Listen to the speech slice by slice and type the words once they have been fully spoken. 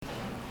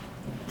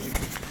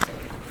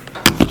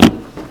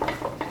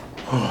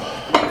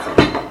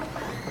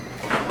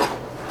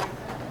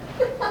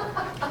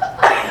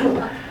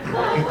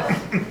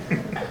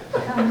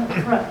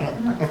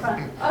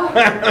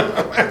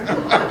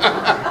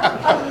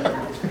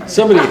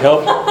Somebody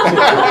help.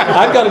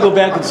 I've got to go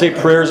back and say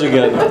prayers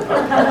again. The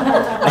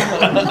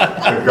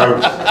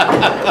ghost.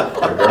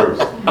 The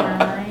ghost.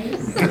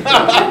 Nice.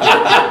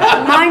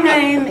 My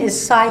name is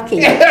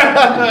Psyche.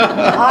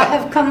 I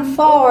have come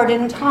forward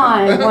in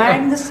time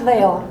wearing this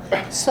veil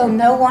so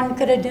no one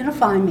could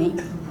identify me.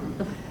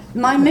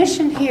 My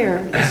mission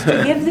here is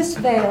to give this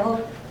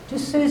veil to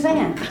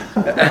Suzanne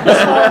so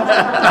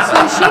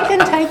she can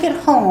take it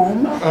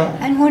home,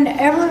 and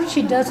whenever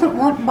she doesn't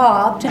want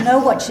Bob to know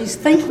what she's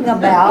thinking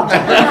about, she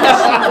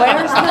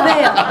wears the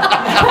veil.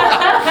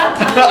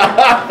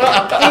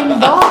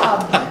 And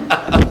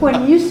Bob,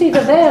 when you see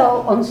the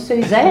veil on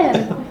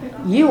Suzanne,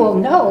 you will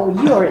know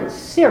you are in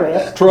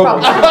serious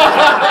trouble.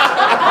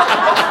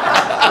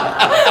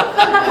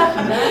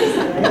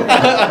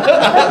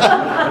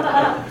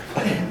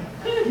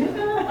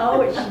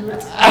 Oh, it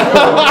looks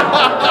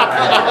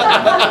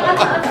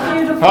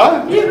beautiful.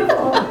 Huh?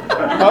 Beautiful.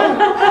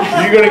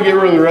 Huh? You gonna get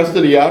rid of the rest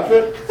of the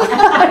outfit?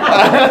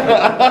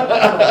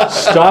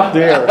 Stop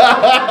there.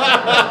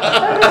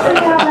 Let me see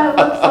how that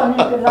looks on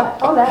you.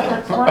 Oh, that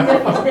looks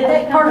wonderful. Did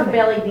that part of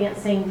belly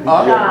dancing Yeah.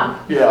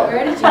 stop? Yeah.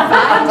 Where did you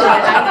find it?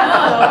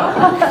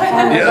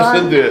 I know. Yes,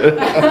 it did.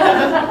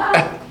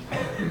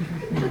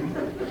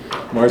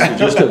 Marcy,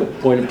 just a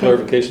point of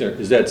clarification there.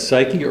 Is that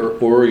Psyche or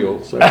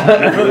Oriole? Psyche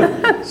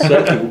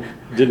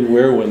didn't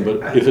wear one,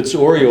 but if it's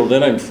Oriole,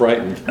 then I'm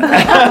frightened.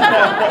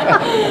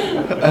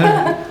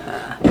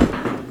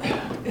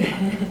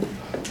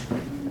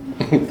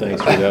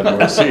 Thanks for that,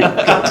 Marcy.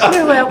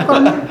 You're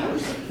welcome.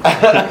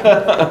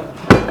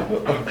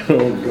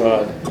 Oh,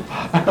 God.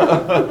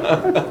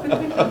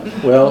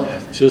 Well,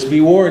 just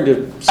be warned,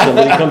 if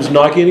somebody comes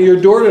knocking at your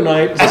door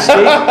tonight, to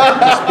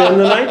spend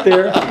the night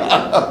there.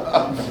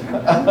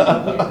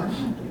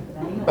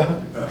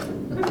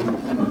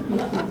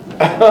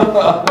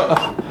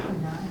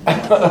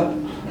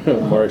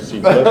 Marcy,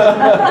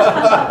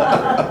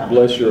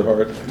 bless your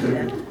heart.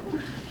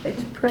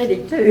 It's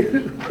pretty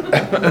too.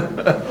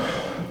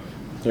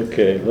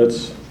 Okay,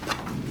 let's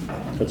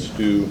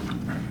do.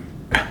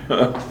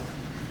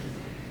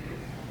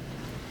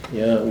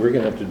 Yeah, we're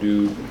gonna have to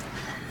do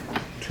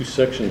 2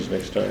 sections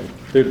next time.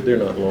 They're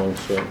not long,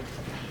 so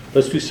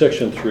let's do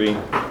section 3.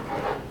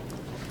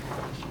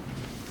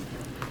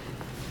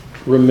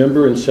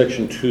 Remember in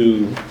section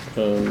 2,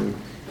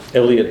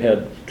 Eliot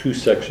had 2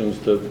 sections.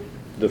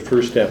 The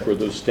first half were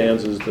those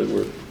stanzas that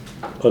were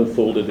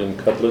unfolded in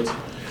couplets,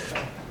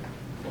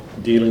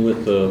 dealing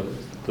with the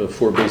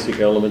 4 basic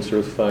elements: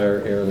 earth,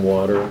 fire, air, and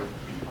water.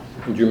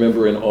 And you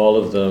remember in all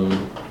of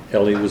them,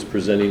 Eliot was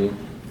presenting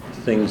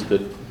things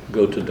that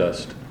go to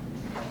dust,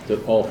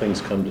 that all things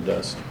come to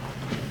dust.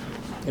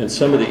 And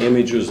some of the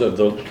images of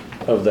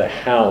the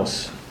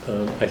house,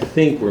 I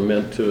think, were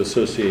meant to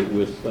associate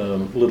with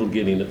Little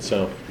Gidding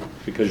itself,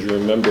 because you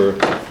remember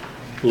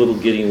Little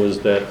Gidding was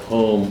that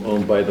home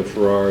owned by the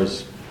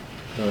Farrars,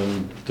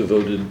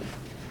 devoted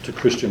to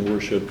Christian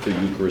worship, the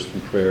Eucharist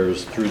and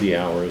prayers through the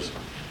hours.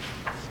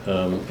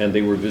 And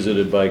they were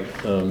visited by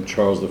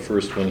Charles I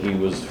when he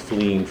was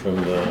fleeing from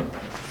the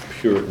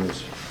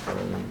Puritans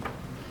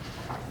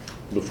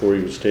before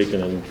he was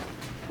taken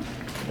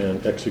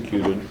and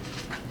executed.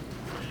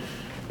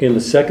 In the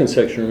second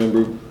section,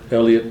 remember,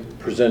 Eliot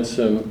presents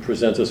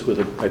us with,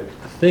 I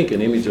think,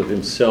 an image of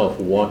himself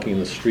walking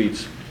the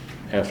streets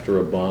after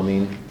a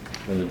bombing,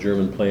 when the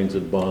German planes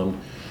had bombed.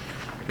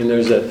 And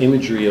there's that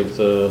imagery of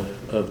the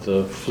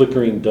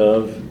flickering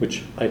dove,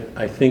 which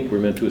I think we're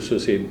meant to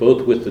associate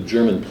both with the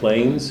German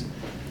planes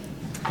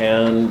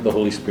and the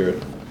Holy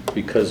Spirit,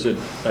 because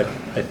I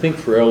think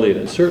for Eliot,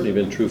 and it's certainly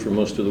been true for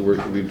most of the work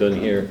that we've done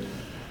here,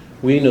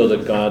 we know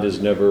that God is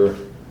never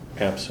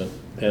absent,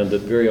 and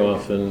that very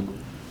often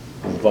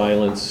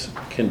violence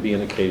can be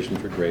an occasion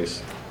for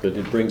grace, that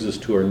it brings us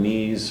to our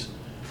knees.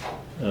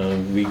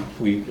 We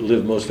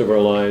live most of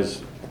our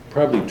lives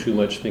probably too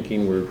much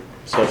thinking we're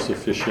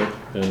self-sufficient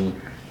and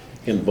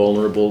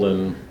invulnerable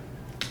and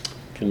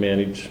can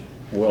manage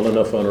well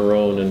enough on our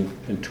own,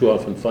 and too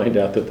often find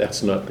out that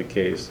that's not the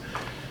case.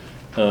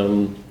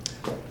 And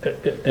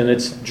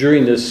it's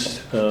during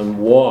this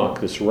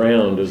walk, this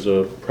round, as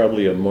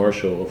probably a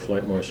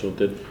flight marshal,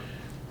 that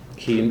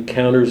he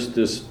encounters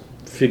this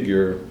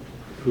figure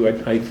who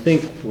I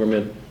think we're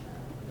meant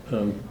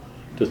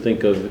to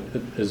think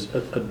of as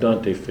a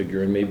Dante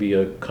figure, and maybe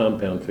a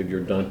compound figure,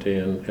 Dante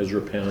and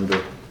Ezra Pound,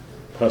 or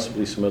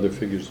possibly some other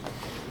figures.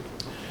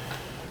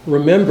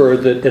 Remember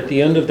that at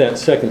the end of that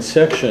second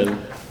section,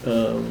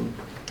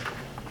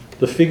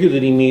 the figure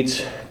that he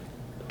meets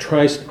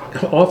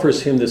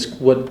offers him this,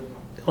 what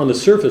on the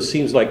surface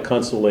seems like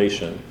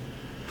consolation,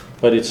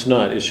 but it's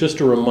not. It's just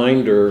a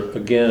reminder,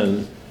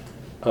 again,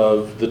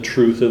 of the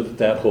truth of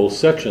that whole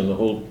section, the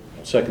whole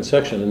second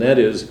section, and that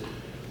is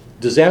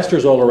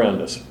disasters all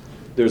around us.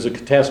 There's a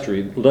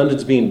catastrophe.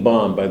 London's being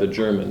bombed by the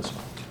Germans,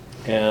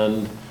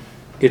 and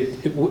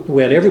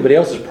when everybody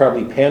else is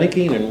probably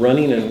panicking and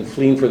running and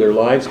fleeing for their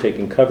lives,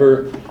 taking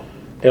cover,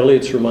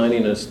 Eliot's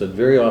reminding us that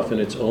very often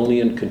it's only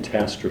in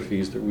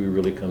catastrophes that we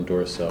really come to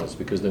ourselves,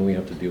 because then we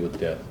have to deal with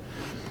death.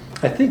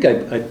 I think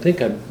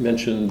I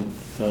mentioned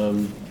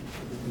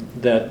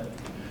that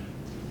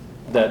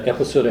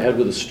episode I had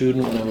with a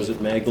student when I was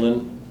at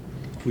Magdalen,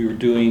 we were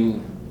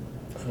doing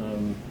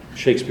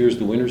Shakespeare's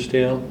The Winter's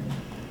Tale.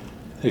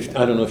 I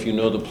don't know if you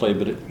know the play,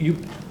 but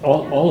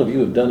all of you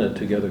have done it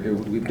together here.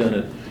 We've done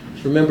it.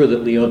 Remember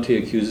that Leonte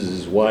accuses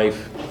his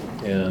wife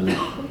and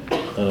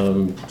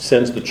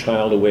sends the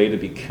child away to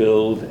be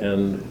killed,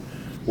 and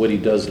what he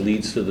does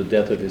leads to the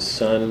death of his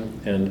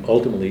son, and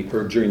ultimately,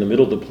 or during the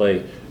middle of the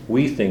play,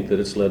 we think that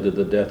it's led to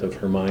the death of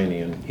Hermione,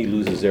 and he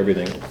loses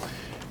everything.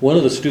 One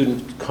of the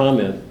students'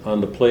 comment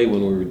on the play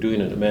when we were doing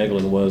it at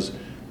Magdalen was,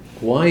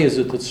 why is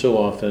it that so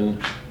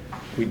often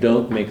we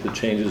don't make the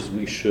changes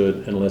we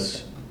should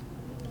unless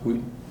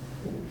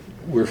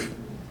we're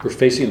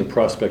facing the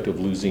prospect of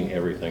losing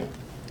everything?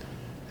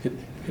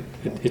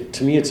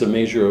 To me, it's a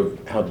measure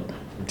of how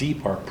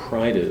deep our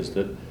pride is,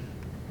 that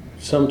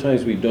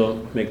sometimes we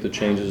don't make the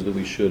changes that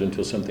we should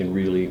until something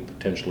really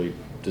potentially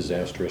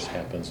disastrous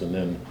happens, and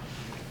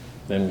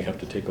then we have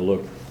to take a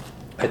look.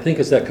 I think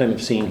it's that kind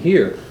of scene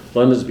here.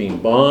 London's being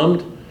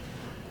bombed.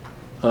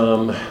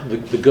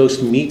 The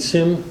ghost meets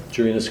him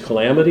during this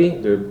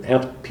calamity.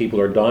 Half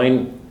people are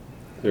dying.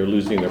 They're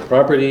losing their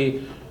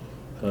property.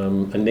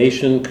 A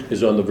nation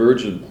is on the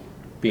verge of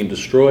being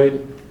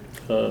destroyed.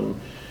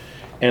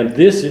 And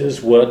this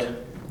is what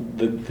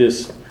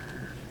this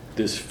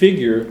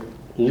figure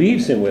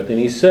leaves him with. And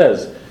he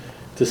says,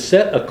 to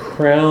set a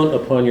crown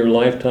upon your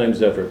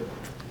lifetime's effort.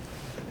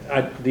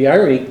 The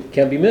irony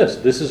can't be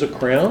missed. This is a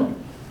crown.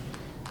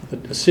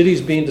 A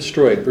city's being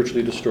destroyed,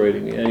 virtually destroyed.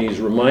 And he's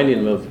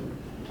reminding him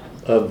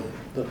of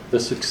the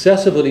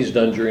success of what he's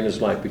done during his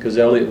life, because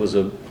Eliot was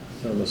a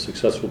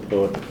successful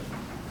poet.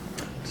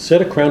 To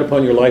set a crown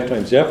upon your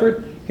lifetime's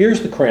effort,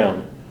 here's the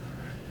crown.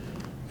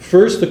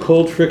 First, the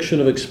cold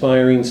friction of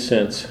expiring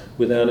sense,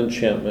 without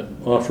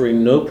enchantment,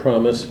 offering no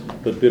promise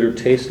but bitter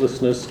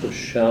tastelessness of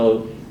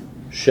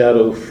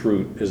shadow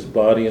fruit as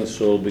body and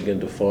soul begin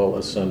to fall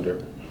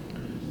asunder.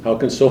 How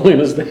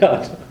consoling is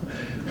that?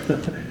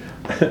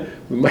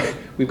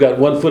 We've got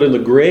one foot in the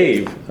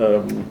grave.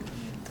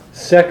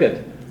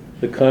 Second,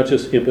 the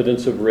conscious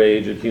impotence of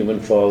rage at human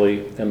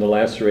folly and the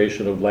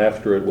laceration of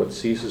laughter at what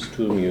ceases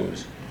to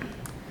amuse.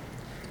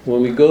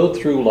 When we go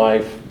through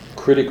life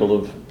critical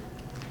of,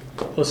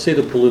 let's say,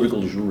 the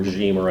political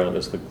regime around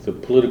us, the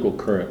political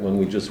current, when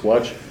we just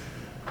watch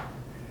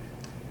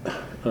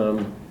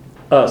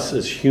us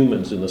as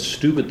humans and the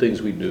stupid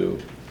things we do,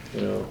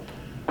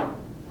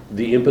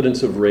 the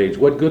impotence of rage,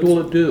 what good will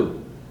it do?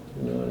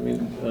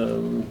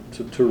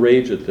 To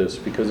rage at this,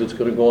 because it's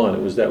going to go on.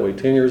 It was that way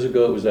 10 years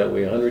ago, it was that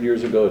way 100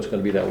 years ago, it's going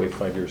to be that way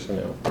 5 years from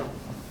now.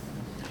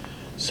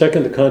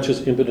 Second, the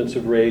conscious impotence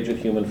of rage at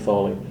human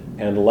folly.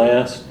 And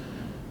last,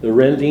 the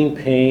rending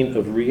pain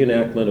of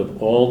reenactment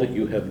of all that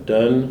you have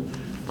done,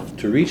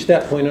 to reach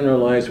that point in our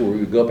lives where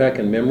we go back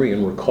in memory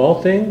and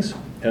recall things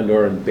and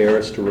are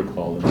embarrassed to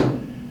recall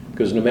them.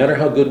 Because no matter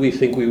how good we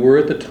think we were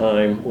at the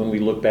time, when we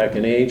look back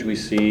in age, we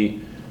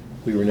see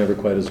we were never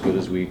quite as good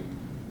as we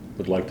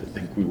would like to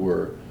think we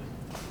were.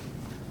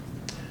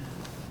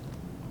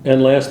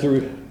 And last,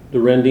 the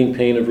rending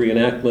pain of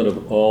reenactment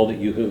of all that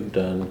you have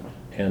done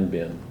and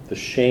been. The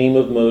shame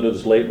of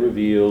motives late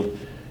revealed,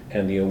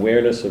 and the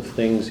awareness of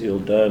things ill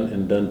done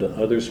and done to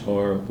others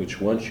harm,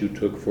 which once you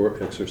took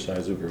for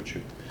exercise of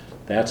virtue.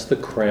 That's the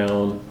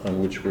crown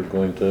on which we're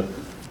going to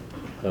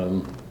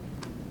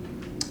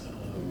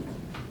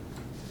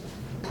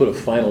put a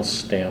final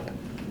stamp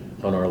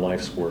on our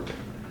life's work.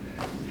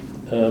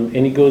 And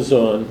he goes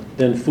on,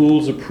 then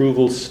fool's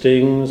approval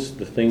stings,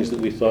 the things that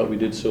we thought we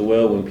did so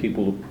well. When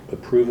people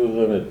approve of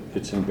them,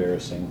 it's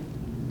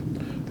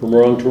embarrassing. From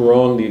wrong to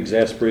wrong, the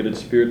exasperated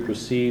spirit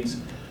proceeds,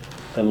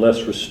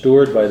 unless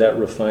restored by that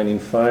refining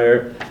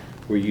fire,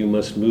 where you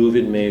must move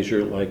in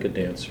measure like a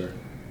dancer.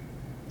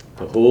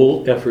 The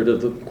whole effort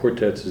of the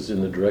quartets is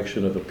in the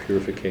direction of a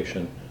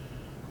purification.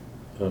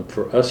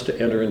 For us to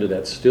enter into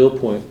that still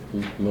point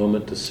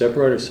moment, to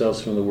separate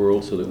ourselves from the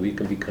world so that we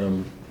can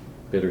become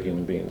better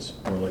human beings,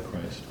 more like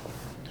Christ.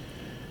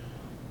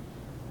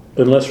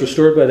 Unless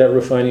restored by that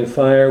refining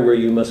fire, where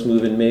you must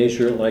move in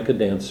measure like a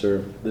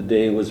dancer, the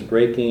day was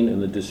breaking in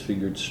the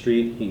disfigured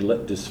street.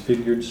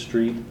 Disfigured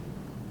street,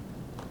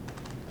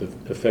 the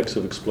effects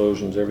of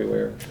explosions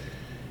everywhere.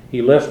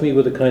 He left me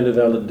with a kind of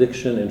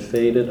valediction and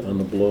faded on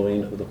the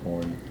blowing of the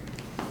horn.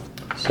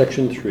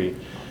 Section 3.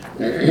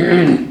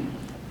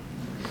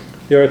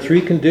 There are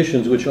three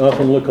conditions which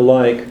often look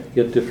alike,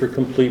 yet differ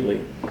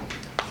completely.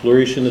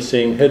 Flourish in the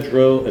same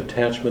hedgerow,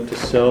 attachment to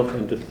self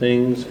and to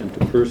things and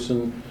to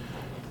person,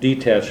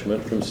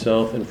 detachment from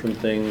self and from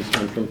things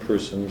and from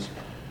persons,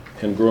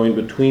 and growing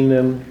between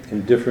them,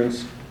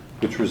 indifference,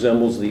 which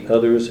resembles the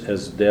others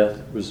as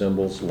death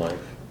resembles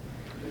life.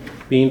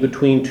 Being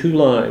between two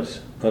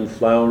lives,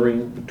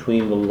 unflowering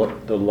between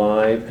the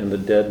live and the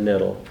dead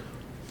nettle.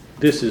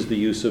 This is the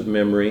use of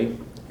memory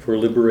for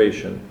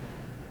liberation.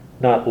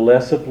 Not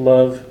less of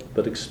love,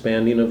 but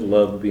expanding of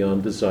love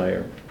beyond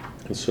desire.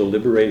 And so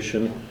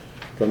liberation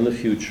from the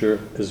future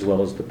as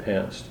well as the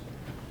past.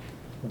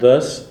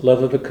 Thus,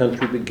 love of a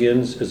country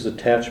begins as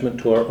attachment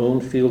to our own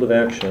field of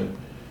action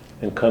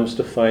and comes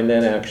to find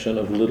that action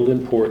of little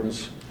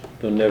importance,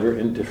 though never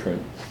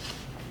indifferent.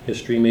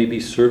 History may be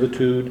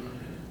servitude,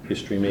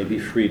 history may be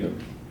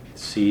freedom.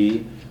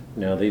 See,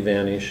 now they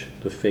vanish,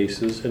 the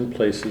faces and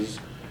places,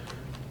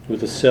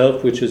 with a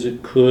self which as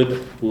it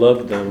could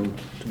love them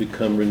to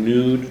become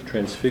renewed,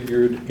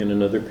 transfigured in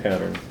another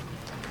pattern.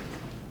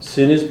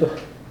 Sin is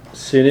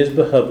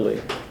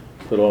behovely,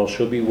 but all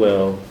shall be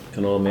well,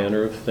 and all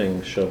manner of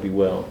things shall be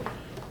well.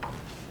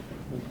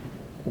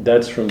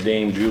 That's from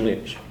Dame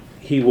Julian.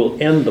 He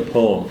will end the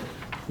poem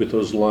with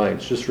those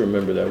lines. Just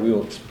remember that. We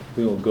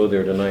won't go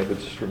there tonight, but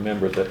just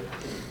remember that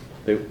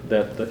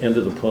the end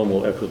of the poem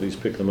will echo these,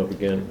 pick them up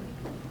again.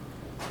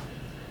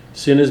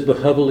 Sin is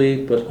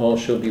behovely, but all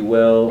shall be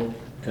well,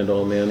 and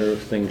all manner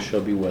of things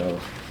shall be well.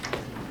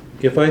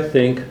 If I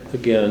think,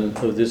 again,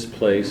 of this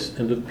place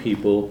and of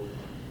people,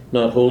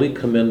 not wholly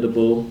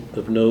commendable,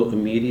 of no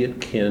immediate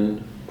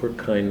kin or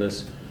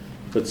kindness,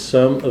 but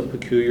some of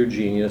peculiar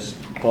genius,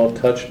 all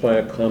touched by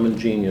a common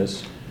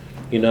genius,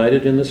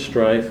 united in the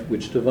strife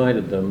which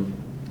divided them.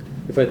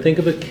 If I think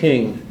of a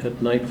king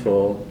at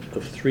nightfall,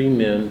 of 3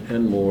 men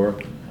and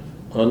more,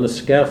 on the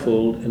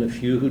scaffold, and a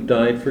few who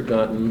died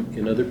forgotten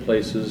in other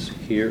places,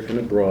 here and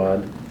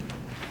abroad,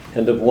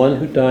 and of one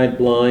who died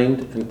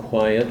blind and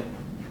quiet,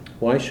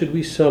 why should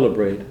we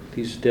celebrate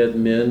these dead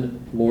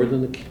men more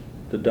than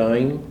the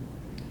dying?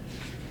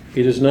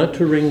 It is not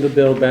to ring the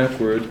bell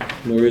backward,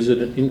 nor is it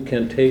an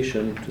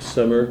incantation to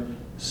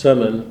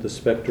summon the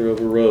specter of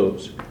a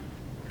rose.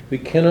 We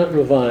cannot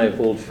revive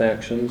old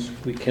factions,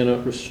 we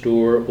cannot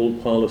restore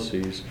old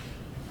policies,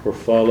 or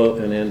follow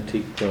an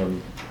antique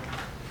drum.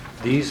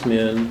 These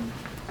men,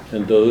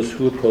 and those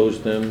who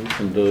oppose them,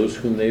 and those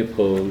whom they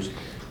opposed,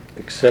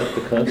 accept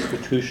the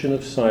constitution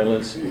of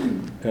silence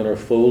and are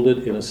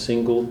folded in a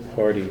single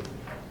party.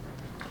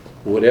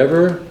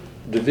 Whatever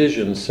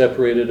divisions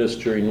separated us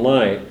during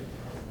light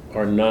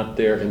are not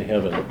there in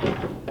heaven,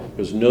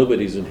 because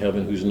nobody's in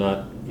heaven who's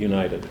not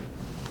united.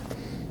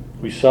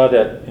 We saw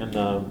that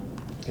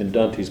in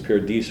Dante's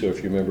Paradiso,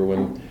 if you remember,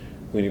 when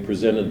he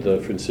presented the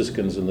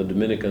Franciscans and the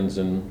Dominicans,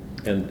 and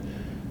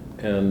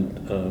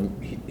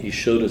he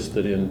showed us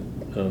that in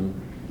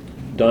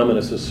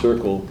Dominus's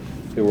circle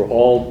there were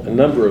all a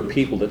number of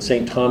people that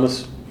St.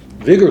 Thomas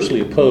vigorously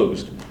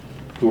opposed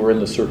who were in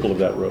the circle of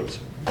that rose,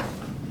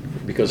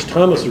 because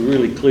Thomas was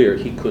really clear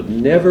he could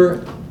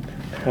never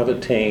have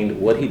attained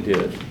what he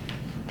did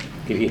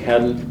if he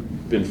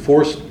hadn't been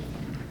forced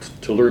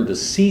to learn to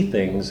see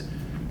things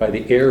by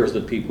the errors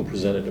that people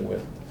presented him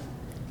with.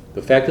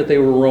 The fact that they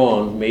were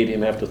wrong made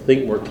him have to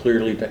think more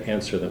clearly to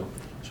answer them.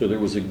 So there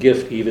was a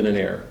gift even in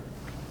error.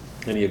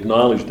 And he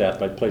acknowledged that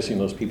by placing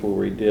those people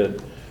where he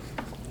did.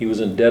 He was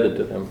indebted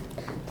to them.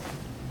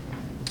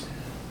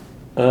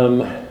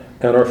 And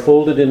are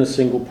folded in a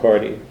single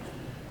party.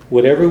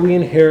 Whatever we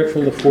inherit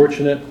from the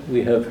fortunate,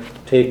 we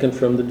have taken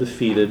from the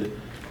defeated,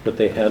 but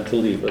they had to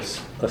leave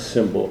us. A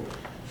symbol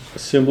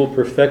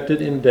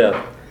perfected in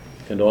death,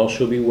 and all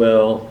shall be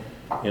well,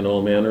 and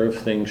all manner of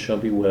things shall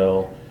be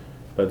well,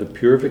 by the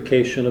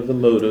purification of the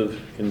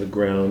motive in the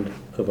ground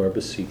of our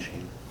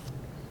beseeching.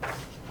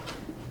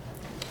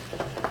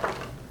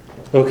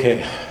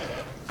 Okay,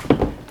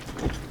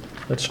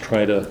 let's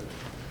try to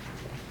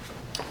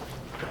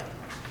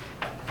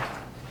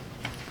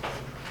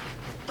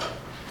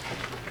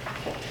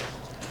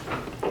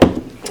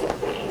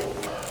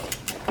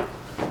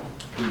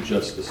do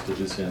justice to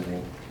this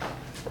ending.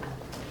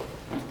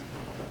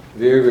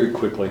 Very, very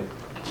quickly.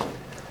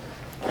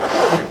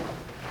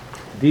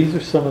 These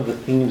are some of the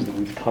themes that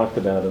we've talked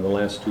about in the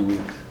last 2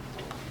 weeks.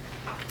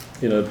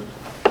 In a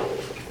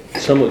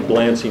somewhat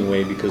glancing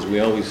way, because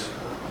we're always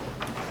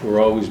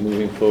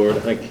moving forward.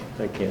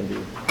 I can be.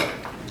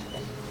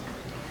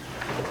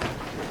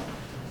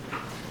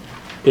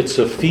 It's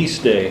a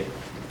feast day.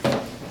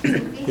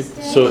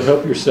 So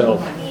help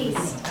yourself.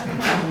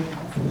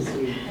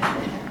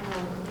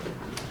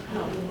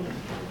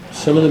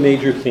 Some of the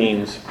major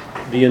themes.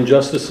 The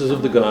injustices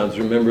of the gods.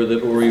 Remember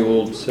that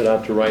Oriole set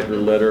out to write her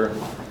letter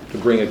to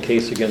bring a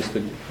case against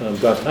the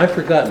gods. I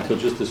forgot until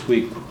just this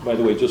week, by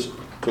the way, just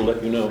to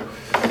let you know.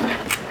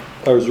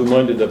 I was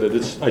reminded of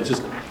it.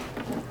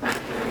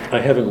 I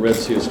haven't read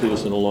C.S.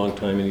 Lewis in a long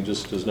time, and he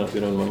just has not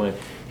been on my mind.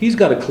 He's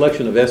got a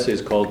collection of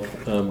essays called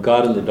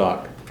God in the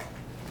Dock.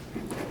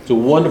 It's a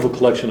wonderful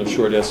collection of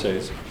short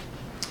essays.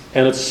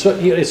 And it's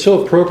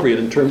so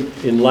appropriate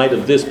in light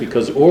of this,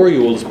 because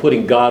Oriole is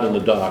putting God in the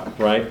dock,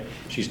 right?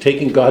 She's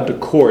taking God to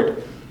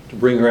court to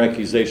bring her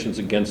accusations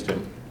against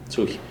him.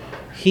 So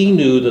he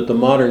knew that the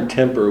modern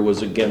temper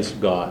was against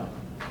God.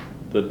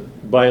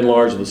 That by and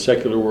large the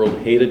secular world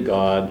hated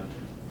God,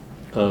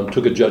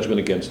 took a judgment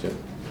against him.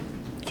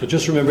 So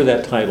just remember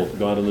that title,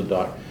 God in the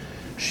Dock.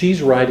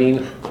 She's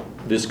writing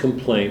this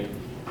complaint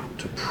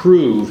to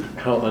prove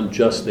how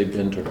unjust they've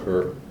been to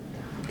her.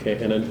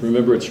 Okay, and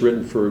remember it's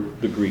written for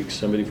the Greeks,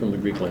 somebody from the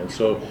Greek land.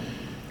 So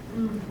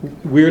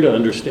we're to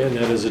understand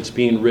that as it's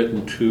being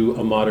written to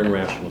a modern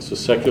rationalist, a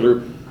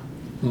secular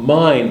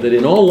mind that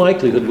in all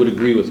likelihood would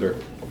agree with her.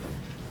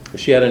 If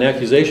she had an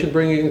accusation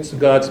bringing against the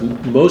gods,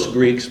 most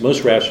Greeks,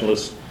 most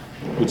rationalists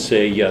would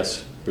say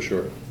yes, for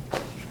sure.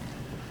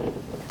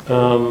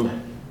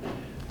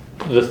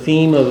 The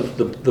theme of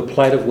the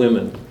plight of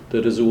women,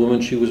 that as a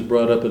woman she was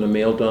brought up in a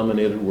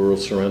male-dominated world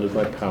surrounded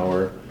by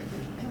power.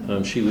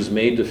 She was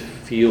made to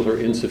feel her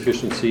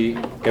insufficiency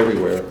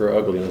everywhere, her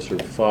ugliness. Her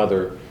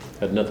father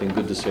had nothing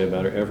good to say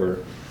about her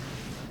ever.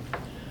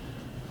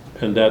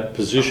 And that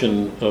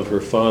position of her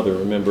father,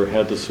 remember,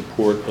 had the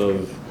support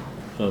of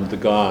the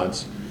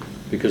gods,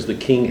 because the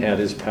king had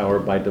his power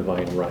by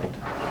divine right.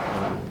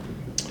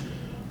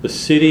 The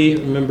city,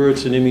 remember,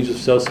 it's an image of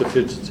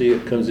self-sufficiency.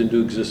 It comes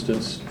into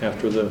existence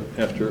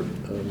after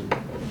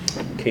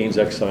Cain's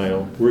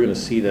exile. We're going to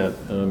see that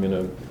in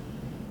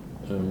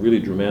a really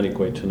dramatic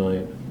way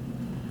tonight.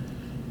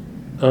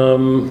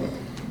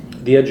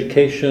 The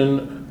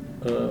education,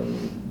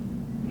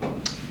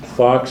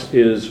 Fox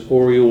is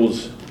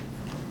Oriol's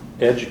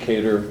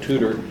educator,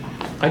 tutor.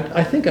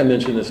 I think I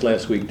mentioned this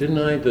last week, didn't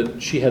I? That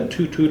she had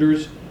 2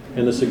 tutors,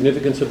 and the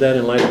significance of that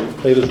in light of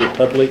Plato's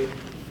Republic,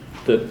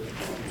 that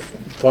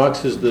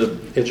Fox is the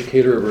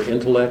educator of her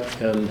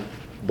intellect, and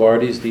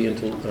Barty's the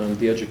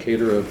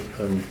educator of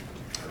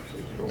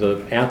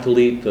the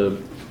athlete.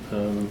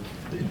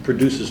 It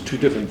produces 2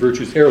 different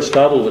virtues.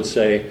 Aristotle would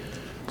say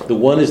the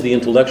one is the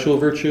intellectual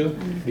virtue,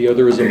 the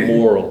other is a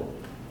moral.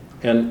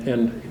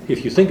 And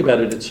if you think about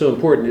it, it's so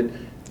important.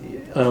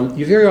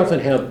 You very often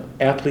have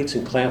athletes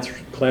in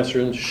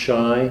classrooms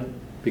shy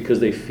because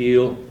they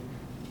feel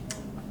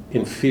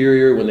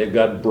inferior when they've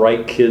got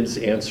bright kids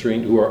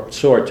answering who are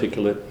so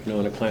articulate,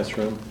 in a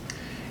classroom.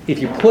 If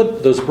you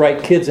put those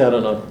bright kids out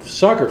on a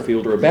soccer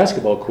field or a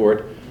basketball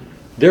court,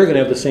 they're going to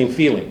have the same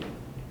feeling.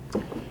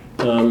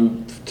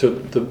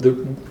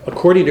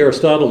 According to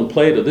Aristotle and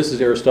Plato, this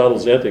is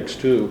Aristotle's ethics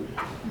too,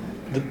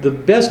 the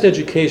best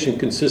education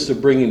consists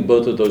of bringing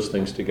both of those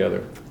things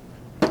together.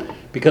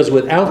 Because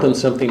without them,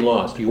 something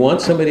lost. You want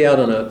somebody out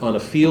on a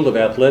field of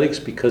athletics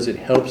because it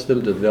helps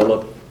them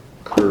develop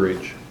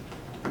courage.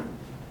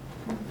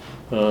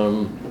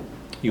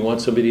 You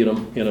want somebody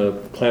in a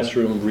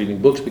classroom reading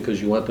books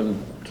because you want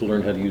them to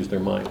learn how to use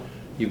their mind.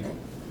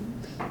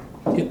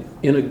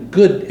 In a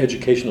good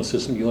educational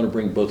system, you want to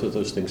bring both of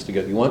those things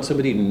together. You want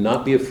somebody to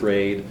not be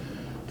afraid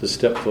to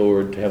step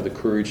forward, to have the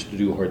courage to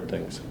do hard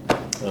things.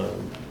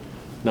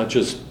 Not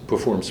just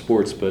perform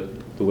sports, but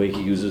the way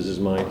he uses his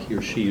mind, he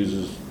or she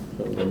uses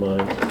their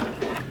mind.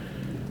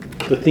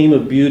 The theme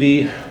of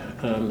beauty,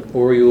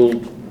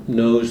 Oriole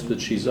knows that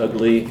she's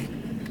ugly,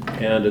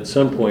 and at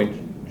some point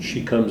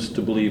she comes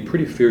to believe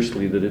pretty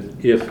fiercely that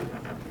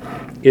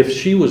if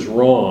she was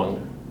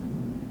wrong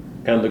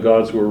and the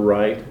gods were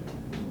right,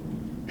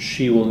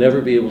 she will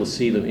never be able to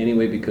see them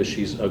anyway because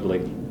she's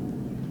ugly.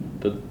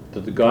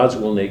 That the gods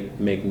will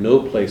make no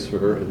place for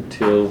her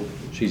until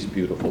she's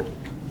beautiful,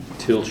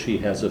 till she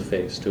has a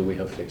face, till we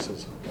have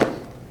faces.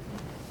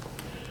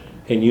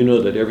 And you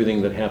know that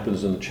everything that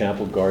happens in the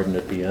chapel garden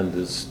at the end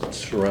is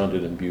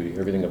surrounded in beauty.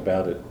 Everything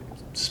about it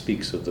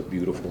speaks of the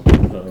beautiful.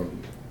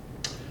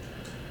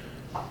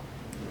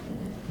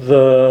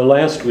 The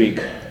last week,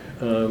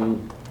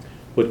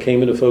 what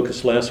came into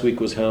focus last week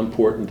was how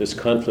important this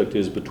conflict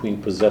is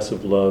between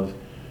possessive love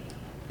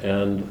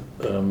and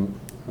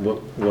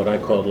what I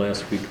called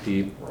last week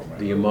the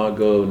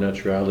imago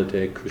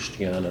naturalite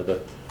Christiana,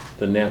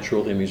 the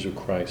natural image of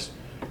Christ.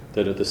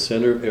 That at the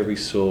center of every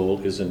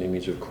soul is an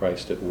image of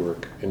Christ at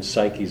work, and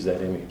Psyche's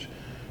that image.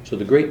 So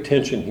the great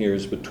tension here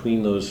is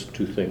between those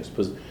 2 things.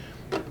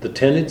 The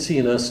tendency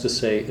in us to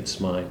say, it's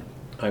mine,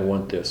 I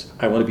want this.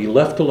 I want to be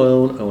left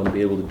alone, I want to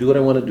be able to do what I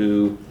want to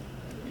do,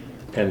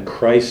 and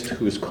Christ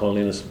who is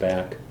calling us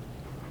back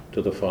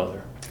to the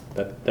Father.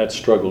 That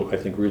struggle, I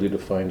think, really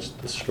defines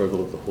the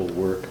struggle of the whole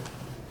work.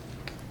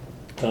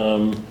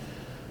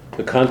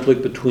 The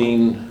conflict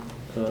between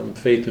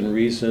faith and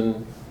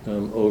reason,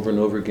 over and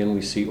over again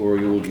we see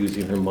Oriole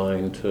using her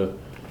mind to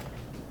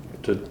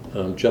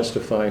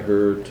justify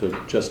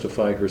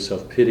her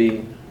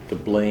self-pity, to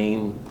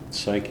blame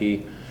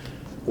Psyche.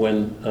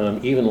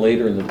 When even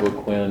later in the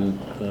book, when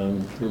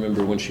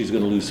remember when she's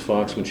going to lose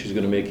Fox, when she's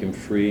going to make him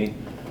free,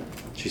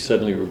 she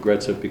suddenly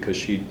regrets it because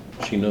she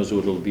knows what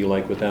it'll be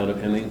like without him.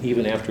 And then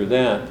even after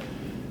that,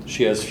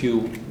 she has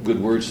few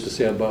good words to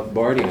say about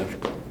Barty.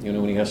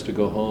 When he has to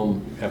go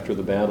home after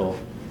the battle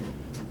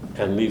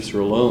and leaves her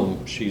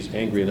alone, she's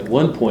angry. And at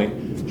one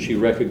point, she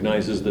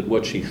recognizes that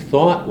what she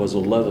thought was a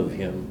love of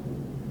him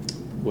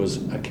was,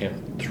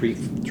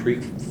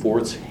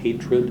 3/4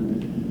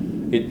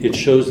 hatred. It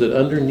shows that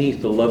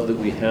underneath the love that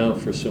we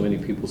have for so many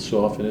people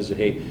so often is a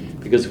hate.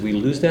 Because if we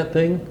lose that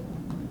thing,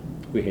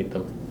 we hate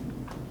them.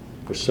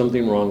 There's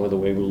something wrong with the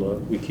way we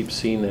love. We keep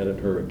seeing that in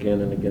her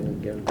again and again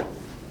and again.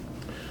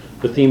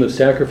 The theme of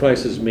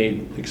sacrifice is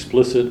made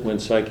explicit when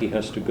Psyche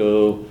has to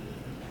go.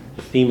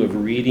 The theme of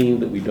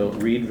reading, that we don't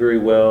read very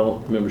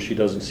well. Remember, she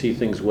doesn't see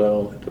things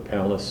well at the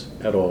palace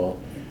at all.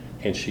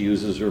 And she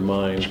uses her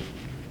mind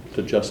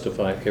to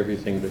justify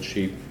everything that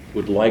she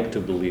would like to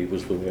believe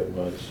was the way it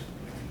was.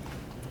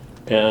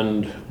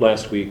 And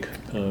last week,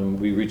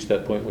 we reached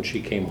that point when she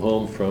came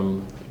home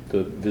from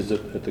the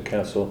visit at the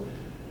castle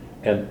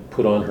and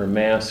put on her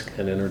mask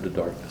and enter the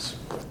darkness.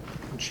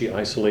 She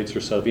isolates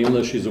herself. Even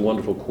though she's a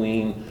wonderful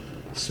queen,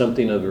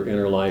 something of her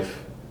inner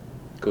life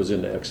goes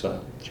into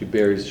exile. She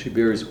buries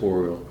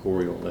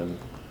Oriel and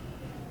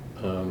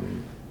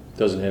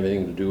doesn't have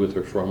anything to do with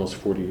her for almost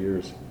 40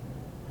 years.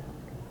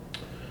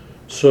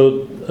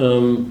 So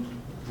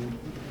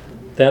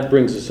that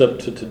brings us up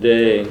to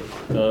today.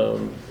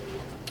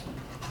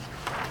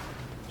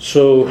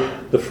 So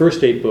the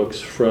first 8 books,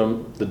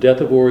 from the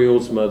death of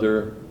Oriel's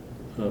mother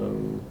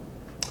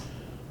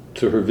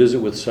to her visit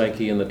with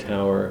Psyche in the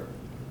tower,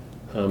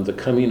 the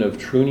coming of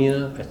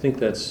Trunia, I think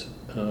that's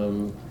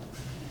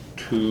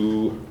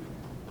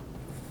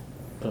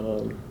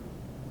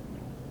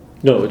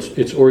no,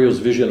 it's Oriel's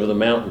vision of the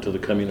mountain to the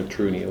coming of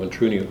Trunia, when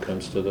Trunia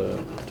comes to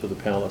the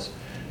palace.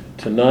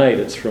 Tonight,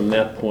 it's from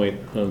that point,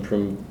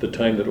 from the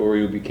time that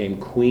Oriel became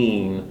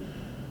queen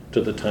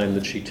to the time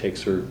that she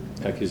takes her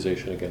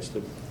accusation against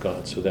the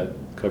gods. So that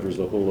covers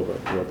the whole of our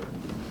book.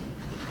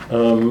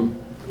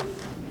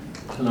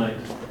 Tonight,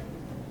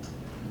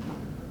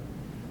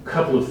 a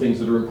couple of things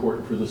that are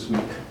important for this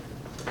week.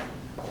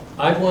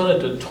 I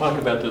wanted to talk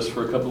about this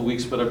for a couple of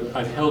weeks, but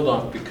I've held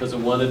off because I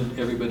wanted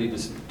everybody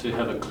to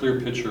have a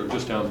clear picture of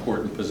just how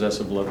important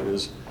possessive love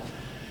is.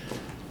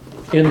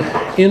 In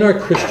our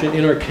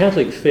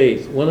Catholic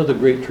faith, one of the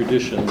great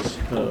traditions,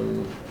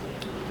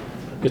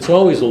 it's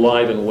always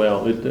alive and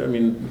well.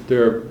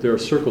 There are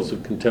circles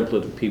of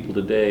contemplative people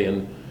today,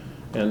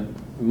 and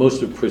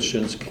most of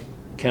Christians,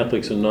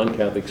 Catholics and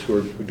non-Catholics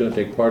who don't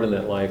take part in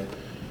that life,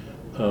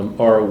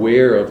 are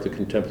aware of the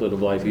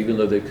contemplative life, even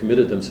though they've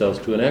committed themselves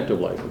to an active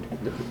life. It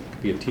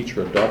could be a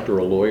teacher, a doctor,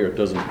 a lawyer, it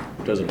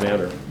doesn't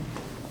matter.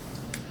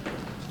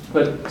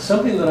 But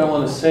something that I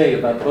want to say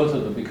about both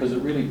of them, because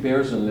it really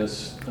bears in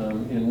this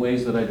in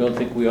ways that I don't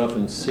think we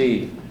often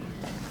see.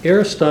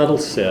 Aristotle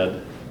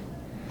said,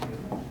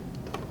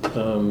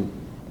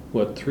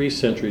 3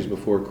 centuries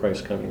before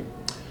Christ's coming,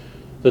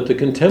 that the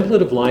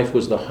contemplative life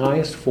was the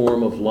highest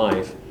form of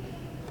life,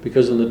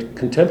 because in the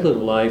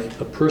contemplative life,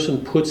 a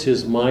person puts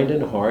his mind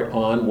and heart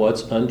on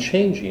what's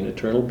unchanging,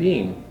 eternal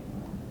being.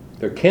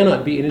 There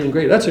cannot be anything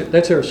greater.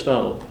 That's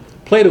Aristotle.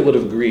 Plato would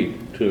have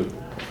agreed, too.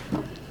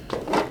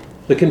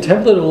 The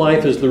contemplative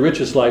life is the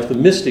richest life. The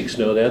mystics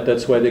know that.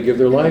 That's why they give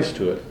their lives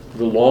to it.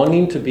 The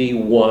longing to be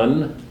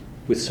one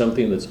with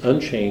something that's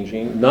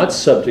unchanging, not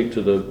subject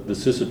to the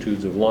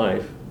vicissitudes of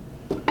life,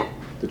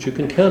 that you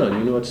can count on.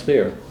 You know it's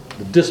there.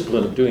 The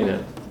discipline of doing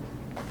that.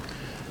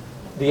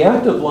 The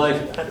active life,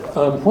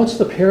 what's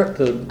the parent?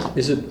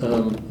 Is it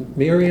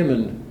Miriam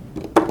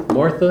and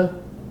Martha?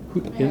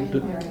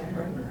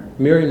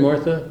 Mary and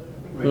Martha?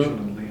 Rachel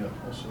and Leah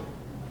also.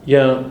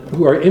 Yeah,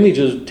 who are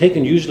images,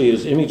 taken usually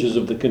as images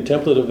of the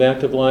contemplative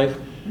active life.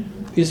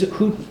 Is it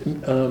who?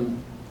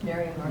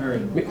 Mary and Martha.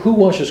 Mary. Who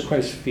washes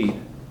Christ's feet?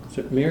 Is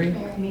it Mary?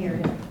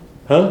 Mary.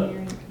 Huh?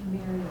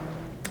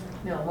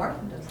 No,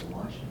 Martha does the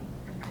washing.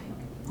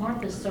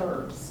 Martha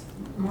serves.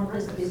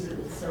 Martha's busy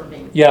with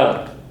serving.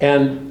 Yeah,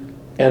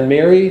 and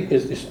Mary,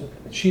 is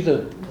she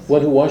the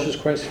one who washes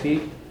Christ's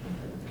feet?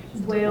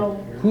 Well,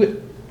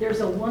 Who? there's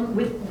the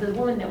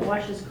woman that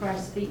washes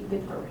Christ's feet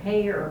with her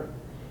hair.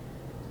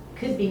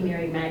 Could be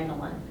Mary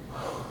Magdalene.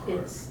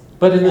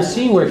 But in the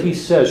scene where he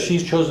says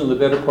she's chosen the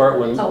better part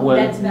when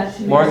that's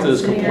Martha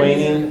is Mary's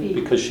complaining feet.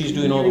 because she's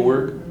doing all the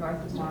work.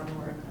 Martha's doing the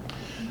work.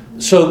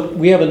 So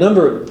we have a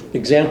number of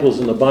examples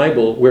in the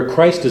Bible where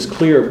Christ is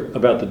clear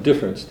about the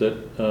difference, that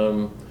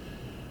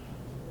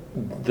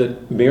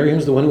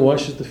Miriam's the one who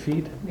washes the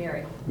feet.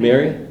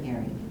 Mary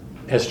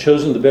has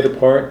chosen the better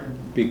part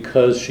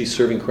because she's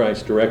serving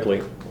Christ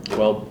directly,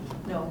 while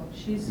No,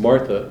 she's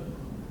Martha,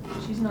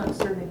 not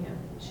serving him.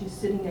 She's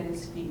sitting at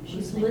his feet.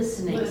 She's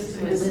listening.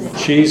 Listening.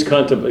 she's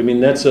contemplating. I mean,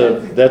 that's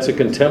a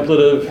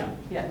contemplative.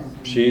 Yes.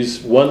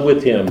 She's one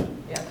with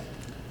him. Yeah.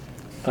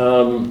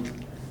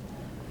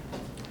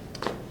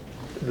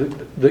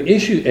 The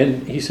issue,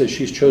 and he says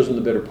she's chosen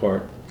the better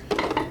part.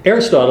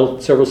 Aristotle,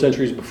 several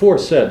centuries before,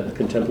 said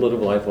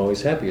contemplative life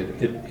always happy.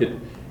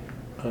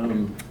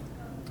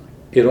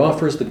 It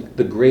offers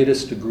the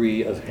greatest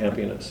degree of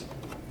happiness.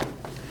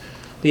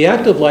 The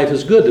active life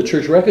is good. The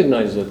church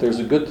recognizes it. There's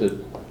a good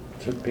to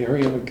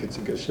Miriam.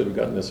 I should have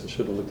gotten this. I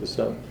should have looked this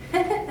up.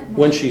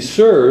 When she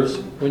serves,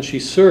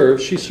 she's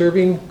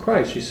serving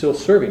Christ. She's still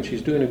serving.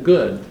 She's doing a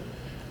good.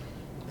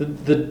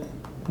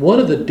 One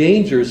of the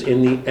dangers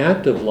in the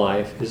active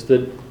life is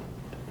that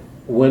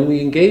when we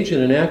engage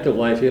in an active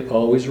life, it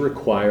always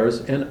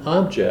requires an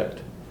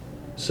object.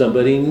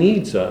 Somebody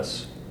needs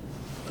us.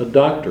 A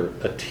doctor,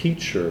 a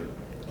teacher,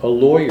 a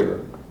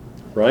lawyer,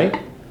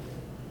 right?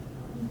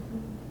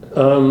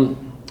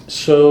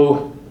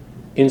 So,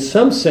 in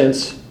some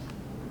sense,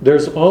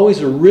 there's always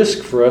a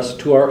risk for us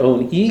to our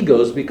own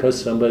egos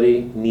because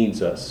somebody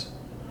needs us.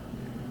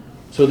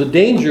 So the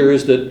danger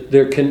is that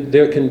there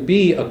can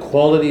be a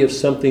quality of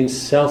something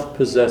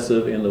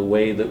self-possessive in the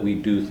way that we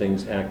do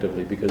things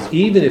actively. Because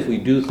even if we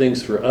do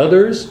things for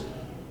others,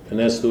 and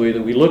that's the way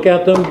that we look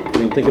at them, I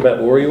mean, think about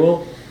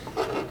Oriel,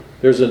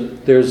 there's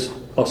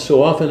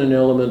so often an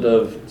element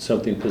of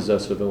something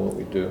possessive in what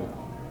we do.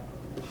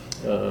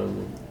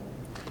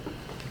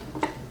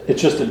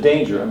 It's just a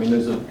danger. I mean,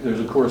 there's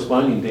a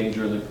corresponding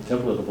danger in the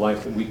template of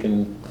life that we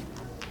can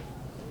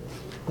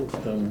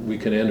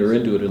enter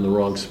into it in the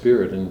wrong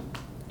spirit and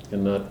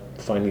not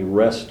finally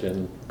rest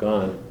in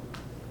God.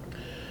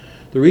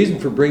 The reason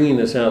for bringing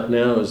this out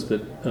now is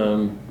that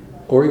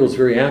Oriel's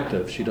very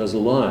active. She does a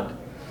lot,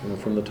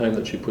 from the time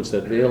that she puts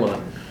that veil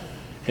on.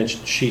 And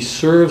she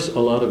serves a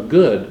lot of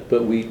good,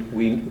 but we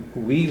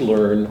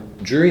learn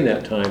during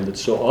that time that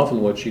so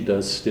often what she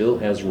does still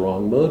has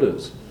wrong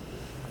motives.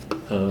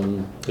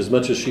 As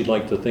much as she'd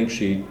like to think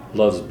she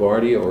loves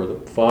Barty or the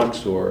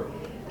fox, or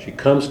she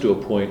comes to a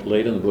point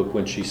late in the book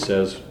when she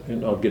says,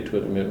 and I'll get to it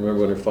in a minute,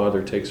 remember when her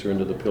father takes her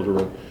into the pillar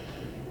room,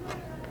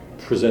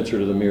 presents her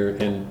to the mirror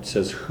and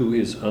says, "Who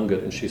is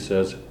Ungut?" And she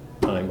says,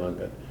 "I'm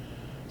Ungut."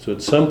 So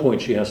at some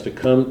point she has to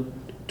come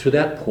to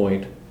that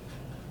point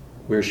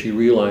where she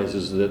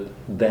realizes that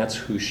that's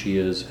who she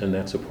is and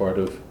that's a part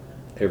of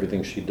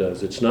everything she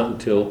does. It's not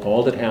until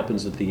all that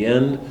happens at the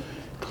end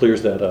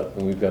clears that up,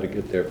 and we've got to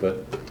get there.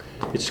 But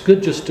it's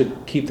good just to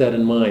keep that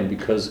in mind,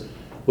 because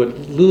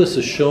what Lewis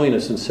is showing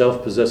us in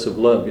self-possessive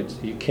love,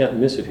 you can't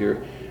miss it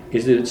here,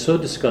 is that it's so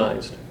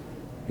disguised.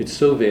 It's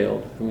so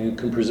veiled. I mean, we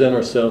can present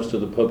ourselves to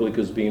the public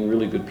as being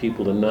really good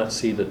people and not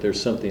see that there's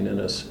something in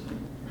us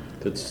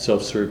that's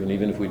self-serving,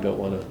 even if we don't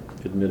want to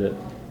admit it.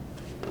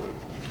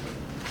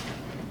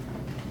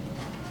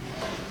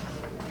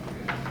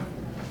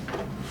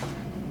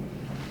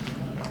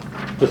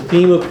 The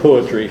theme of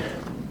poetry.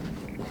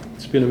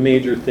 It's been a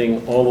major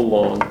thing all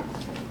along.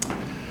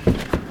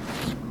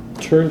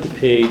 Turn to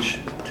page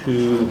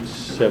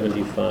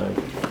 275.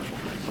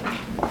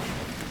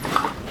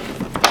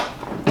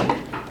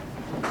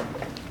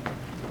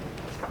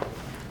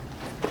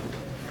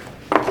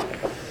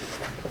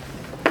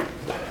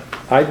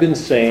 I've been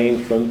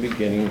saying from the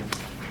beginning,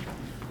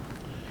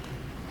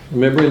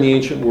 remember in the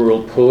ancient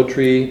world,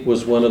 poetry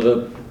was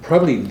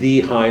probably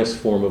the highest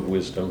form of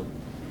wisdom,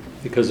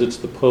 because it's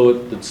the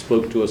poet that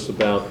spoke to us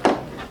about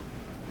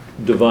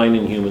divine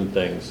and human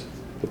things.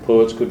 The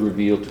poets could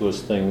reveal to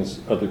us things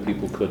other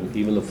people couldn't,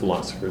 even the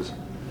philosophers.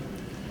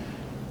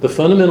 The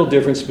fundamental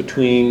difference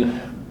between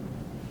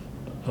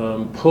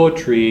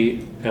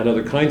poetry and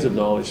other kinds of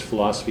knowledge,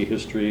 philosophy,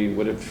 history,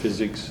 whatever,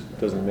 physics,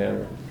 doesn't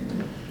matter.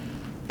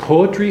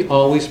 Poetry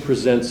always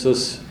presents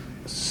us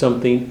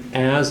something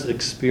as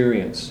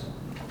experience.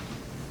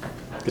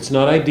 It's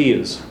not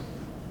ideas.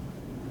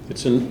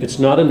 It's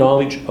not a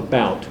knowledge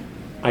about.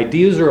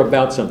 Ideas are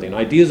about something.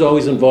 Ideas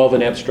always involve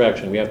an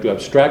abstraction. We have to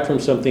abstract from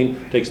something,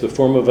 takes the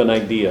form of an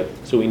idea.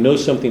 So we know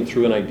something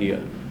through an idea.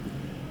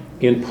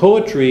 In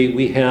poetry,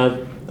 we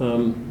have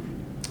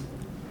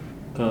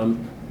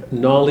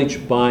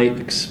knowledge by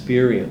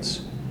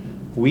experience.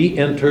 We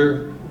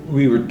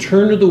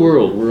return to the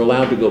world. We're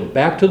allowed to go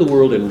back to the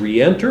world and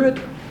re-enter it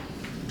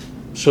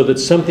so that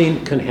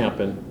something can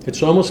happen.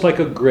 It's almost like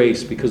a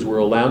grace, because we're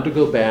allowed to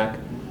go back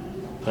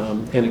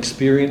and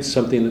experience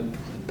something that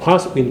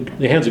possibly, in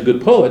the hands of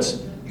good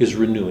poets, is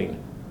renewing.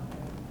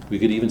 We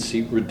could even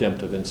see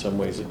redemptive in some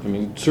ways. I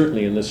mean,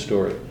 certainly in this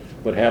story,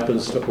 what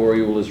happens to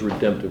Oriel is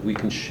redemptive. We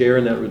can share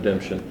in that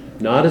redemption,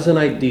 not as an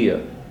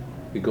idea.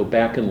 We go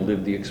back and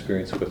live the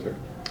experience with her.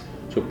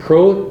 So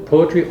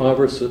poetry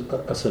offers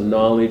us a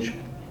knowledge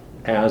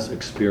as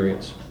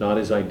experience, not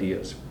as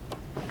ideas.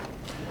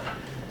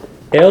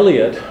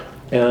 Eliot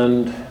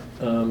and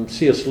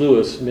C.S.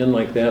 Lewis, men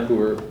like that who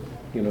were,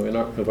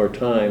 of our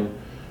time,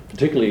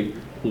 particularly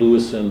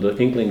Lewis and the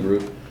Inkling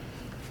group,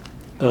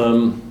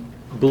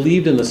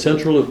 believed in the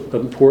central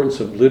importance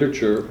of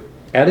literature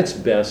at its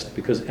best,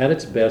 because at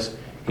its best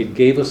it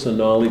gave us a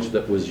knowledge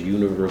that was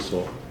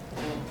universal.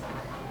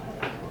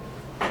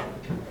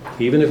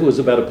 Even if it was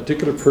about a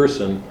particular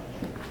person,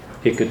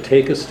 it could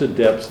take us to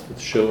depths that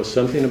show us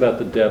something about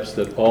the depths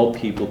that all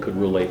people could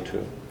relate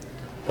to.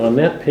 On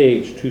that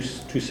page,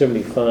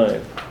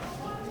 275,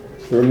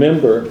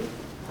 remember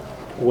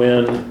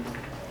when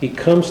he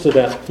comes to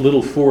that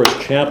little forest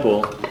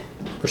chapel,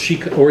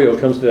 Oriel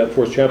comes to that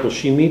forest chapel,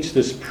 she meets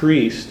this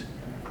priest,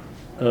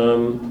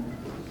 and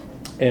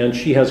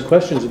she has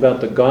questions about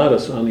the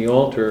goddess on the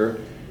altar,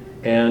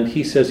 and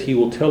he says he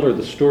will tell her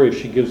the story if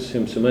she gives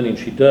him some money, and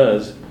she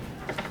does.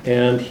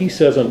 And he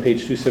says on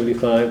page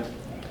 275,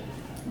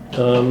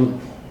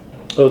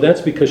 oh,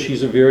 that's because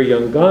she's a very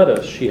young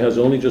goddess. She has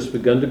only just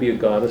begun to be a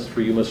goddess,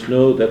 for you must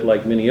know that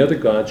like many other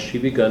gods, she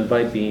begun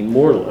by being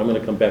mortal. I'm going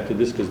to come back to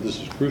this because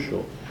this is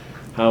crucial.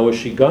 How was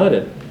she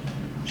godded?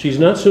 She's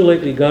not so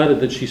lately godded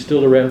that she's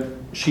still around.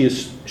 She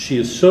is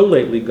so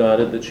lately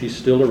godded that she's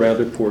still a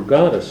rather poor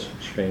goddess,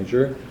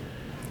 stranger.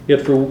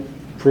 Yet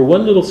for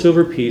one little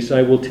silver piece,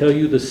 I will tell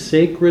you the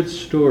sacred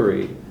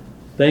story.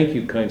 Thank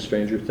you, kind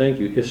stranger. Thank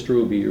you. Istra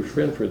will be your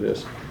friend for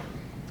this.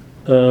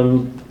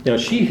 Now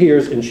she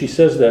hears, and she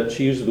says that,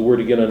 she uses the word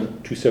again on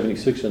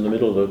 276 in the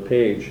middle of the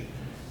page.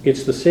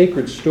 It's the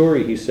sacred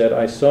story, he said.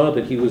 I saw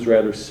that he was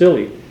rather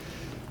silly.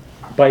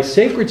 By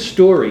sacred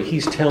story,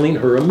 he's telling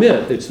her a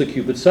myth. It's the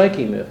Cupid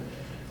Psyche myth.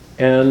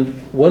 And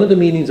one of the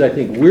meanings I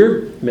think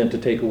we're meant to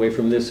take away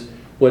from this,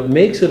 what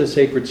makes it a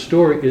sacred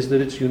story is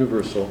that it's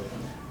universal.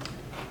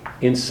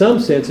 In some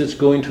sense, it's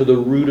going to the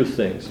root of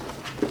things.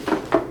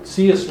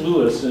 C.S.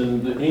 Lewis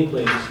and the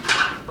Inklings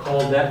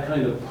called that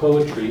kind of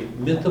poetry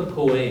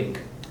mythopoeic,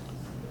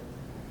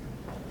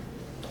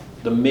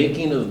 the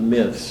making of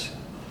myths.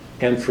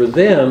 And for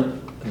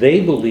them,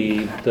 they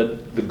believe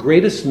that the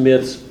greatest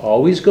myths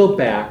always go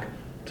back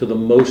to the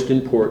most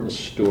important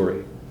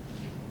story.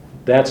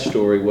 That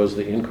story was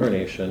the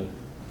incarnation,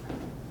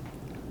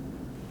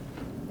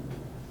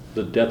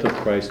 the death of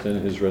Christ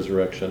and his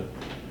resurrection.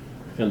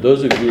 And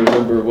those of you who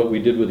remember what we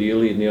did with the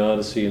Iliad and the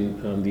Odyssey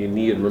and the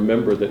Aeneid,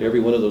 remember that every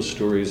one of those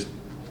stories,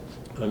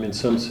 in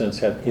some sense,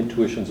 had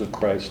intuitions of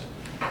Christ.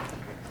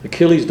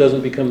 Achilles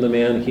doesn't become the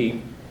man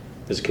he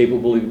is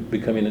capable of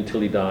becoming until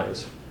he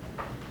dies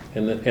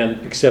and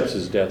accepts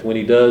his death. When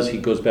he does, he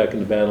goes back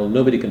into battle.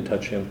 Nobody can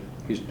touch him.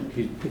 He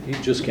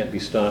just can't be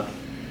stopped.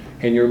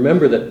 And you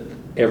remember that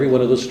every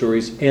one of those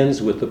stories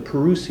ends with the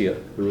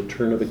parousia, the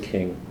return of a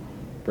king,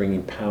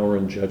 bringing power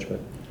and judgment.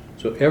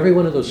 So every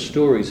one of those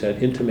stories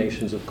had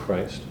intimations of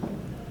Christ.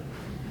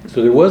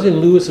 So there was in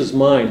Lewis's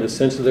mind the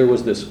sense that there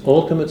was this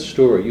ultimate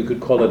story. You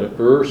could call it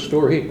an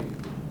story,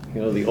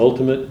 the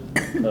ultimate.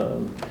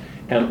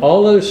 And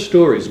all other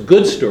stories,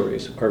 good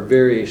stories, are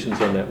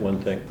variations on that one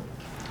thing.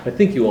 I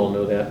think you all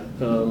know that.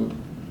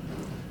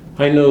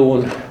 I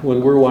know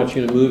when we're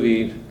watching a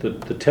movie,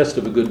 the test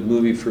of a good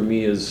movie for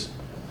me is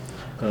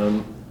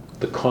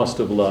the cost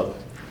of love.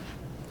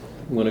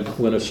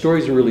 When a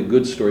story's a really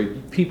good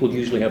story, people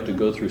usually have to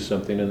go through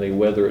something and they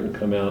weather it and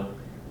come out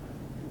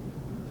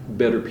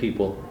better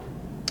people.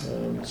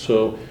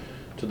 So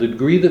to the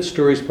degree that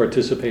stories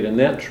participate in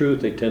that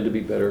truth, they tend to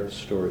be better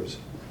stories.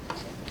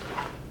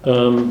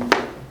 When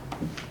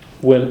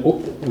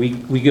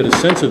we get a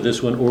sense of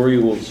this when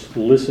Oriol's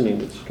listening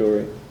to the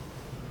story.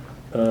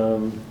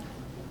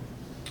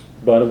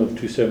 Bottom of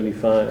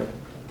 275.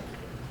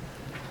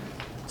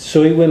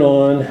 So he went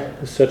on,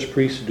 as such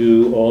priests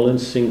do, all in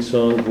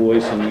sing-song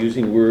voice and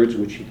using words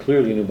which he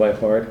clearly knew by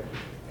heart.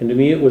 And to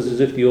me it was as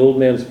if the old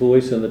man's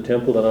voice in the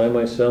temple and I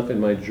myself in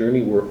my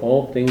journey were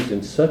all things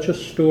in such a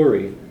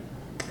story.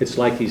 It's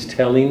like he's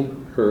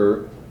telling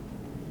her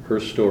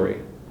story.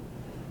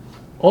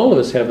 All of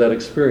us have that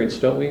experience,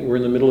 don't we? We're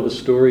in the middle of a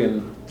story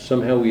and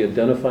somehow we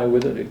identify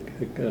with it.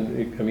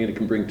 It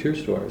can bring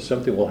tears to our eyes.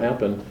 Something will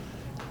happen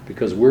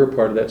because we're a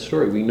part of that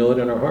story. We know it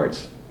in our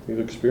hearts. We've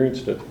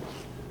experienced it.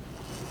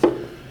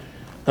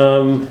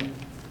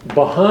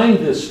 Behind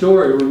this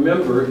story,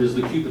 remember, is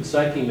the Cupid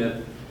Psyche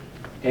myth.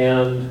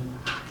 And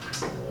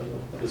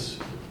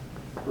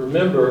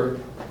remember,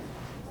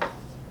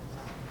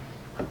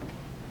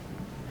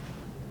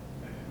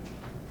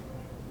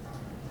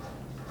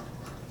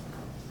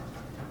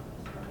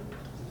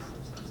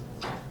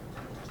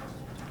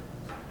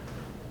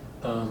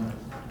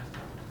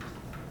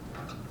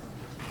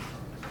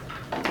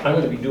 I'm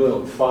going to be doing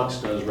what Fox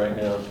does right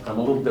now. I'm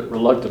a little bit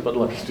reluctant, but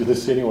let me do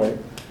this anyway.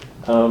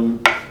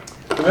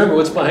 Remember,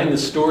 what's behind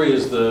this story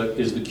is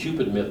the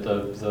Cupid myth,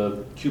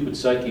 the Cupid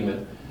Psyche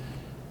myth.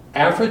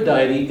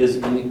 Aphrodite is,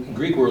 in the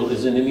Greek world,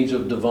 is an image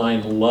of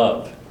divine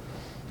love.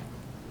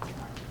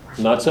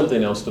 Not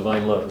something else,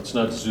 divine love. It's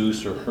not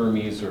Zeus or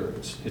Hermes, or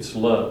it's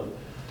love.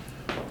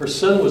 Her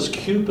son was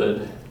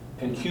Cupid,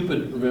 and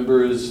Cupid,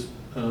 remember, is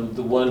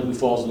the one who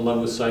falls in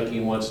love with Psyche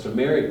and wants to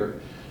marry her.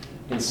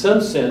 In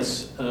some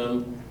sense,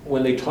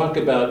 when they talk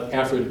about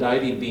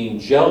Aphrodite being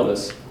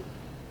jealous,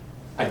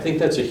 I think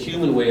that's a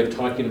human way of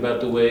talking about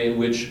the way in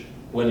which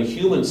when a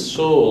human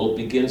soul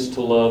begins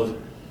to love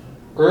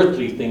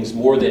earthly things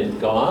more than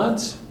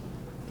gods,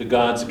 the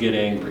gods get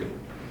angry.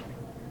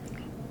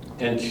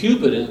 And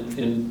Cupid,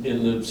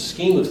 in the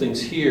scheme of things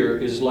here,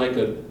 is like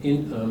a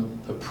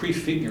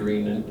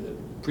prefiguring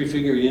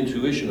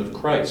intuition of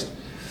Christ,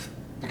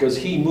 because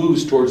he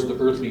moves towards the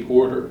earthly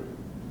order.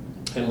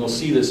 And we'll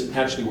see this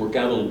actually work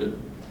out a little bit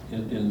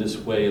in this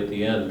way at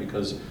the end,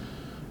 because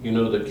you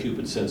know that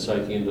Cupid sent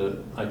Psyche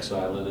into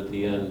exile, and at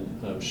the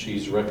end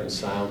she's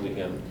reconciled to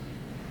him.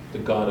 The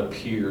god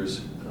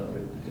appears.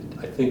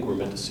 I think we're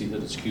meant to see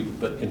that it's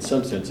Cupid, but in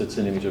some sense it's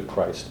an image of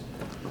Christ.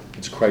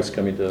 It's Christ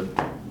coming to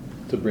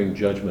bring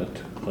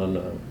judgment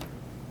on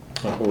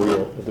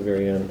Oriol at the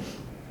very end.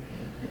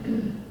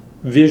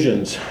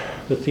 Visions,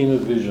 the theme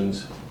of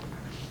visions.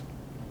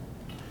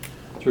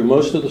 Through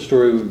most of the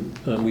story,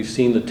 we've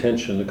seen the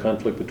tension, the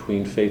conflict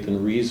between faith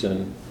and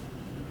reason.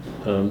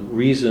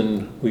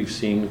 Reason, we've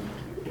seen,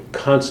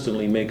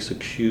 constantly makes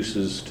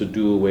excuses to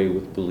do away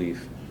with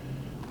belief.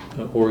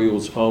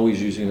 Oriol's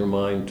always using her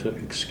mind to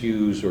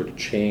excuse or to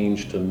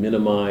change, to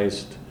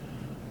minimize,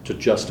 to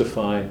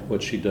justify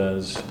what she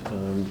does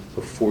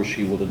before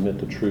she will admit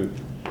the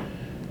truth.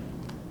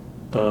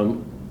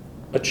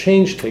 A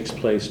change takes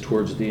place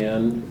towards the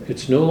end.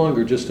 It's no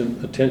longer just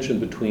a tension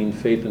between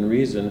faith and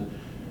reason.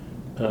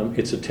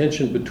 It's a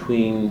tension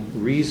between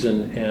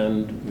reason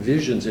and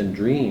visions and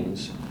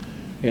dreams.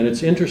 And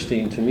it's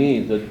interesting to me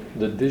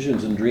that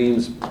visions and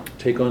dreams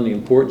take on the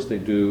importance they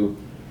do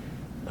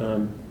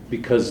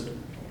because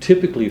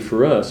typically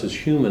for us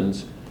as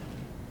humans,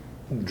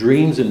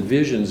 dreams and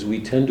visions we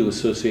tend to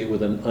associate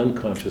with an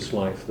unconscious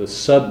life, the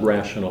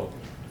sub-rational.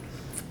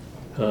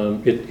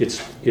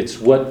 It's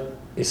what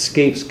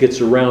escapes,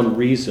 gets around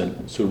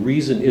reason. So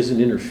reason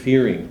isn't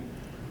interfering.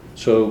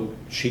 So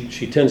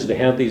she tends to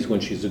have these when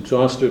she's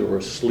exhausted or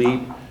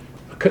asleep.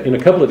 In a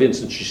couple of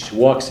instances, she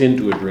walks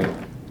into a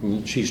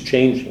dream. She's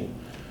changing.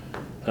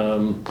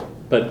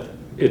 But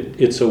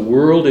it's a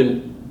world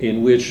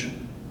in which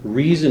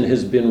reason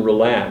has been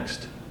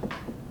relaxed.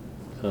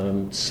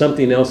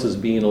 Something else is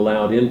being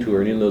allowed into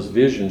her, and in those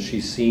visions,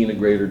 she's seeing a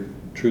greater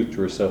truth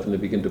to herself, and they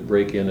begin to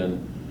break in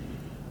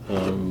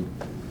and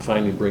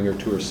finally bring her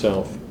to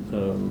herself.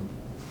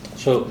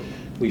 So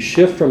we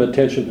shift from a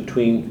tension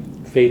between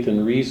faith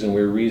and reason,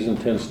 where reason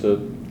tends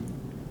to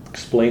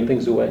explain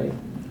things away,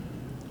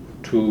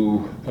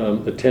 to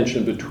a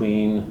tension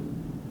between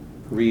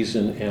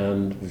reason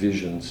and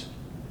visions.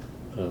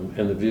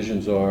 And the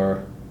visions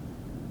are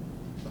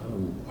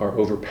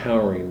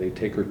overpowering. They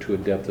take her to a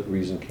depth that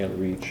reason can't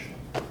reach.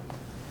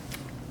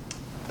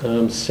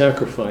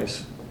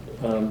 Sacrifice.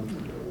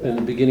 In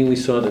the beginning we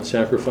saw that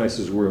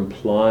sacrifices were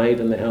implied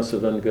in the house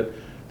of Ungut.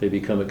 They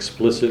become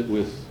explicit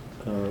with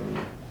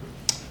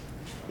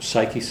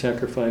psyche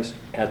sacrifice.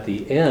 At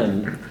the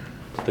end,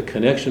 the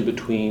connection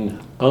between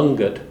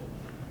Ungut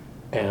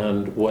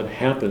and what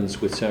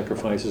happens with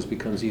sacrifices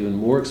becomes even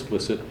more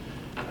explicit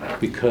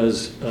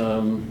because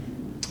of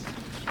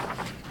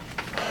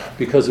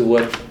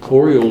what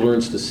Oriole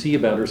learns to see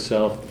about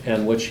herself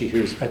and what she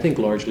hears, I think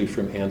largely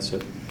from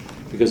Ansit.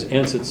 Because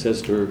Ansit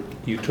says to her,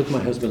 you took my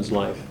husband's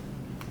life,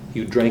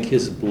 you drank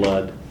his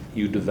blood,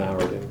 you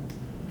devoured him.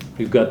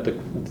 You've got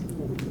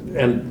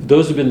and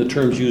those have been the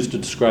terms used to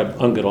describe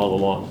Ungut all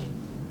along.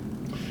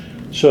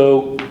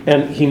 So,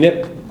 and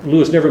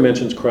Lewis never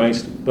mentions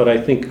Christ, but I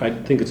think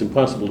it's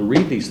impossible to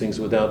read these things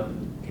without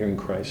hearing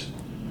Christ.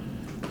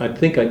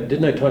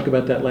 Didn't I talk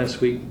about that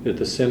last week? At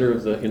the center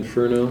of the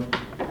Inferno,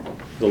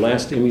 the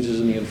last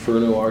images in the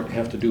Inferno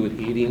have to do with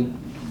eating.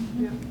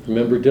 Yeah.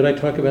 Remember, did I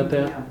talk about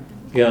that?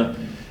 Yeah.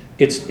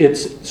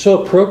 It's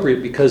so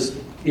appropriate because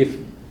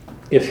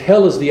if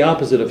hell is the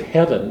opposite of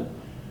heaven,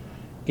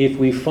 if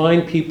we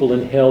find people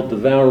in hell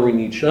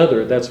devouring each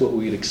other, that's what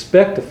we'd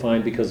expect to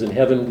find, because in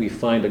heaven we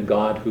find a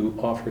God who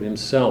offered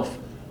himself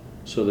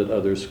so that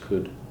others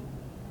could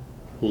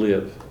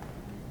live.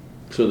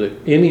 So the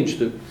image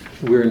that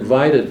we're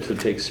invited to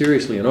take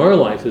seriously in our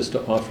life is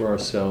to offer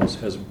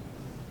ourselves as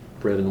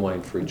bread and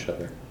wine for each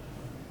other.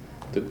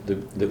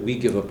 That we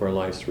give up our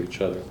lives for each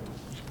other.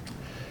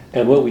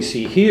 And what we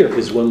see here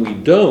is when we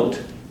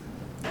don't,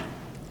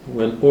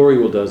 when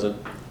Oriole doesn't,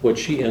 what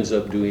she ends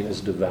up doing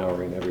is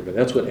devouring everybody.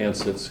 That's what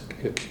Ansit's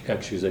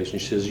accusation.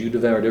 She says, you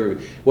devoured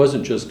everybody. It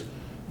wasn't just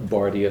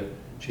Bardia.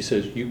 She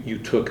says, you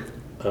took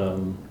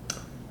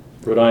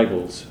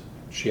Rodriguez.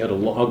 She had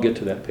I'll get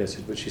to that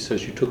passage, but she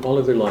says, you took all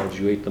of their lives,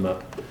 you ate them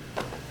up.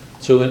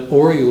 So in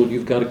Oriole,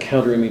 you've got a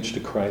counter image to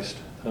Christ.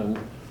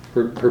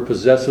 Her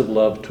possessive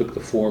love took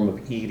the form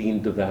of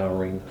eating,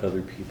 devouring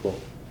other people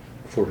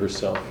for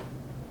herself.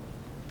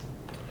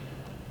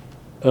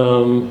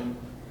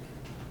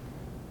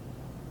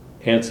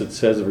 Ansit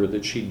says of her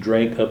that she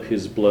drank up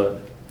his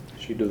blood.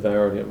 She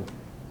devoured him.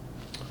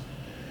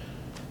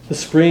 The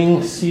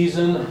spring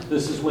season,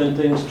 this is when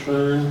things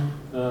turn.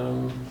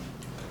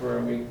 Where are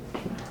we?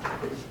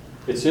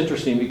 It's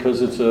interesting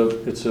because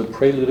it's a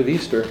prelude of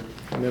Easter.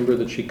 Remember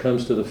that she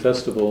comes to the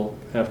festival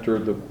after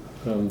the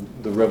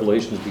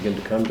revelations begin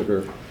to come to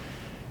her,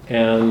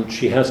 and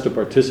she has to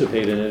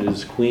participate in it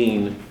as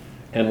queen.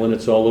 And when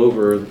it's all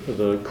over,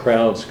 the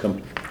crowds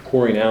come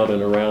pouring out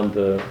and around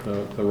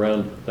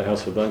the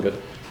house of Ungut,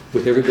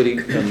 with everybody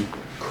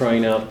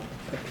crying out,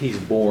 "He's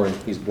born!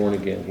 He's born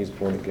again! He's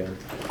born again!"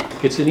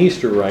 It's an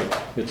Easter rite.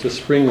 It's a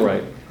spring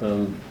rite.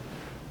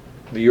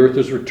 The earth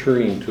is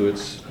returning to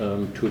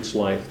its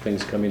life.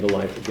 Things coming to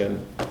life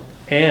again,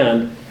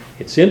 and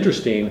it's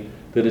interesting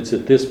that it's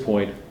at this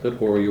point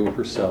that Oriole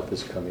herself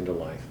is coming to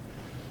life.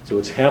 So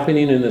it's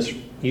happening in this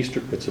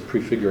Easter. It's a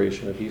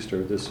prefiguration of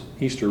Easter. This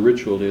Easter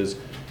ritual is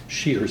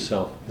she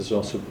herself is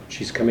also,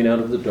 she's coming out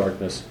of the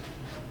darkness.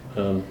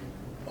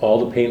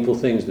 All the painful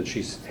things that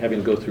she's having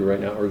to go through right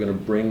now are going to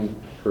bring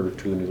her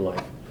to a new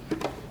life.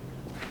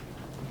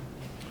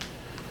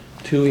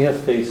 Till We Have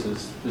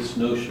Faces, this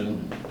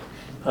notion.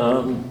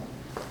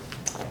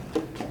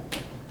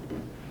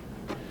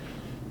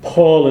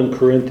 Paul in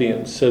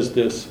Corinthians says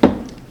this,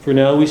 "For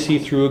now we see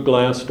through a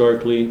glass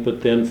darkly,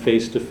 but then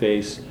face to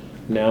face.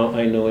 Now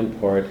I know in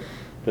part,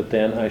 but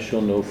then I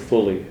shall know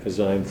fully as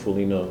I am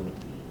fully known.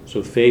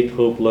 So faith,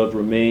 hope, love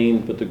remain,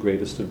 but the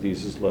greatest of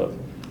these is love."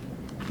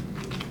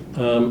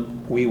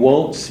 We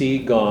won't see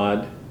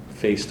God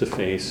face to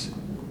face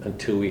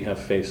until we have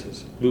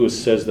faces. Lewis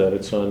says that.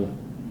 It's on,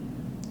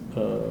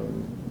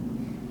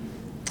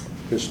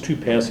 there's two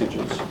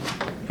passages.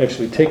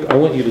 Actually, I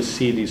want you to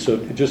see these, so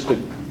just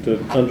to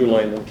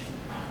underline them.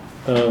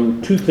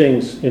 Two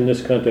things in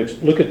this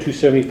context. Look at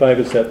 275.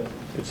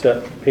 It's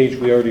that page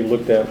we already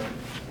looked at.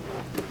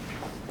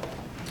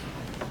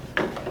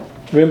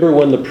 Remember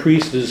when the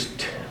priest is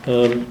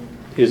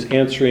is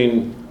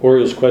answering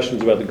Oriel's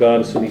questions about the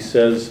goddess, and he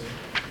says,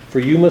 "For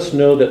you must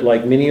know that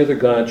like many other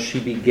gods, she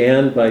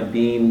began by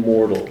being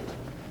mortal.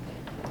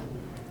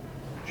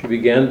 She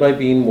began by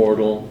being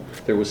mortal.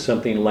 There was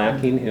something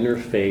lacking in her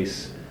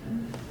face.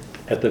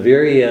 At the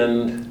very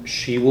end,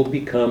 she will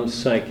become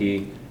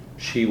Psyche.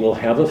 She will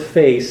have a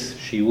face.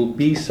 She will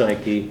be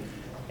Psyche.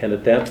 And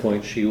at that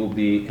point, she will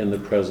be in the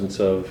presence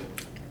of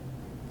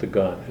the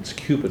god." It's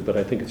Cupid, but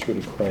I think it's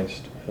really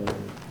Christ.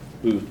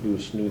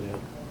 Lewis knew that.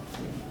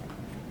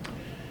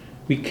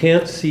 We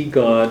can't see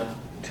God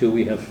till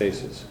we have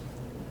faces.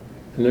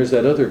 And there's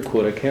that other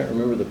quote, I can't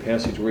remember the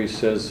passage where he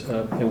says,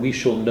 "And we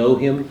shall know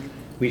him.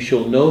 We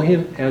shall know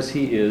him as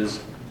he is,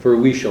 for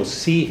we shall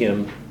see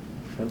him.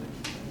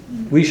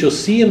 We shall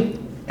see him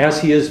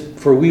as he is,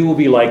 for we will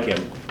be like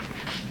him."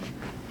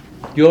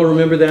 You all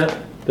remember that?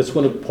 That's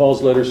one of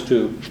Paul's letters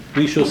too.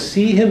 We shall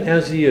see him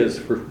as he is,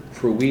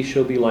 for we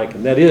shall be like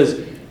him. That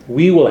is,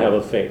 we will have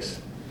a face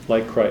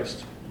like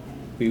Christ.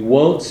 We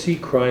won't see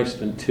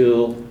Christ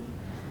until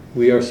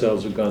we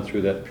ourselves have gone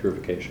through that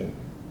purification.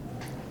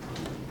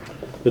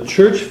 The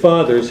church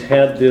fathers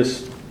had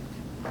this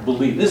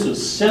belief. This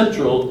was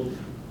central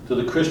to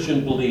the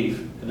Christian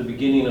belief at the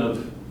beginning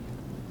of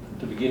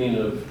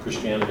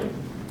Christianity.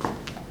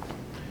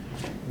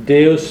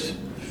 Deus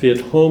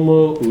fit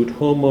homo ut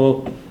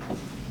homo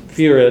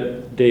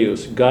fieret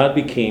Deus. God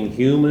became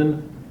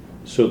human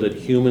so that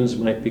humans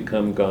might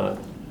become God.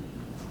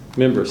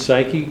 Remember,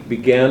 Psyche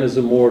began as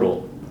a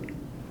mortal,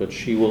 but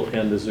she will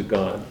end as a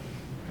god.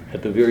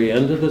 At the very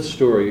end of the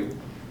story,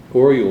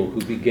 Oriel,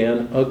 who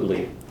began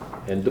ugly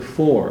and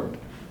deformed,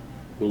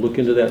 will look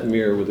into that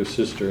mirror with her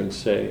sister and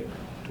say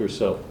to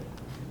herself,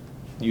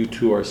 "You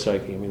too are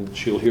Psyche." I mean,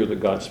 she'll hear the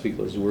God speak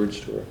those words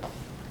to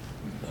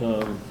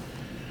her.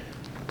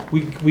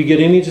 We get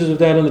images of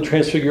that in the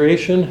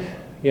Transfiguration,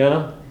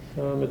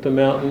 at the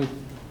mountain.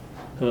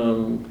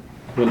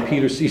 When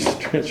Peter sees the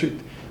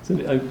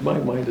Transfiguration, my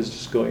mind is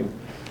just going.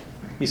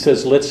 He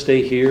says, "Let's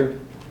stay here,"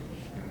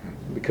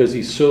 because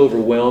he's so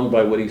overwhelmed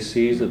by what he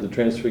sees at the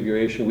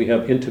Transfiguration. We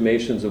have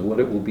intimations of what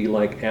it will be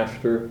like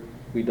after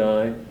we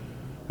die,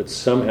 but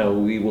somehow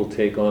we will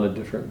take on a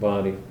different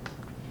body.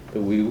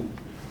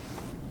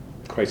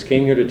 Christ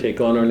came here to take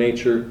on our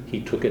nature.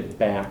 He took it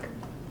back.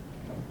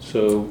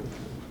 So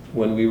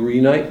when we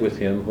reunite with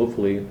him,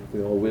 hopefully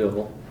we all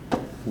will,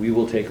 we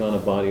will take on a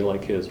body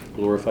like his,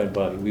 glorified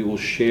body. We will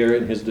share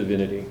in his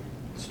divinity.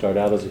 Start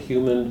out as a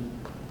human,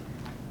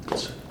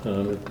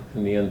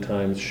 in the end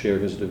times, share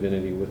his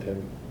divinity with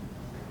him.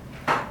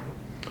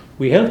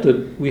 We have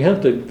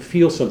to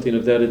feel something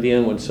of that at the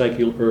end when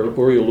Psyche or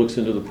Oriel looks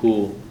into the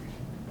pool,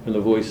 and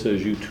the voice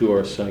says, "You too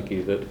are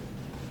Psyche." That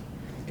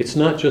it's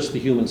not just the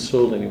human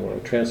soul anymore. A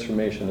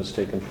transformation has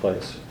taken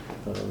place.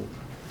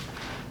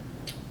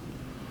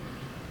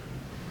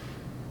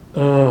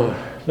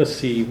 Let's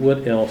see,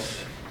 what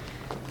else?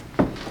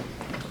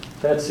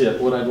 That's it.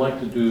 What I'd like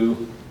to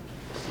do,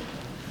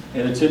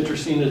 and it's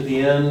interesting at the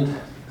end,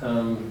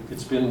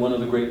 it's been one of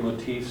the great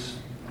motifs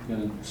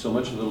in so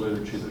much of the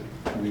literature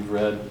that we've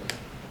read.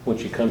 When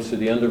she comes to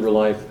the end of her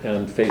life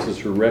and faces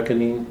her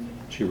reckoning,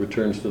 she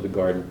returns to the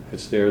garden.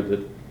 It's there that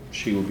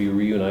she will be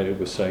reunited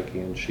with Psyche,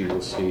 and she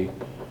will see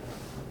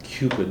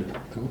Cupid.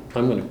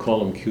 I'm going to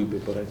call him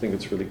Cupid, but I think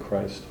it's really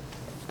Christ.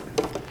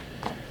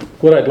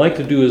 What I'd like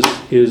to do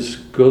is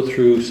go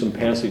through some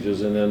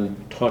passages and then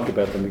talk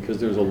about them, because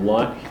there's a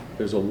lot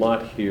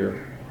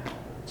here,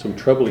 some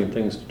troubling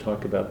things to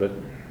talk about. But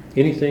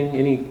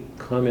any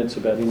comments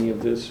about any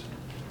of this?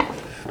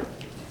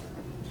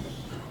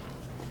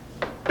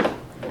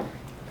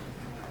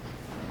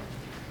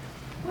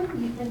 What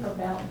do you think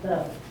about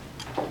the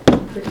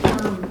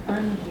term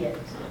unget?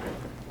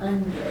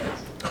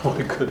 Oh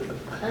my goodness.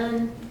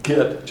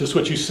 Get, just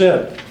what you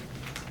said.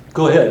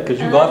 Go ahead, because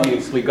you've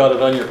obviously got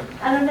it on your...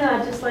 I don't know,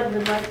 I just would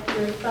like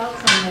your thoughts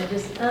on that.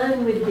 Just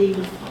would be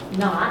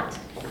not,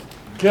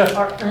 Get.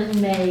 or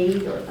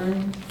unmade, or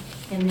and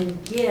then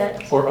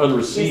get. Or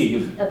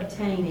unreceive. Is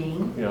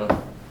obtaining. Yeah.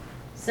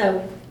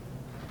 So,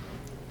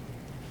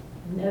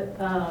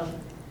 no,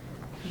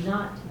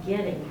 not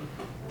getting,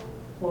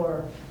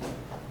 or,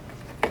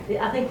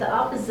 I think the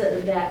opposite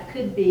of that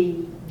could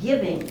be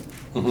giving,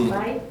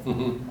 right?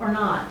 Mm-hmm. Or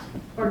not,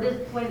 or just,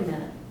 wait a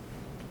minute,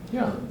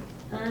 Yeah.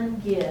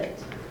 unget.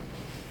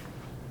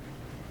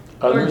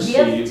 Or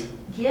Unreceived.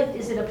 gift,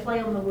 is it a play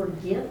on the word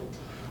gift?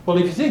 Well,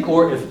 if you think,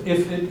 or if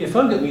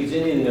Ungat means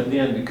anything at the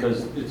end,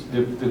 because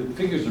the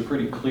figures are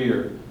pretty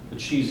clear that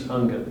she's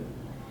Ungat,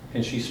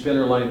 and she spent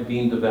her life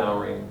being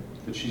devouring,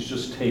 that she's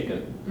just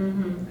taken.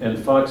 Mm-hmm. And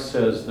Fox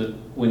says that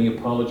when he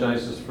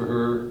apologizes for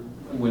her,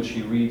 when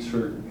she reads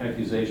her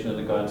accusation of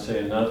the gods say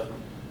enough,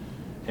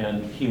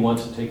 and he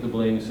wants to take the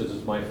blame, he says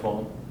it's my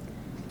fault.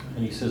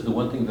 And he says the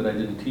one thing that I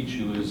didn't teach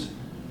you is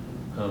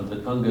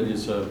that Ungat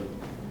is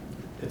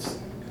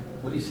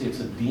what do you say? It's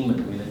a demon.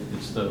 I mean,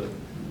 it's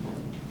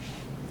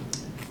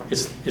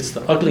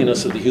the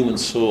ugliness of the human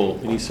soul.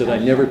 And he said, I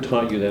never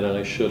taught you that, and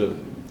I should have.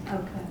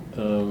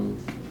 Okay.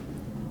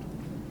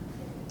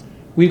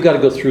 We've got to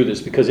go through this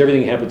because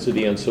everything happens at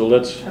the end. So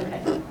let's.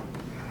 Okay.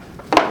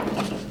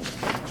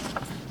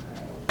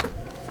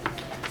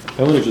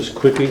 I want to just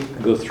quickly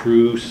go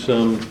through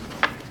some.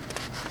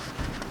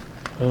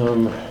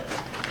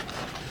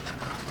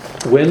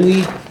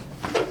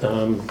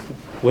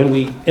 When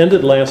we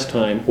ended last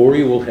time,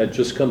 Oriel had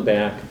just come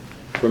back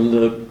from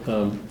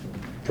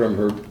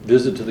her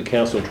visit to the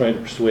castle, trying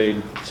to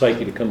persuade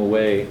Psyche to come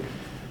away,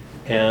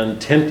 and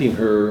tempting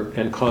her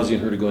and causing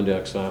her to go into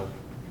exile.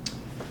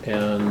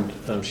 And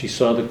she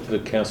saw the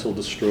castle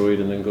destroyed,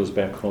 and then goes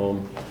back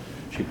home.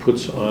 She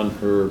puts on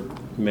her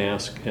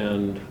mask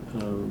and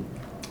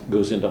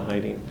goes into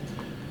hiding.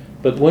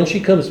 But when she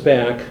comes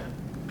back,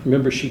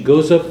 remember, she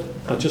goes up.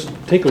 Just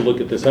take a look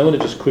at this. I want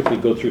to just quickly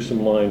go through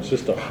some lines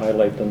just to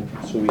highlight them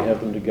so we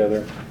have them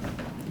together.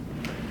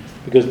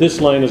 Because this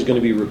line is going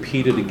to be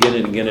repeated again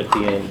and again at the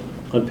end.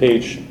 On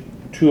page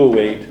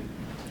 208,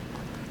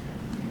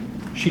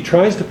 she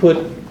tries to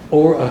put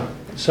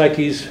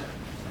Psyche's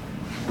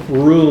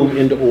room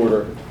into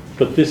order,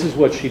 but this is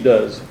what she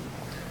does.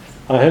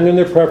 I hung in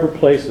their proper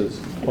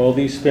places, all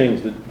these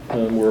things that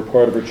were a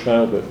part of her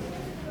childhood.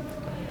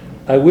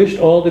 I wished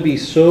all to be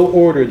so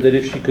ordered that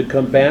if she could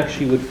come back,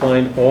 she would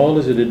find all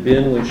as it had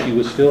been when she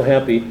was still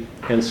happy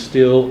and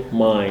still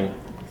mine.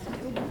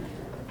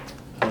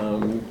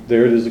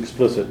 There it is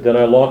explicit. Then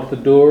I locked the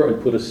door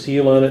and put a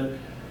seal on it,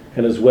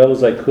 and as well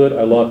as I could,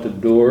 I locked the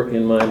door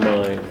in my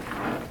mind.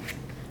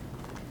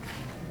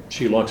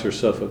 She locks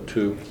herself up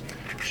too.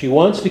 She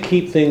wants to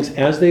keep things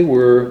as they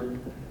were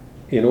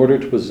in order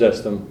to possess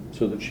them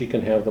so that she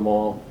can have them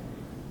all.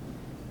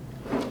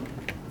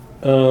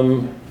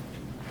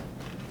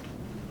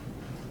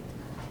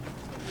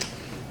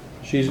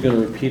 She's going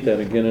to repeat that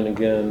again and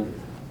again.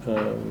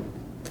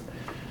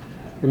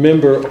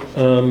 Remember,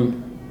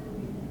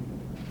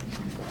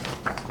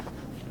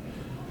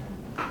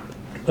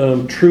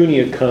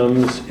 Trunia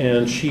comes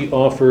and she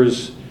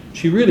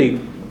really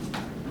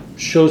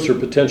shows her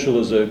potential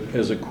as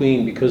a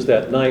queen, because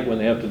that night when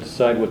they have to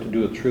decide what to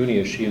do with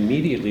Trunia, she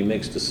immediately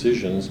makes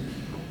decisions.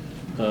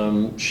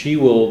 She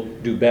will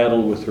do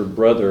battle with her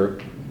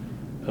brother,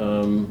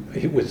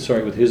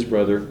 with his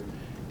brother,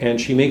 and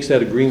she makes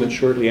that agreement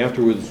shortly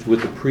afterwards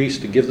with the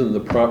priest to give them the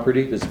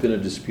property that's been a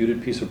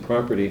disputed piece of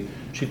property.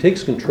 She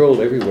takes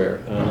control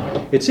everywhere.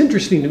 It's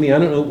interesting to me, I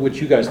don't know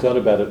what you guys thought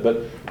about it,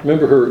 but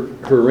remember her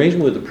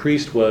arrangement with the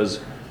priest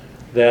was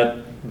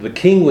that the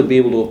king would be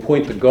able to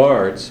appoint the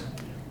guards,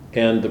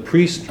 and the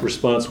priest's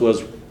response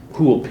was,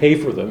 who will pay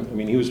for them? I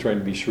mean, he was trying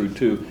to be shrewd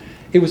too.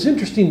 It was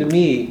interesting to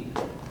me,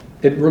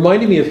 it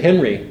reminded me of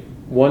Henry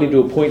wanting to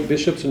appoint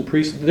bishops and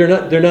priests. They're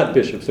not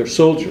bishops, they're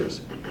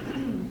soldiers.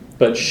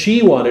 But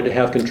she wanted to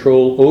have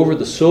control over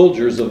the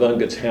soldiers of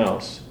Unget's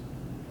house.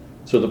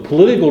 So the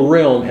political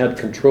realm had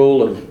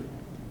control of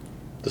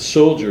the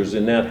soldiers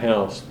in that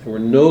house. They were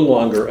no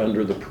longer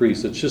under the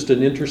priest. It's just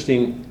an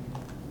interesting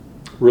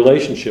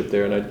relationship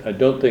there, and I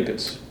don't think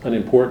it's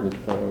unimportant.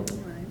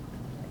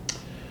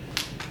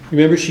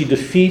 Remember, she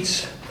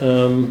defeats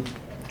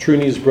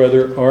Truni's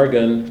brother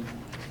Argon,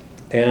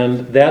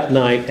 and that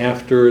night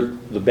after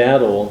the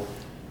battle,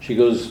 she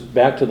goes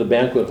back to the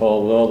banquet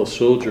hall with all the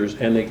soldiers,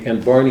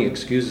 and Barney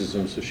excuses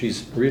him, so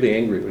she's really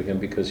angry with him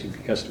because he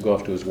has to go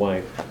off to his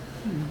wife.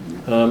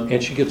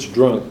 And she gets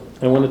drunk.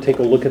 I want to take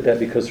a look at that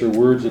because her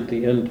words at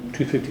the end,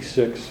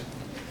 256.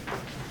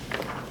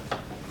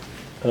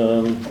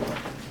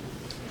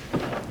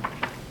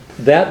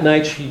 That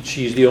night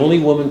she's the only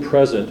woman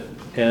present,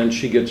 and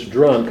she gets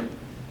drunk,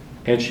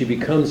 and she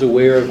becomes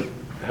aware of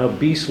how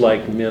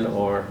beast-like men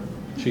are.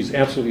 She's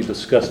absolutely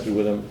disgusted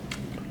with them.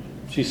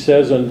 She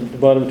says on the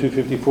bottom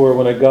 254,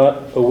 when I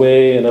got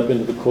away and up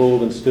into the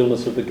cold and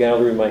stillness of the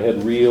gallery, my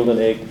head reeled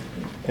and ached,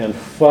 and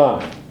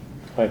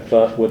I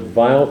thought, what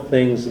vile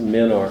things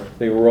men are.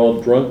 They were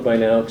all drunk by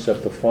now,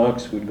 except the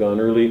fox who'd gone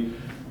early,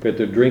 but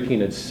their drinking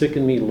had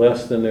sickened me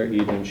less than their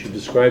eating. She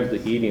describes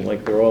the eating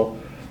like they're all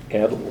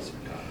animals.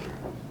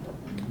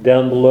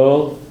 Down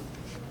below,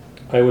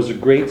 I was a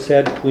great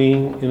sad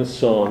queen in a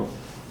song.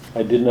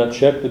 I did not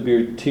check the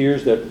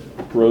tears that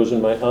rose in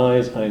my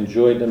eyes. I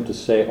enjoyed them to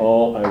say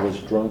all. I was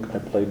drunk. I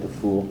played the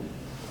fool.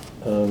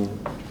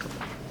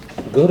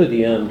 Go to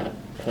the end.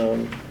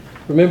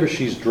 Remember,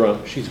 she's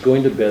drunk. She's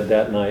going to bed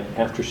that night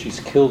after she's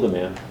killed a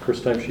man.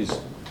 First time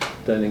she's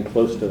done anything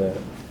close to that.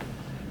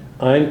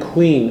 I'm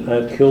queen.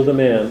 I've killed a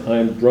man. I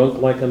am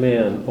drunk like a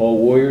man. All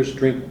warriors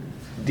drink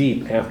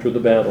deep after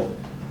the battle.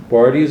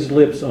 Bardi's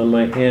lips on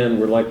my hand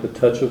were like the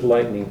touch of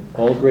lightning.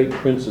 All great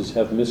princes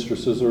have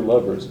mistresses or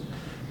lovers.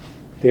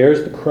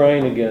 There's the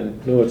crying again.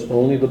 No, it's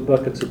only the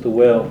buckets at the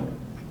well.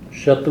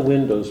 Shut the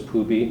windows,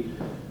 Poobie.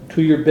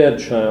 To your bed,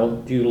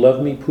 child. Do you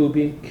love me,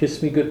 Poobie?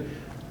 Kiss me good.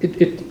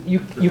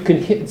 You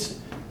can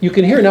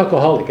hear an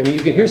alcoholic. I mean,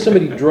 you can hear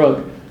somebody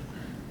drunk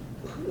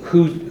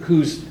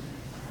who's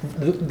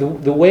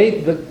the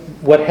way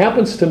what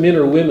happens to men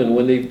or women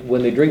when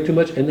they drink too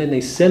much, and then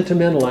they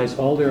sentimentalize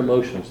all their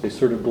emotions. They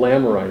sort of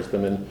glamorize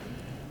them and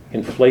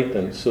inflate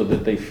them so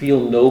that they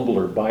feel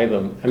nobler by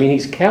them. I mean,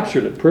 he's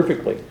captured it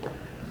perfectly.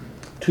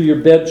 To your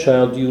bed,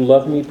 child. Do you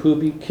love me,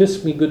 Poobie?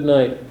 Kiss me good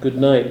night. Good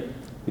night.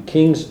 The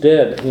king's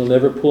dead. He'll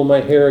never pull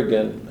my hair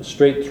again. A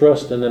straight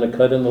thrust and then a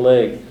cut in the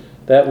leg.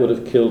 That would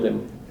have killed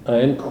him. I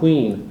am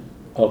queen.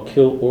 I'll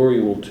kill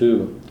Oriol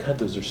too. God,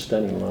 those are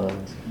stunning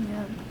lines.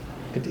 Yeah.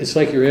 It's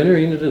like you're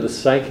entering into the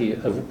psyche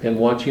of and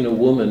watching a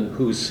woman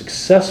who's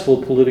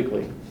successful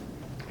politically,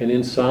 and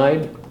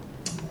inside,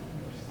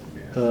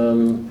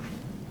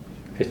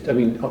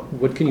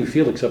 what can you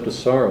feel except a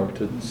sorrow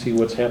to see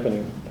what's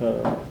happening?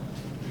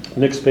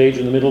 Next page,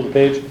 in the middle of the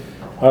page,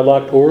 I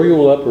locked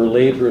Oriole up or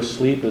laid her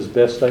asleep as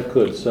best I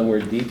could, somewhere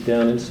deep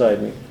down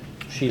inside me.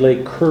 She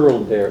lay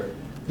curled there.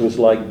 It was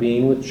like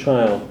being with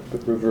child,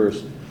 but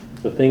reversed.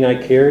 The thing I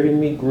carried in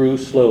me grew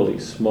slowly,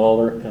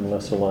 smaller and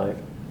less alive.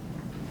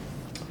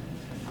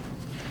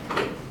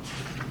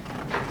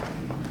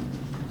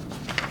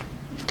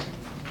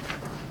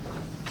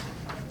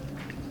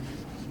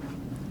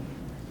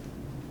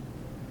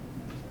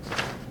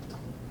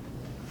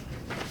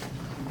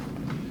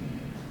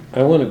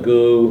 I want to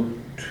go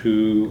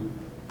to,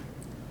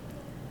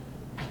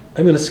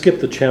 I'm going to skip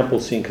the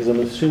chapel scene because I'm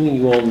assuming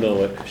you all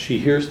know it. She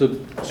hears the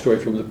story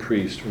from the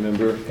priest,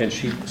 remember? And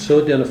she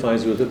so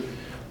identifies with it,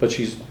 but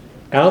she's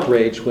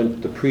outraged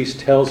when the priest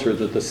tells her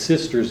that the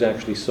sisters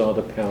actually saw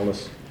the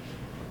palace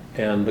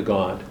and the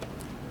god.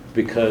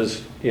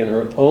 Because in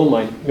her own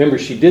mind, remember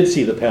she did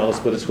see the palace,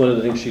 but it's one of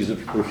the things she's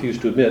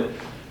refused to admit.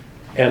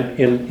 And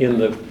in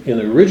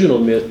the original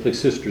myth, the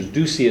sisters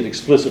do see it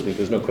explicitly,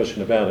 there's no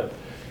question about it.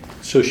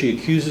 So she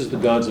accuses the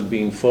gods of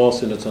being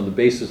false, and it's on the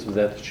basis of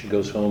that she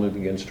goes home and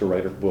begins to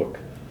write her book.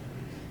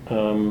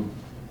 Now,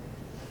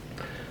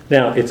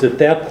 it's at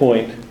that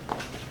point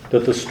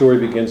that the story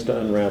begins to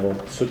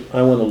unravel. So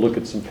I want to look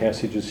at some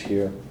passages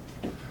here.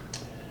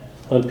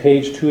 On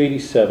page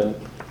 287,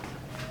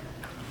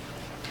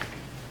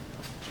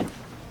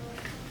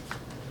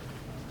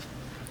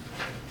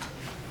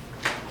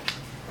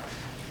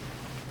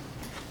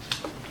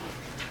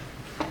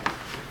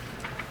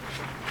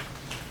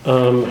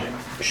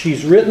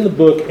 she's written the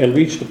book and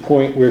reached a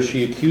point where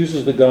she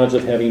accuses the gods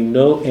of having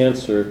no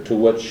answer to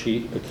what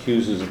she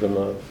accuses them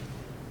of.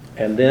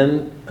 And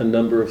then a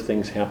number of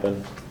things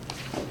happen.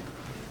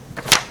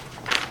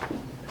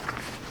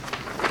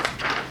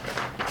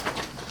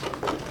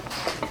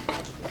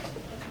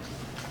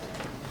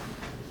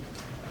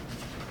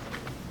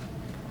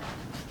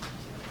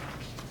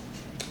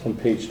 On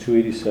page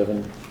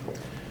 287.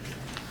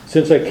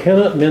 Since I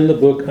cannot mend the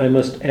book, I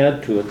must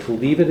add to it, to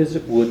leave it as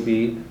it would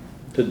be,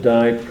 to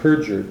die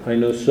perjured. I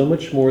know so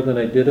much more than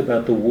I did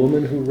about the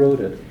woman who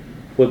wrote it.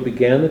 What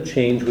began the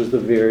change was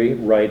the very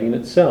writing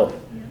itself.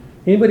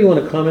 Anybody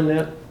want to comment on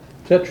that?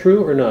 Is that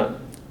true or not?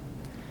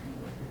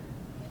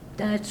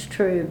 That's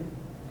true.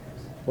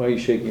 Why are you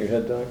shaking your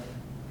head, Doc?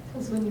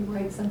 Because when you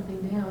write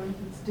something down,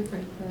 it's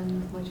different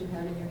than what you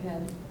have in your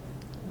head.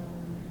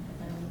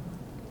 And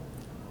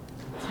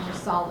it's more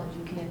solid.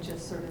 You can't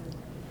just sort of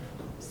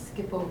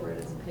skip over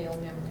it as a pale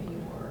memory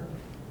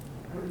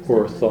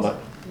Or a thought.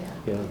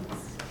 Yeah. Yeah.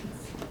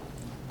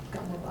 It's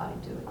got more body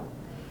to it.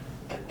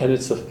 And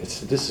this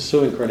is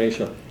so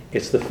incarnational.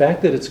 It's the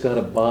fact that it's got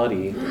a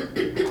body.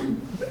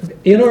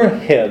 In our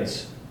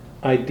heads,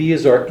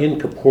 ideas are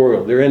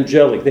incorporeal. They're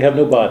angelic. They have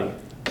no body.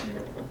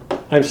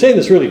 I'm saying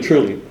this really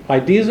truly.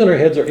 Ideas in our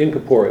heads are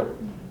incorporeal.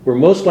 We're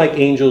most like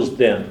angels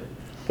then,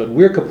 but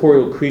we're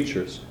corporeal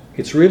creatures.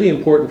 It's really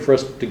important for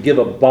us to give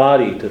a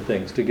body to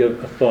things, to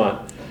give a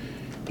thought.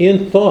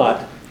 In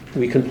thought,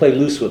 we can play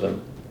loose with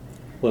them.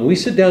 When we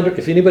sit down,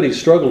 if anybody's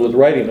struggled with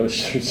writing, I'm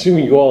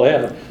assuming you all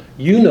have,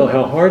 you know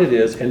how hard it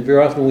is, and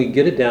very often when we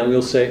get it down,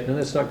 we'll say, no,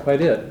 that's not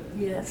quite it.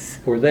 Yes.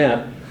 Or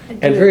that.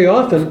 And very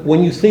often,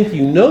 when you think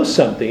you know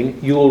something,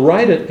 you will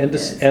write it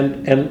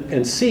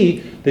and see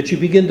that you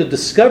begin to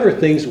discover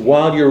things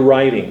while you're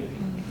writing.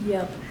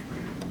 Yep.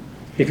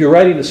 If you're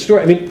writing a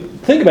story, I mean,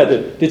 think about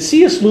it. Did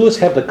C.S. Lewis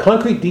have the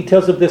concrete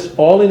details of this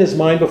all in his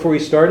mind before he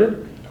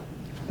started?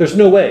 There's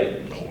no way.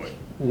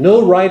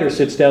 No writer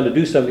sits down to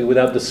do something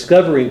without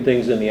discovering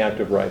things in the act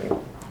of writing.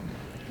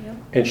 Yep.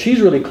 And she's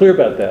really clear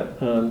about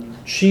that.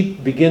 She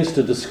begins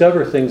to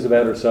discover things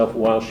about herself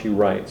while she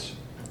writes.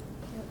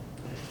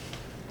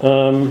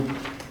 Then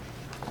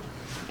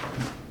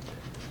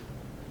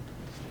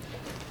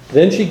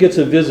she gets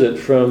a visit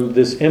from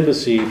this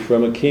embassy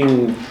from a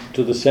king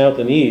to the south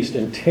and east,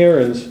 and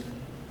Terence,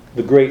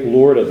 the great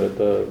lord of it,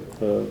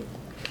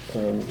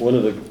 one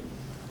of the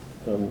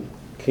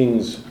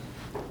king's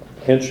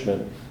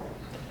henchmen.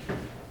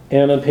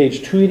 And on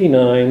page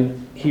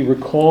 289, he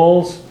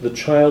recalls the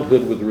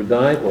childhood with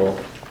Redival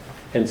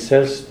and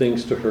says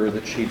things to her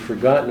that she'd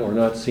forgotten or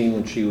not seen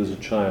when she was a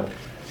child.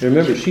 And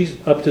remember,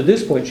 up to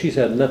this point, she's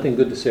had nothing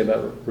good to say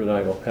about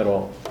Redival at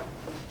all.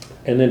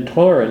 And then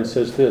Taran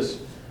says this,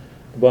 at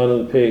the bottom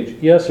of the page,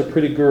 yes, a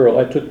pretty girl.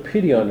 I took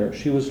pity on her.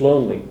 She was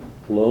lonely.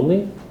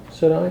 Lonely?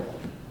 Said I.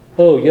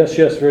 Oh, yes,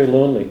 very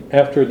lonely.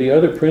 After the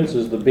other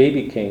princes, the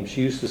baby came.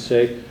 She used to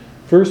say,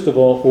 first of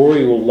all,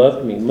 Oriole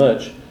loved me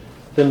much.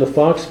 Then the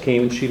fox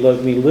came and she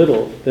loved me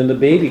little. Then the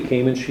baby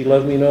came and she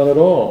loved me not at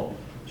all.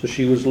 So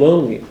she was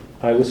lonely.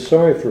 I was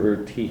sorry for her,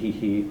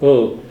 tee-hee-hee.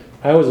 Oh,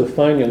 I was a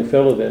fine young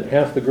fellow then.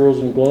 Half the girls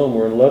in Glome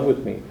were in love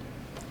with me.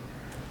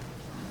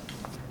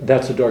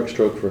 That's a dark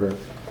stroke for her.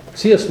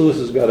 C.S. Lewis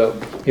has got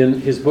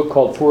in his book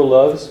called Four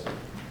Loves,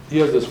 he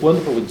has this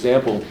wonderful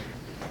example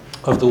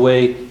of the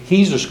way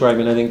he's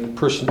describing, I think, the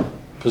person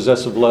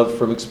possessive love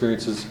from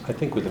experiences, I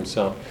think, with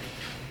himself.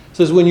 It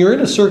says, when you're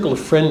in a circle of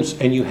friends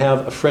and you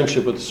have a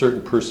friendship with a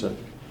certain person,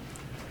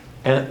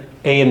 and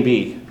A and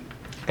B,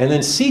 and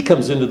then C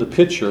comes into the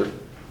picture,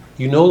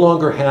 you no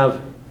longer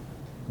have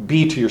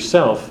B to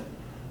yourself,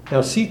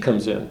 now C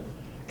comes in.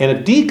 And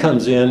if D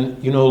comes in,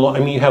 you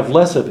have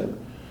less of him.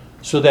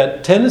 So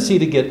that tendency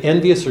to get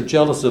envious or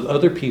jealous of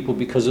other people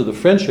because of the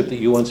friendship that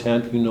you once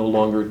had, you no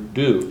longer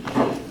do.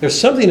 There's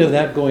something of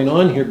that going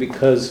on here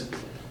because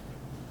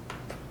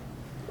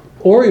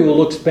Oriel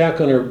looks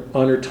back on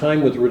her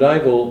time with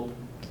Redival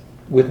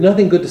with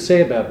nothing good to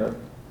say about her.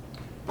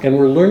 And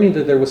we're learning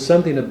that there was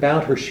something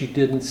about her she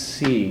didn't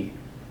see.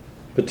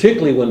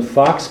 Particularly when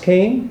Fox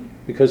came,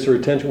 because her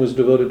attention was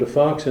devoted to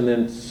Fox, and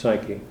then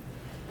Psyche.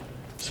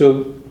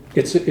 So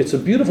it's a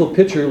beautiful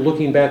picture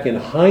looking back in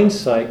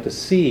hindsight to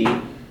see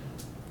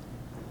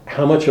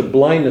how much of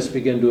blindness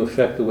began to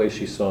affect the way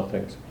she saw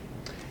things.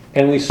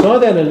 And we saw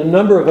that in a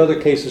number of other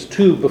cases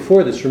too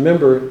before this.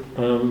 Remember,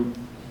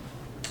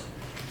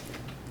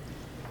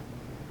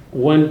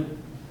 when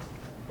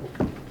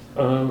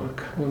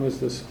was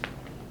this?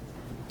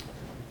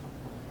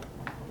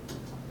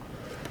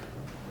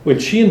 When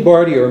she and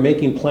Bardia are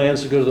making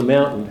plans to go to the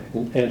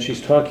mountain, and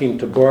she's talking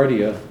to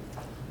Bardia,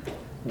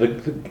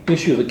 the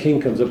issue of the king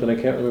comes up, and I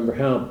can't remember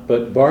how,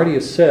 but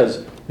Bardia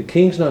says, the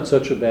king's not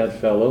such a bad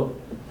fellow.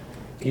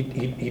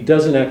 He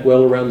doesn't act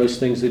well around those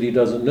things that he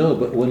doesn't know,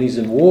 but when he's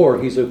in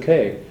war, he's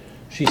okay.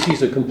 She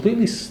sees a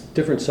completely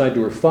different side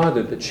to her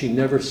father that she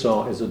never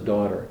saw as a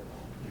daughter.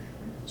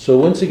 So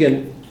once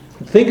again,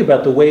 think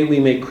about the way we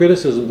make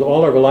criticisms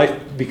all our life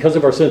because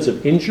of our sense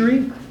of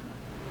injury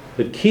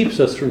that keeps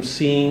us from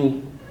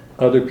seeing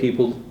other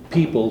people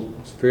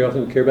very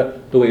often we care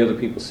about the way other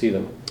people see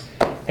them.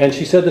 And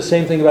she said the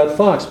same thing about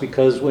Fox,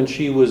 because when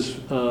she was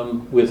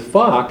with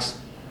Fox,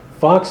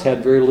 Fox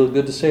had very little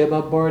good to say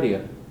about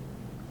Bardia.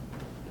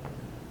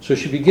 So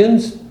she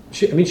begins,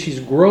 she's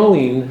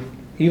growing,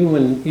 even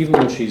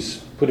when she's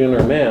putting on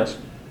her mask.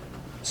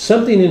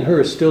 Something in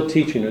her is still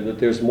teaching her that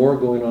there's more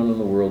going on in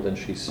the world than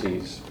she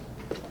sees.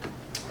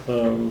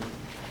 So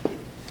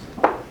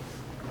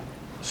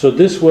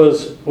this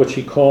was what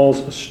she calls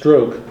a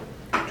stroke,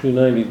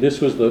 290.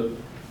 This was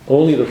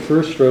only the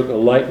first stroke, a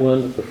light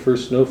one, the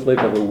first snowflake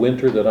of a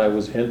winter that I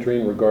was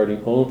entering,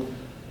 regarded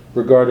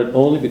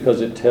only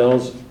because it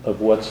tells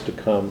of what's to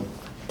come.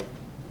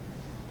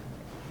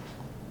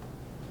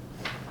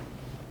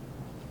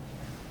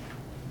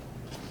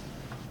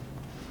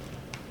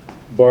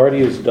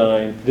 Bardia is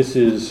dying. This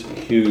is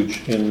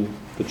huge in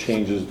the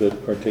changes that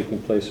are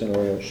taking place in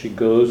Oriel. She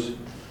goes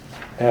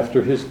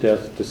after his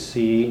death to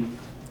see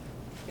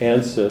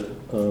Ansit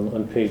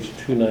on page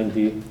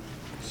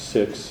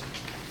 296.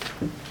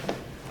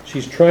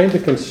 She's trying to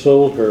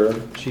console her.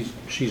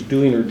 She's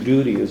doing her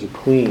duty as a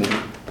queen.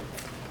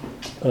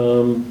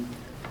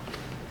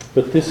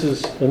 But this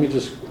is, let me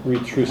just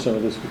read through some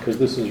of this because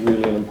this is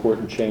really an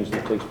important change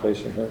that takes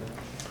place in her.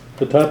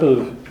 The top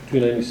of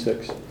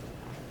 296.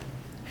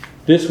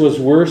 This was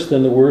worse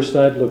than the worst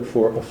I'd looked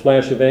for. A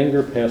flash of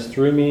anger passed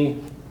through me,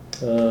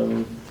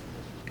 then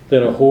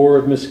a horror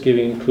of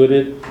misgiving. Could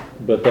it,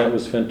 but that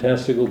was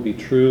fantastical, be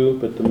true?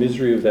 But the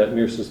misery of that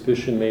mere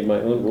suspicion made my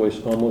own voice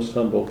almost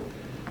humble.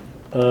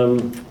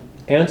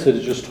 Ansit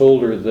had just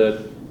told her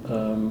that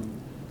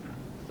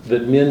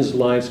men's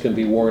lives can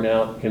be worn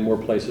out in more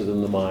places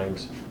than the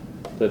minds.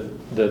 That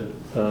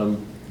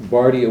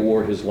Bardia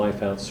wore his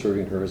life out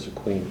serving her as a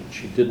queen.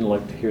 She didn't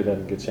like to hear that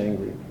and gets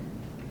angry.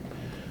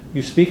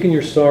 You speak in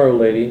your sorrow,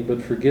 lady,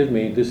 but forgive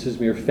me, this is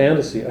mere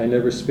fantasy. I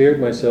never spared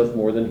myself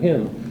more than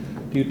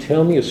him. Do you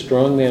tell me a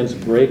strong man's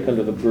break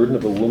under the burden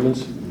of a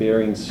woman's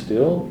bearing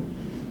still?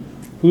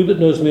 Who that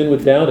knows men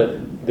would doubt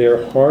it? They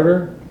are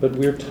harder, but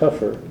we're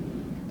tougher.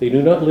 They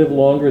do not live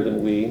longer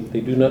than we.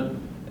 They do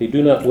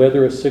not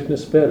weather a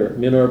sickness better.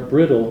 Men are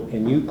brittle,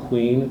 and you,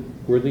 queen,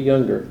 were the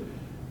younger.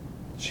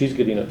 She's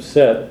getting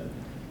upset.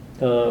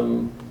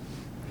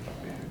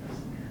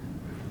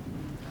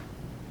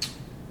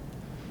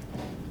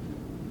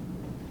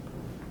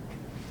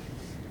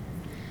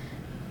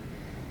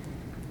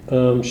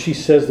 She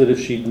says that if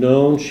she'd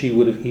known, she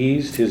would have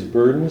eased his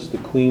burdens. The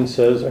queen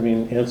says,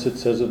 Ansit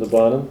says at the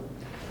bottom,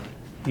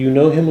 you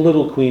know him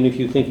little, queen, if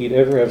you think he'd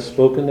ever have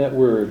spoken that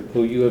word.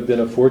 Oh, you have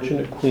been a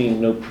fortunate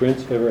queen. No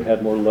prince ever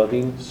had more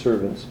loving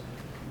servants.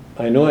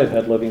 I know I've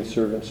had loving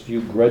servants. Do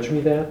you grudge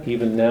me that?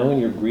 Even now in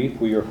your grief,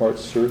 will your heart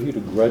serve you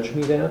to grudge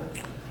me that?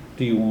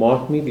 Do you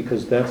mock me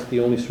because that's the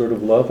only sort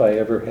of love I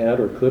ever had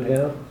or could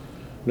have?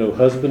 No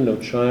husband, no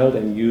child,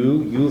 and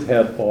you've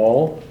had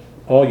all.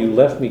 All you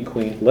left me,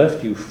 queen,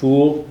 left you,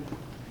 fool.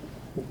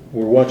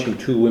 We're watching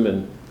two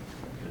women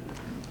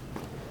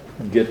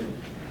get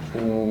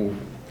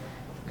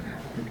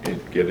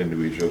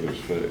into each other's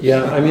face.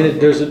 Yeah,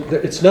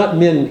 it's not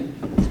men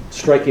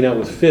striking out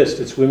with fists.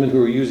 It's women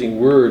who are using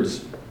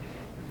words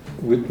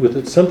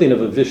with something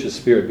of a vicious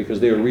spirit because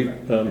they are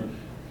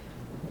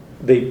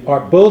they are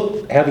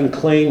both having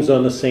claims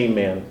on the same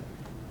man.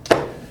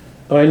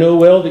 I know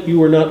well that you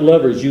were not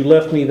lovers. You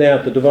left me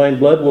that. The divine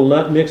blood will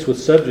not mix with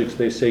subjects,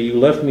 they say. You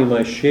left me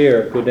my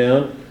share. Go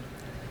down.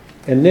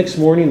 And next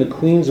morning, the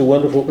queen's a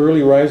wonderful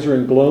early riser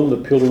and gloam, the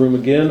pillar room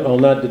again. I'll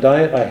not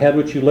deny it. I had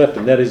what you left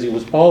him. That is, he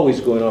was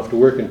always going off to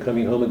work and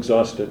coming home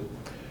exhausted.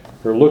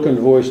 Her look and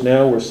voice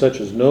now were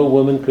such as no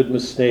woman could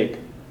mistake.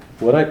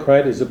 What I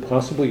cried, is it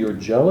possible you're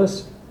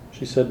jealous?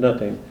 She said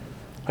nothing.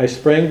 I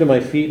sprang to my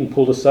feet and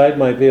pulled aside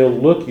my veil.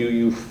 Look,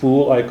 you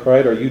fool, I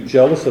cried. Are you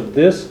jealous of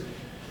this?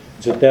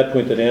 It's at that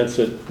point that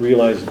Ansett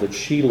realizes that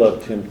she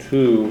loved him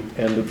too,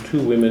 and the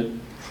two women,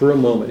 for a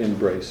moment,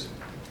 embrace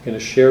in a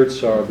shared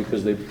sorrow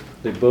because they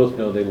both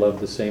know they love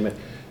the same man.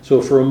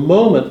 So for a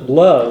moment,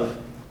 love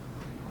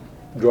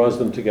draws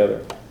them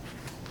together.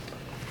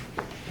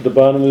 At the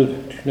bottom of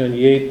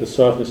 298, the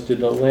softness did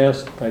not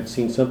last. I'd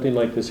seen something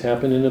like this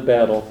happen in a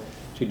battle.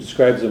 She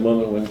describes a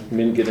moment when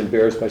men get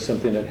embarrassed by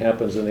something that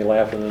happens and they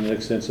laugh, and in the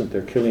next instant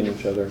they're killing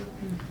each other.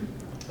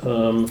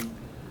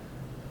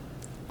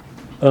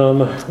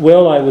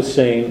 Well, I was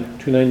saying,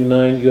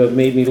 299, you have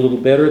made me a little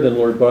better than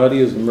Lord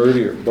Bardia's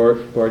murderer.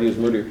 Bardia's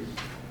murderer.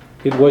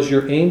 It was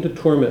your aim to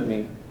torment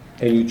me,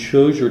 and you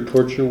chose your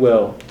torture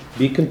well.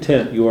 Be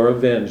content, you are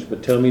avenged.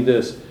 But tell me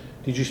this,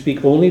 did you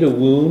speak only to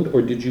wound,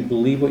 or did you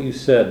believe what you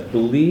said?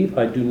 Believe?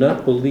 I do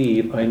not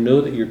believe. I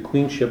know that your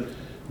queenship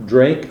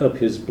drank up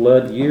his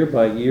blood year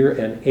by year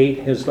and ate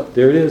his...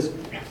 There it is.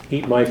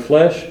 Eat my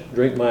flesh,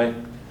 drink my...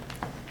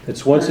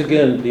 It's once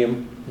again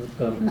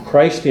the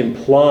Christ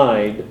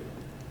implied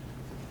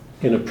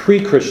in a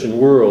pre-Christian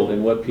world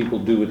in what people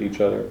do with each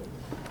other.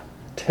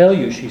 Tell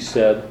you, she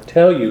said,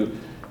 tell you.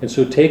 And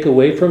so take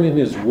away from him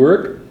his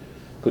work,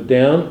 go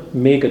down,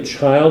 make a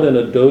child and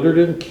a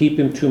dotard, keep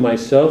him to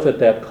myself at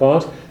that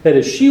cost. That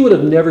is, she would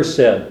have never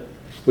said,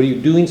 what are you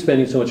doing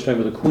spending so much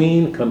time with the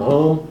queen? Come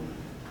home.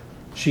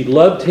 She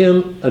loved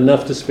him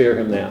enough to spare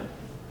him that.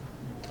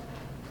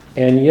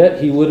 And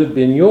yet he would have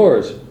been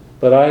yours.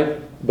 But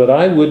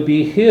I would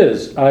be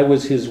his. I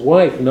was his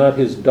wife, not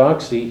his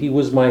doxy. He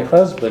was my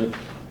husband,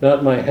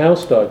 not my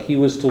house dog. He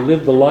was to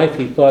live the life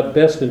he thought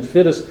best and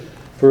fittest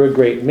for a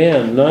great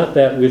man, not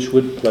that which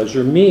would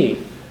pleasure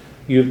me.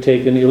 You have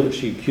taken ill...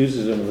 She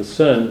accuses him of the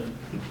son.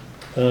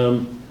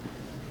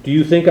 Do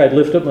you think I'd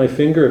lift up my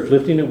finger if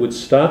lifting it would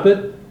stop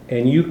it?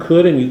 And you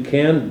could and you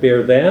can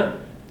bear that?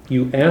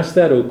 You ask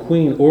that, O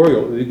Queen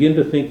Oriole. Begin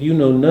to think you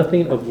know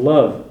nothing of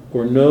love.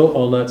 Or no,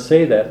 I'll not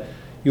say that.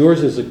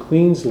 Yours is a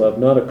queen's love,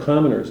 not a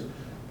commoner's.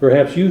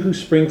 Perhaps you who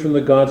spring from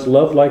the gods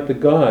love like the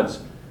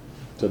gods.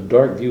 It's a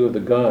dark view of the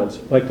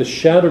gods. Like the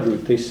shadow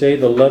root, they say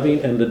the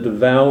loving and the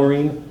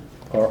devouring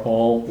are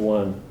all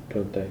one,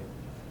 don't they?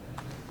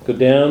 Go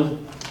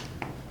down.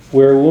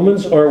 Where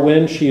woman's are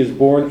when she is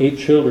born 8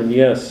 children,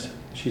 yes.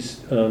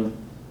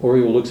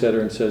 Oriole looks at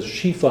her and says,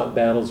 she fought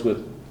battles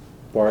with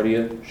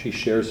Bardia. She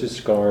shares his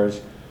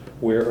scars.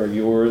 Where are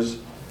yours?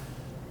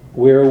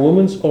 Where a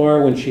woman's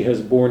are when she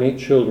has borne 8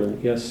 children,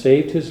 yes,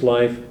 saved his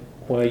life,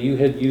 why you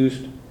had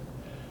use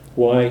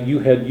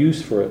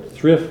for it.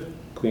 Thrift,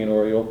 Queen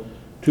Oriole,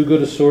 too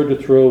good a sword to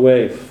throw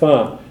away.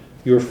 Fa,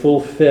 you're full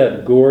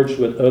fed, gorged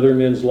with other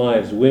men's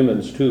lives,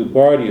 women's too.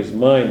 Bardia's,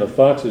 mine, the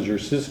fox's, your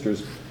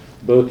sister's,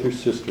 both your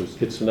sisters.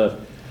 It's enough.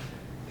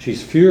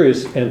 She's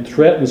furious and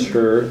threatens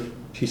her.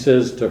 She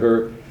says to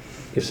her,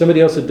 if somebody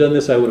else had done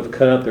this, I would have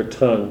cut out their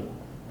tongue.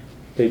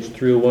 Page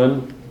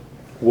 301.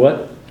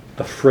 What?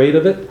 Afraid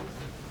of it?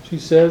 She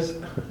says.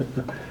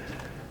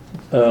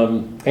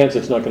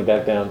 Ansett's not going to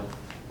back down.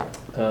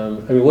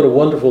 What a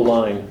wonderful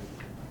line.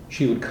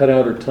 She would cut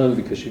out her tongue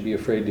because she'd be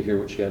afraid to hear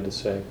what she had to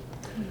say.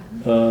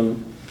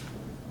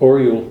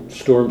 Oriole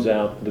storms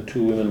out. The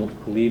two women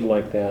leave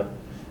like that.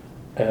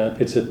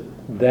 It's at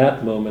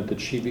that moment that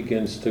she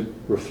begins to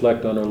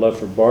reflect on her love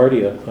for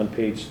Bardia on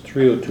page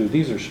 302.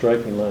 These are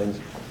striking lines.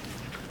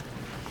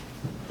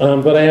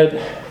 But I had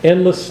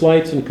endless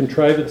slights and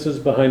contrivances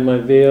behind my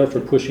veil for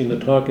pushing the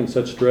talk in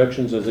such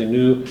directions as I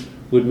knew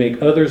would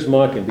make others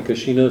mocking, because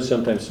she knows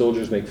sometimes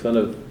soldiers make fun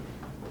of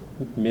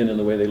men in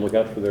the way they look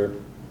out for their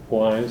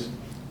wives.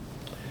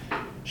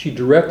 She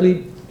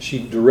directed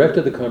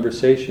the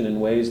conversation in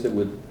ways that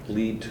would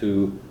lead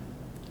to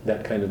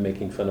that kind of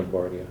making fun of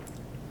Bardia.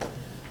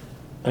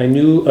 I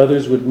knew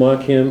others would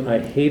mock him. I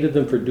hated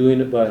them for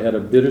doing it, but I had a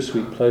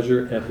bittersweet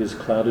pleasure at his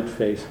clouded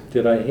face.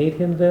 Did I hate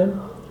him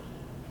then?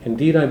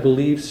 Indeed, I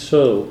believe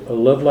so. A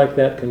love like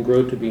that can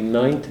grow to be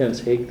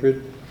 9/10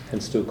 hatred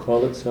and still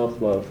call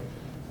itself love.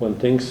 One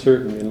thing's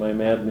certain in my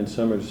mad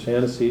midsummer's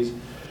fantasies,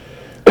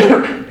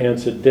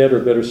 Ansett dead, or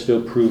better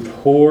still proved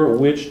whore,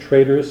 witch,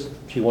 traitoress.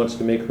 She wants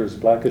to make her as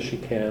black as she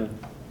can.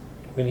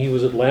 When he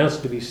was at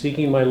last to be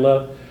seeking my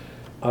love,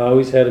 I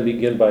always had to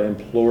begin by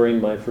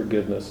imploring my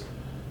forgiveness.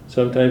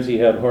 Sometimes he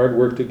had hard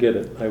work to get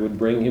it. I would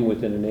bring him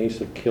within an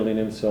ace of killing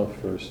himself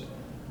first.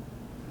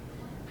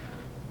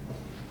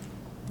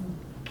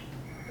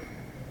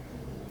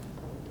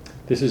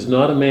 This is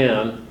not a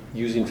man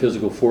using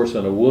physical force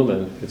on a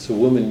woman. It's a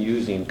woman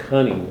using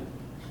cunning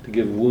to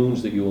give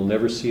wounds that you will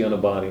never see on a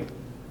body.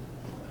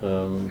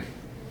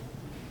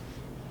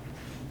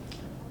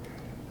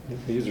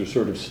 These are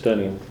sort of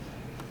stunning.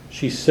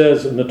 She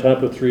says in the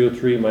top of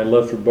 303, my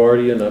love for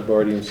Bardia, not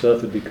Bardia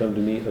himself, had become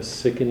to me a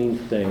sickening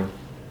thing.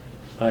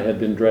 I had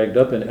been dragged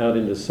up and out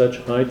into such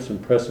heights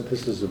and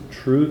precipices of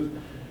truth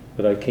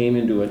that I came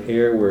into an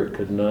air where it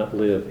could not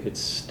live. It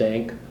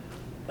stank,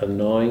 a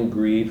gnawing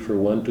greed for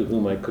one to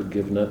whom I could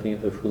give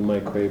nothing, of whom I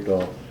craved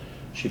all.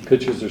 She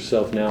pictures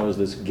herself now as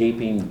this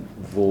gaping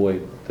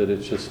void, that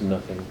it's just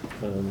nothing.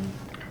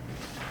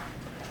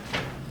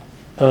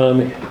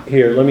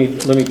 Here, let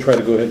me try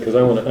to go ahead, because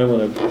I want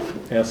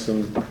to ask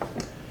some.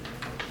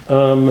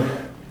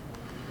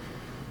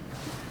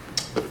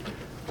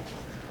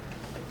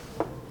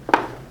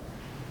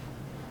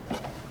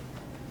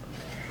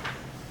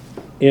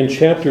 In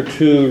chapter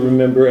 2,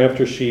 remember,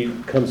 after she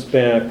comes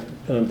back,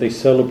 they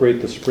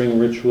celebrate the spring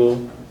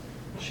ritual.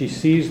 She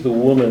sees the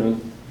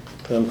woman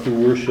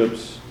who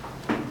worships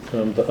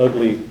the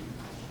ugly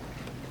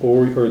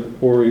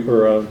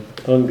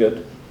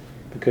Ungut,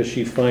 because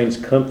she finds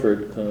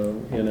comfort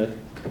in it.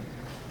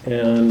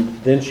 And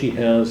then she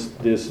has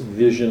this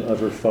vision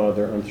of her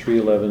father on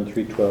 311,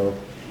 312.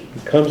 He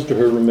comes to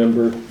her,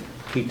 remember,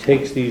 he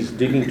takes these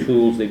digging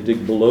tools, they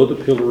dig below the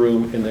pillar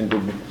room and then go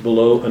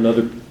below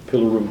another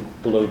pillar room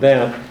below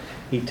that.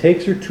 He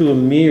takes her to a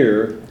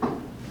mirror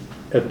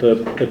at the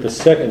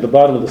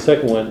bottom of the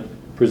second one,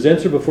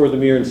 presents her before the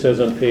mirror and says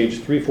on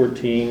page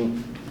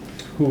 314,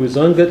 who is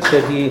Ungut,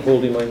 said he,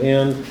 holding my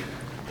hand.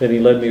 Then he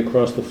led me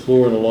across the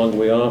floor and a long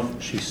way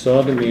off. She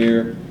saw the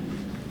mirror.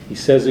 He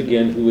says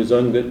again, who is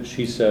Ungut?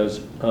 She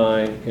says,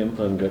 I am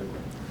Ungut.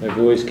 My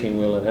voice came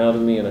welling out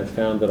of me, and I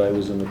found that I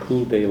was in the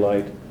cool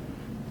daylight.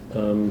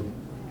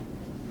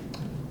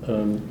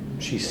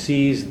 She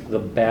sees the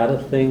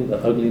bad thing, the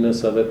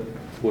ugliness of it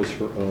was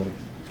her own.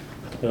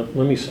 Now,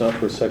 let me stop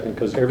for a second,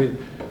 because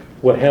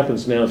what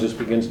happens now just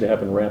begins to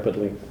happen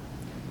rapidly.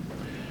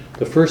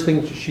 The first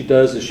thing she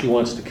does is she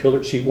wants to kill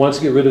her. She wants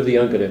to get rid of the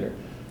Ungut in her.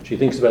 She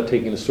thinks about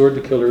taking a sword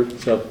to kill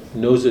herself,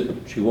 knows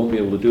that she won't be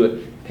able to do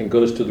it, and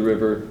goes to the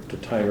river to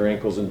tie her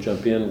ankles and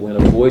jump in when a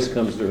voice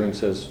comes to her and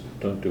says,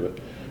 don't do it.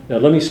 Now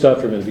let me stop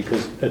for a minute,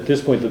 because at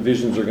this point the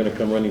visions are going to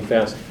come running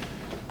fast,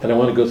 and I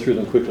want to go through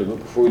them quickly. But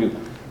before we do,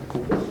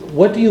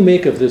 what do you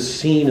make of this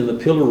scene in the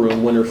pillar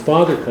room when her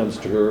father comes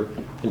to her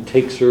and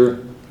takes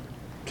her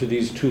to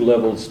these two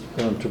levels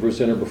to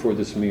present her before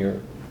this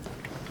mirror?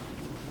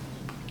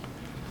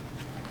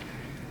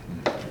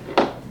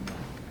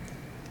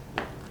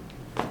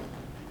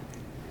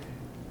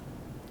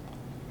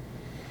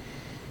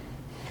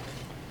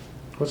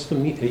 What's the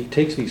meat? He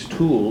takes these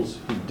tools,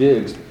 he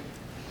digs,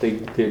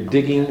 they're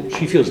digging,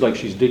 she feels like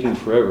she's digging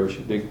forever.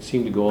 They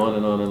seem to go on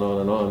and on and on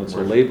and on. It's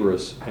a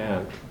laborious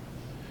act.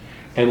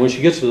 And when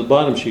she gets to the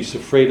bottom, she's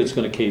afraid it's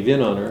going to cave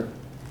in on her.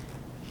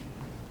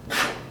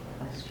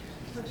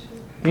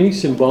 Any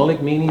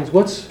symbolic meanings?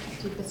 What's...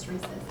 Deepest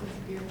recesses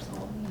of your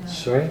soul, you know.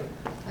 Sorry?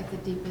 Like the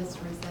deepest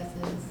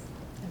recesses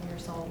of your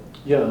soul,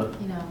 Yeah,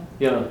 you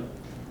know.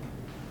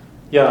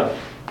 yeah.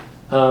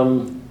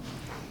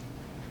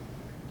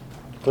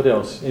 What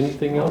else?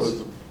 Anything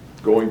else?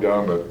 Going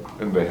down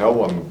into hell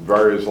on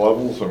various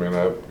levels. I mean,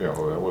 that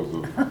was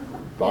the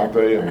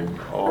Dante and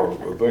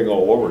the thing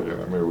all over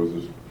again. I mean, it was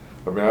just.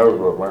 I mean,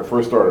 when I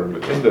first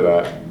started into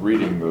that,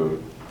 reading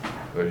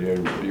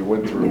you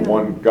went through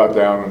one, got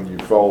down, and you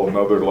fell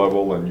another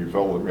level, and you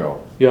fell,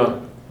 Yeah.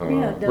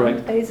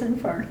 Dante's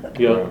Inferno.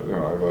 Yeah.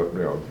 I thought,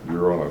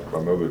 you're on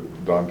another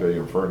Dante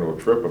Inferno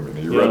trip. I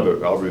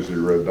mean, obviously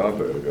you read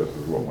Dante, I guess,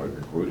 is what my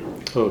conclusion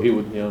was. Oh, he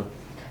would, yeah.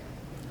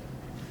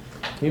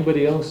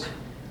 Anybody else?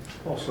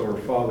 Also, her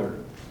father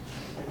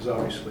was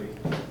obviously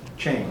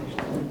changed.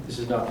 This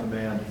is not the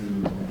man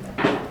who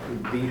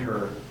beat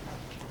her,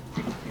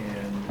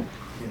 and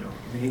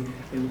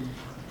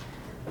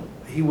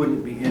he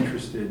wouldn't be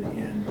interested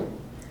in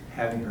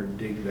having her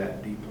dig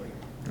that deeply.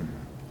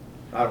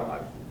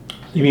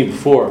 You mean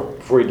before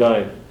he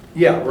died?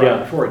 Yeah, right. Yeah.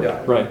 Before he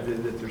died, Right.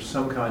 That there's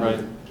some kind Right.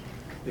 of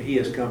that he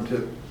has come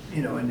to,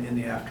 in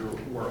the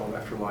afterworld,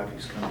 afterlife,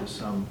 he's come to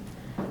some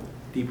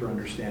deeper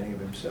understanding of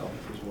himself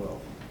as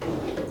well.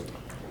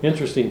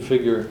 Interesting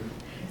figure.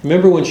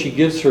 Remember when she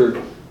gives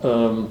her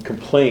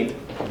complaint,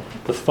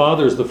 the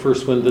father's the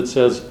first one that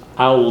says,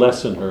 I'll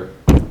lessen her.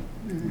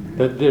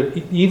 That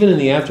even in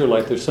the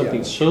afterlife, there's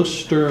something so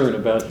stern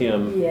about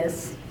him.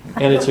 Yes.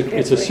 And it's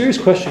a serious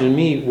question in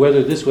me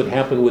whether this would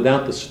happen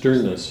without the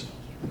sternness.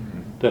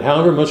 That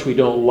however much we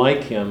don't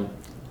like him,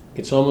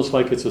 it's almost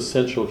like it's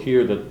essential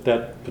here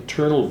that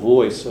paternal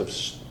voice of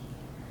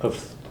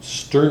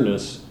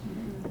sternness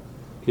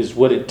is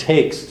what it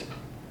takes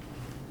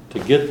to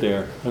get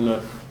there.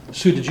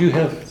 Sue, did you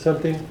have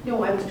something?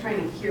 No, I was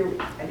trying to hear,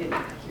 I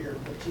didn't hear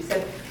what she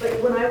said,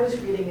 but when I was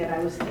reading it, I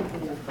was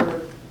thinking of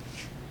her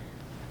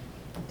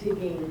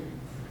digging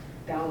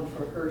down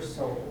for her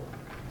soul.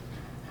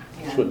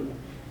 And I just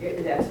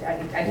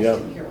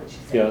didn't hear what she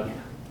said. Yeah.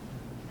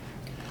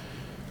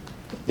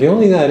 The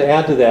only thing I'd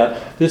add to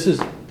that, this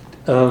is,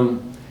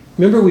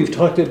 remember we've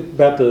talked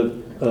about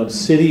the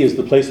city as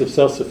the place of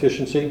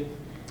self-sufficiency?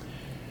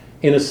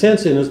 in a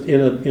sense,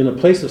 in a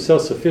place of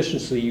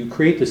self-sufficiency, you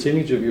create this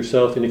image of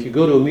yourself, and if you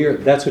go to a mirror,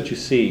 that's what you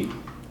see.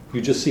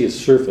 You just see a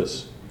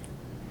surface.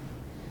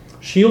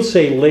 She'll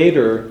say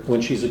later,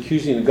 when she's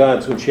accusing the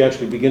gods, when she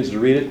actually begins to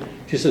read it,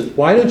 she says,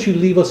 why don't you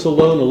leave us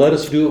alone and let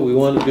us do what we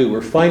want to do?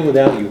 We're fine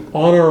without you,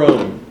 on our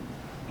own.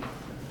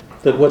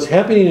 That what's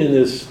happening in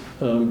this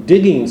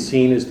digging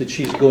scene is that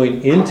she's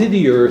going into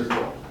the earth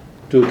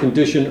to a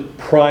condition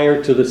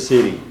prior to the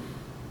city.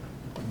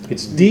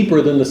 It's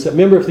deeper than the...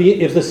 Remember,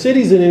 if the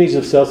city's an image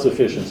of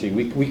self-sufficiency,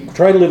 we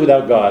try to live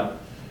without God.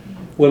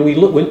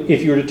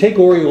 If you were to take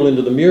Oriole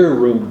into the mirror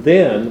room,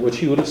 then what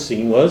she would have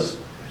seen was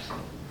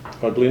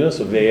ugliness,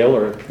 a veil,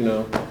 or,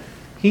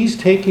 He's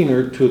taking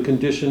her to a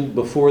condition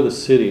before the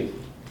city.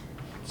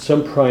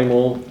 Some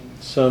primal,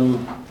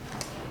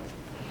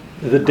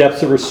 the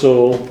depths of her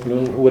soul,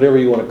 whatever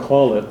you want to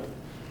call it.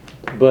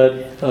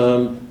 But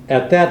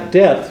at that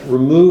depth,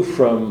 removed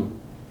from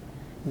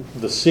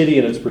the city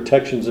and its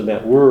protections in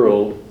that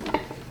world,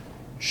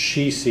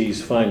 she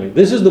sees finally.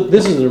 This is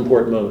an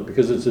important moment,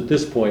 because it's at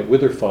this point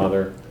with her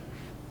father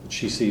that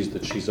she sees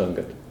that she's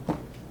Ungut.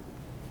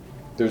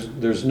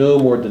 There's no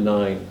more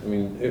denying. I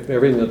mean, if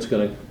everything that's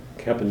going to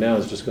happen now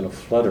is just going to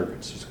flutter.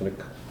 It's just going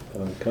to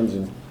comes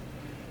in.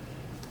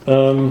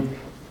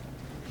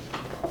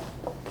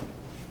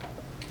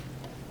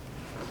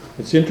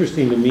 It's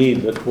interesting to me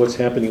that what's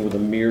happening with the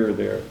mirror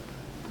there,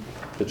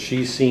 that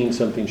she's seen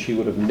something she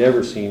would have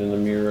never seen in the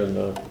mirror in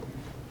the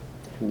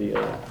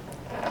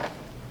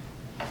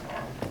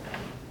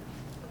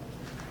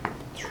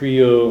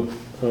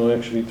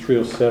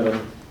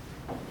 307.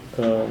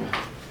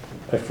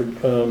 I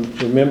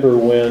remember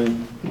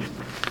when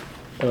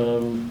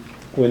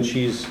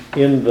she's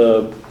in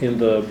the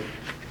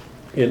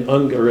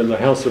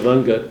house of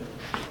Ungut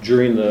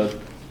during the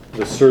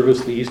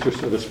service, the Easter,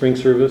 the spring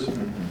service.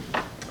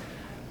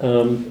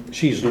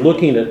 She's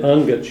looking at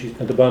Ungut. She's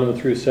at the bottom of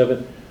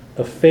 307.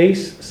 A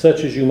face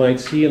such as you might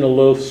see in a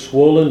loaf,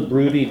 swollen,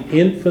 brooding,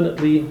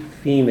 infinitely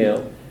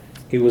female.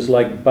 It was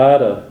like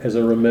Bada, as I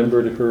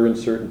remembered her in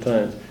certain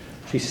times.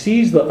 She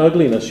sees the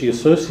ugliness. She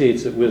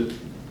associates it with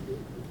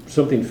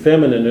something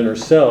feminine in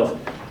herself,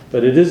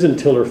 but it isn't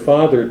until her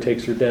father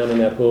takes her down in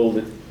that hole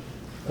that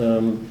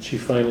she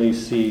finally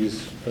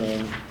sees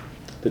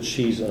that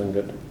she's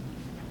Ungut,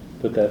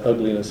 that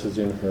ugliness is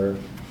in her.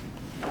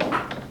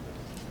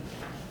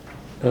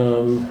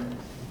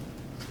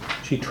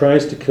 She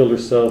tries to kill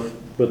herself,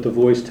 but the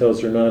voice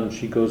tells her not, and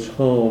she goes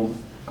home.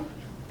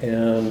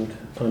 And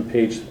on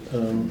page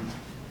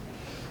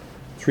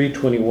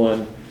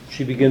 321,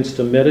 she begins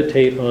to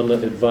meditate on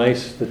the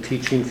advice, the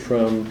teaching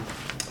from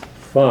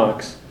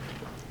Fox.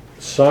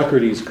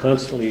 Socrates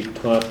constantly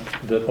taught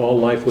that all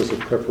life was a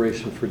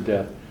preparation for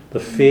death. The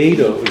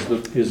Phaedo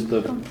is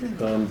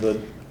the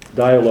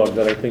dialogue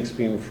that I think is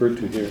being referred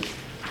to here.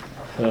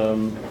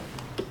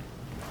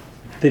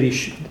 That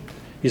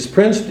his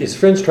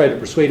friends tried to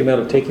persuade him out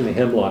of taking the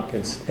hemlock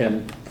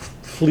and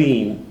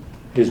fleeing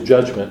his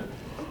judgment.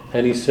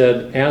 And he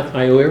said,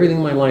 I owe everything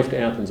in my life to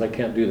Athens. I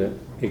can't do that.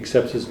 He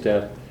accepts his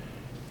death,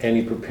 and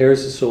he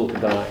prepares his soul to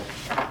die.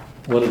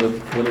 One of the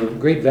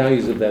great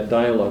values of that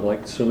dialogue,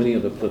 like so many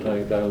of the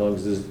Platonic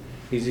dialogues, is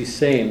he's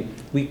saying,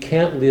 we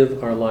can't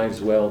live our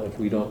lives well if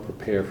we don't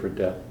prepare for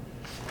death.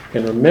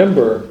 And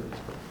remember,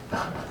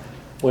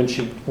 when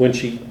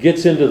she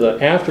gets into the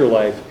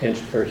afterlife,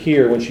 or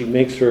here, when she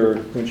makes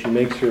her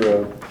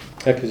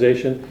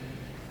accusation,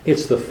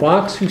 it's the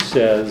fox who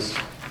says,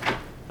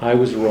 I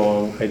was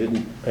wrong. I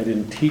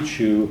didn't teach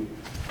you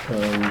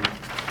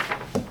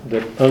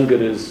that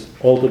Ungut is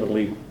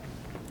ultimately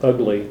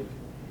ugly.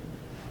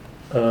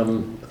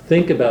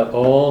 Think about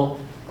all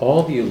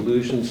the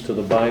allusions to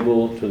the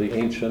Bible, to the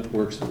ancient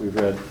works that we've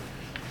read.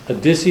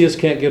 Odysseus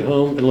can't get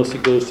home unless he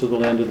goes to the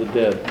land of the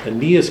dead.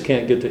 Aeneas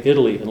can't get to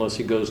Italy unless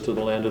he goes to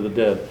the land of the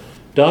dead.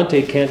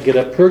 Dante can't get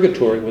up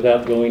purgatory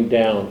without going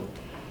down.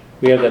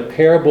 We have that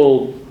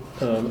parable,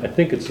 I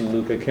think it's in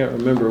Luke, I can't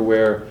remember,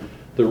 where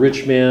the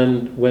rich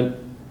man went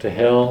to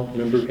hell,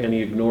 remember, and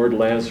he ignored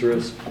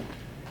Lazarus.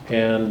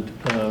 And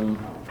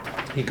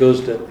he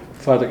goes to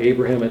Father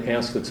Abraham and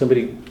asks that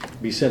somebody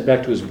be sent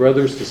back to his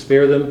brothers to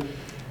spare them.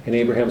 And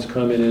Abraham's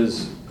comment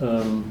is,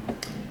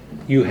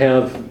 you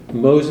have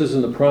Moses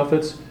and the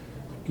prophets.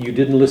 You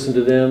didn't listen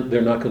to them.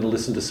 They're not going to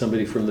listen to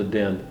somebody from the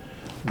dead.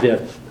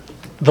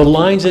 The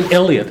lines in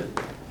Eliot,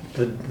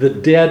 the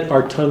dead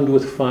are tongued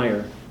with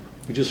fire.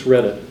 We just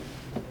read it.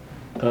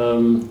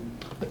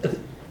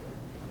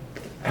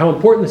 How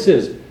important this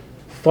is.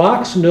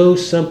 Fox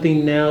knows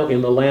something now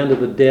in the land of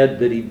the dead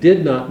that he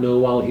did not know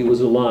while he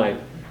was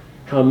alive.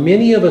 How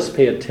many of us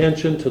pay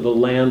attention to the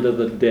land of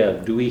the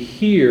dead? Do we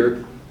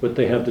hear what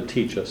they have to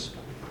teach us?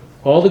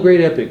 All the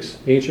great epics,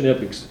 ancient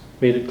epics,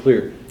 made it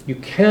clear. You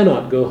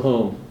cannot go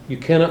home. You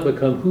cannot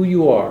become who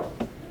you are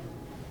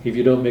if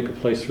you don't make a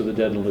place for the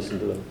dead and listen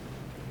to them.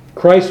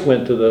 Christ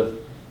went to the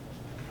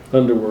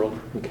underworld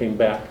and came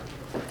back.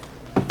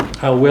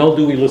 How well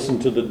do we listen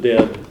to the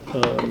dead?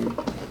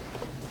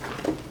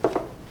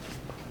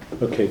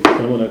 Okay,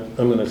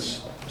 I'm gonna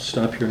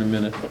stop here in a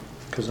minute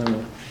because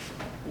I'm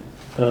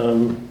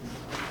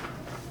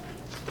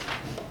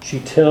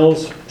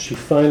She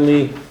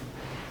finally,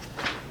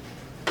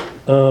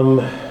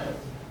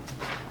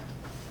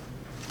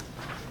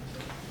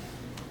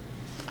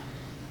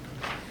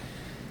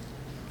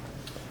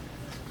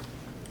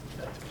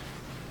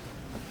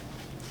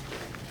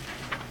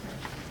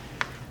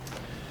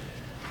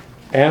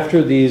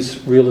 after these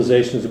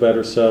realizations about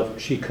herself,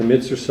 she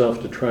commits herself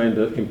to trying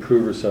to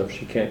improve herself.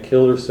 She can't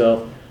kill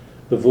herself.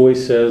 The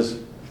voice says,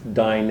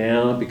 die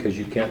now because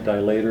you can't die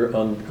later.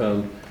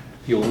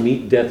 You'll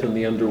meet death in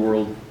the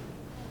underworld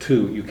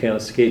too. You can't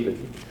escape it.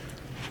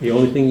 The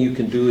only thing you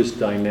can do is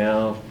die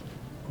now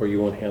or you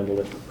won't handle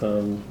it.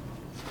 Do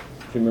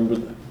you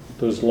remember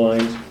those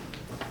lines?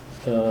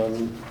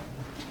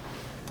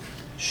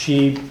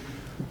 She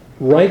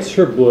writes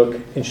her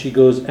book and she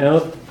goes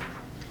out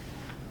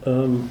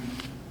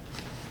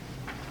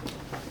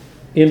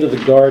into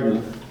the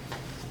garden.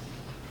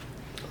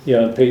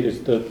 Yeah, on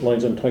page, the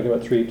lines I'm talking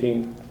about,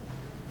 318.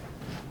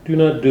 Do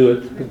not do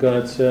it, the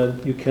God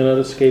said. You cannot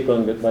escape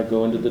Ungat by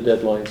going to the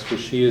deadlines, for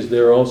she is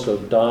there also.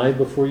 Die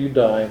before you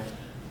die.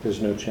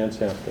 There's no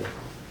chance after.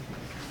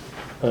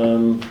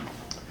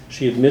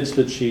 She admits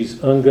that she's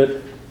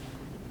Ungat.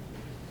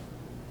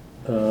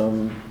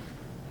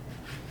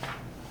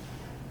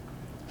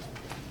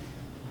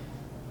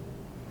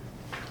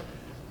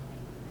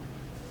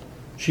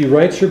 She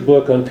writes her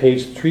book on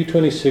page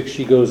 326.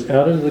 She goes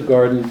out into the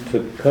garden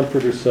to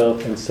comfort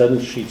herself, and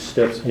suddenly she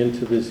steps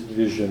into this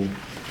vision.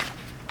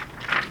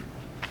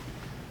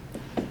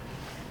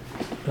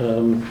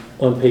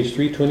 On page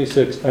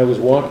 326, I was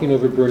walking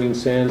over burning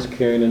sands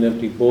carrying an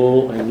empty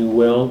bowl. I knew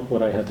well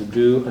what I had to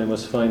do. I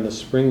must find the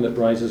spring that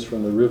rises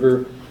from the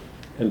river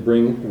and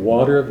bring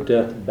water of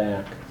death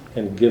back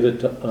and give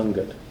it to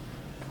Ungat.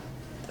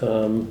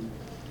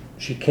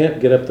 She can't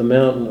get up the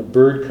mountain. A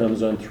bird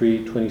comes on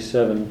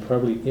 327,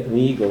 probably an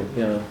eagle,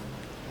 yeah.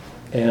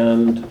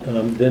 And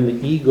then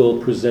the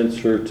eagle presents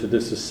her to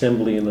this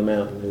assembly in the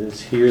mountain. And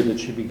it's here that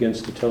she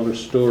begins to tell her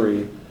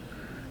story.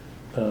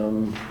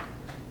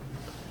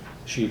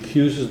 She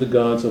accuses the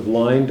gods of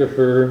lying to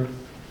her.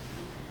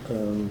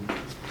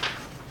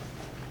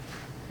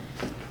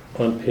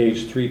 On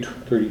page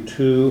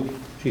 332,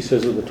 she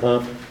says at the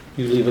top,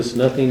 you leave us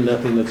nothing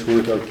that's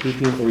worth our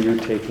keeping or your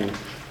taking.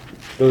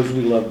 Those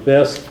we love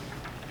best,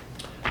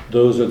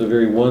 those are the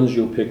very ones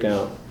you'll pick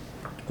out.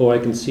 Oh, I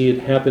can see it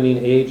happening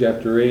age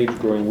after age,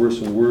 growing worse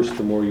and worse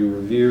the more you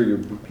revere your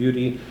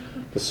beauty.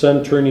 The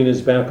son turning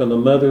his back on the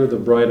mother, the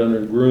bride on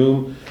her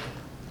groom.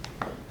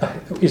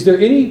 Is there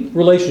any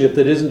relationship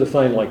that isn't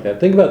defined like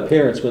that? Think about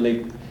parents when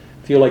they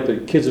feel like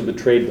their kids have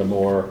betrayed them,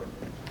 or,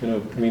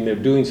 they're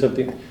doing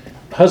something.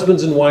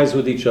 Husbands and wives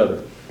with each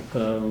other,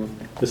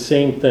 the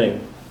same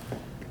thing.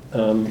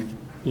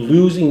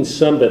 Losing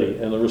somebody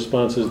and the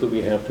responses that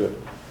we have to it.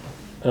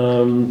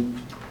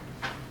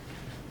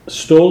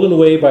 Stolen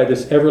away by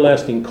this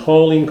everlasting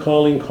calling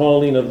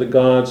of the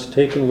gods,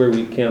 taken where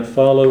we can't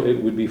follow.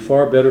 It would be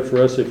far better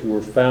for us if we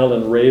were foul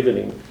and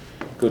ravening.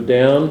 Go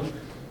down.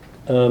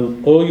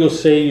 Oh, you'll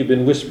say you've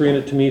been whispering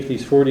it to me for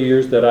these 40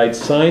 years, that I'd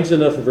signs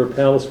enough of her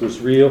palace was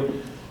real.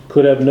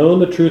 Could have known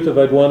the truth if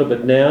I'd wanted,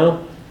 but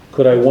now,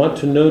 could I want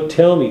to know?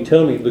 Tell me,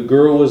 the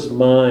girl was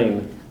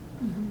mine.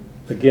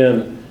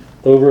 Again,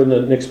 over in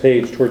the next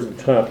page, towards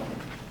the top.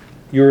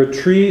 You're a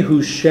tree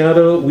whose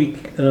shadow we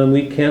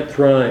can't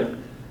thrive.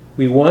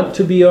 We want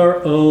to be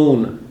our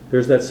own.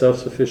 There's that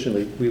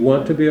self-sufficiently. We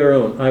want to be our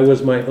own. I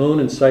was my own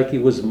and Psyche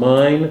was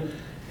mine,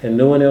 and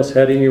no one else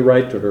had any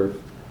right to her.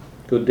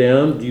 Go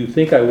down. Do you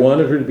think I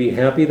wanted her to be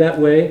happy that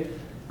way?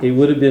 It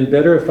would have been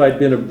better if I'd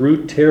been a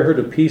brute, tear her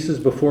to pieces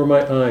before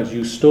my eyes.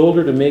 You stole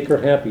her to make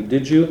her happy,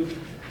 did you?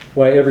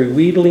 Why, every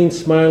wheedling,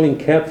 smiling,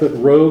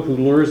 catfoot rogue who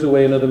lures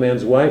away another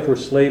man's wife or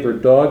slave or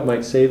dog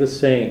might say the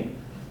same.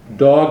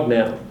 Dog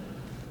now.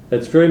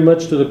 That's very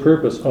much to the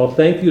purpose. I'll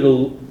thank you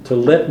to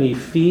let me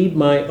feed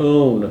my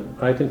own.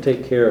 I can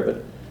take care of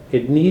it.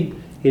 It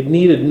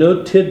needed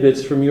no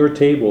tidbits from your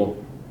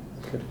table.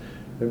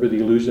 Remember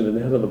the allusion in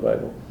that in the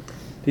Bible.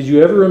 Did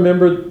you ever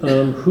remember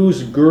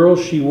whose girl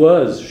she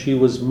was? She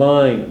was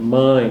mine,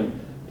 mine.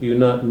 Do you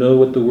not know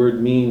what the word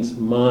means?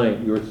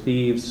 Mine. You're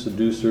thieves,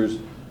 seducers.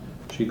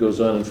 She goes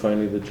on, and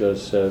finally the judge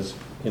says,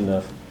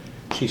 enough.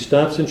 She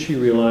stops and she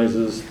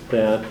realizes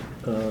that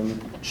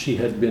she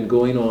had been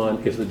going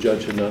on if the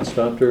judge had not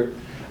stopped her.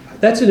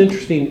 That's an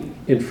interesting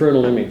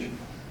infernal image.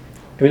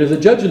 I mean, if the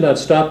judge had not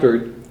stopped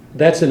her,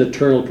 that's an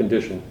eternal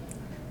condition.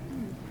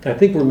 I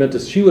think we're meant to,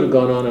 she would have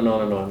gone on and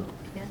on and on.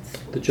 Yes.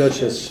 The judge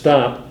says,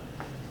 stop.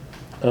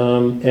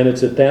 And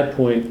it's at that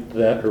point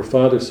that her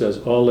father says,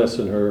 I'll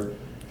lesson her.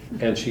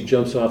 And she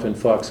jumps off and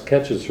Fox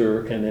catches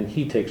her, and then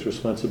he takes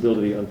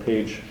responsibility on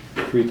page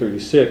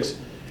 336.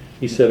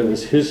 He said it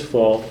was his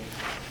fault.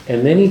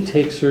 And then he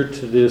takes her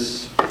to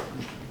this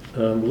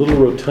little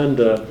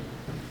rotunda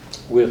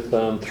with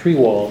 3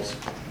 walls.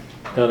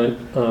 And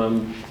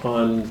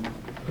on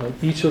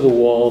each of the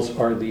walls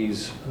are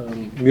these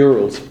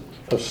murals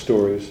of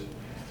stories.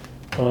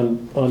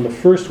 On the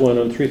first one,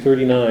 on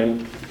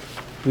 339,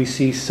 we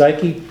see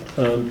Psyche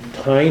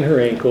tying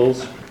her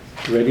ankles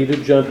ready to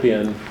jump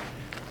in.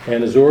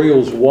 And as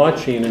Oriel's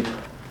watching, and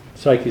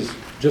Psyche's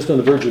just on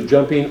the verge of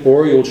jumping,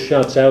 Oriel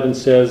shouts out and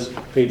says,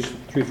 page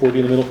 340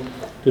 in the middle,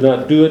 "Do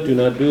not do it, do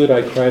not do it."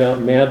 I cried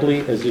out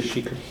madly as if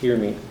she could hear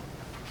me.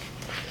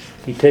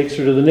 He takes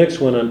her to the next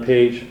one on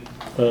page,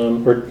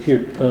 on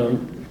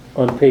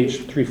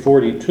page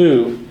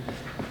 342.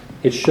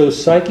 It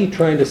shows Psyche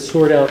trying to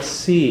sort out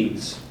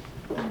seeds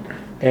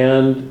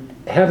and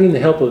having the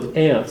help of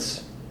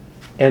ants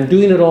and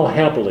doing it all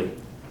happily,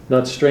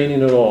 not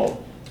straining at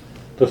all.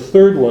 The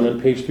third one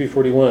on page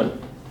 341,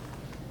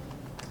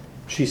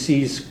 she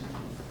sees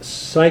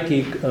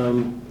Psyche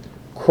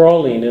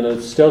crawling in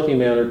a stealthy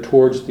manner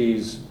towards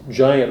these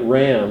giant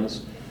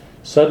rams.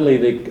 Suddenly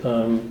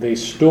they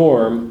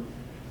storm,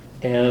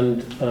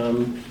 and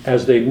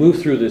as they move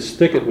through this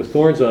thicket with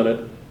thorns on it,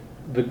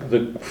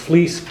 the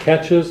fleece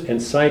catches,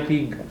 and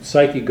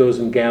Psyche goes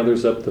and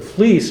gathers up the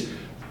fleece,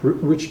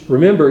 which,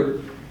 remember,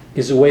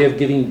 is a way of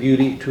giving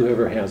beauty to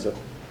whoever has it.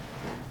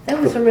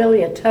 That was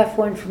really a tough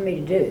one for me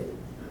to do.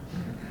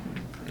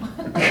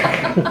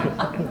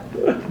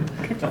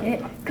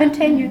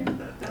 Continue.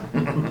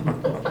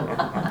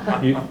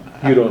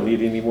 You don't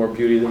need any more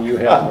beauty than you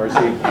have,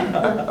 Marcy.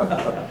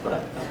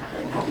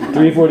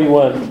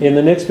 341. In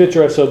the next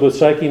picture I saw both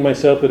Psyche and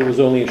myself, but it was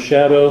only a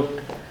shadow.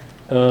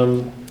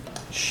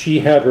 She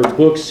had her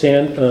book,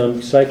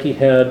 Psyche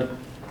had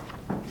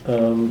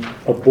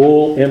a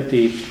bowl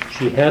empty.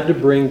 She had to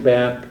bring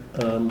back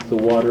the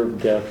water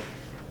of death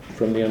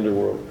from the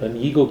underworld. An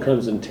eagle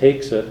comes and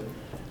takes it,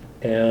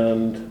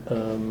 and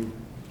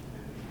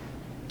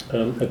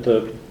at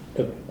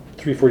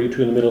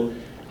 342 in the middle,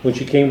 when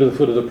she came to the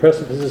foot of the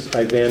precipices,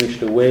 I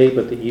vanished away,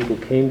 but the eagle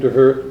came to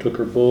her, took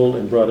her bowl,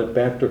 and brought it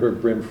back to her,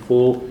 brim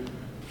full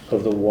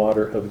of the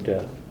water of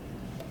death.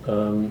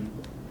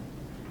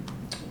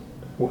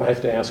 I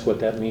have to ask what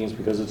that means,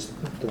 because it's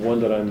the one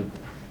that I'm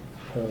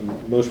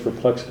most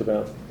perplexed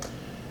about.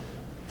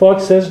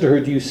 Fox says to her,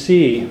 "Do you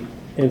see?"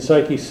 And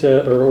Psyche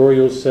or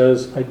Oriel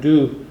says, "I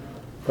do."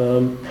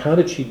 How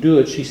did she do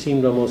it? She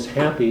seemed almost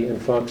happy.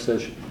 And Fox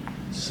says,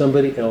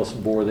 "Somebody else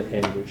bore the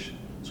anguish."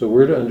 So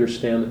we're to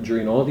understand that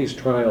during all these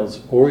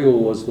trials, Oriel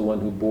was the one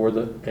who bore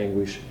the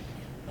anguish,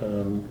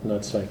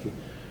 not Psyche.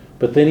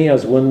 But then he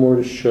has one more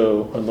to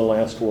show on the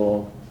last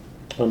wall.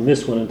 On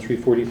this one in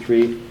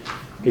 343,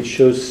 it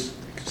shows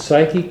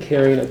Psyche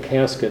carrying a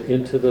casket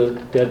into the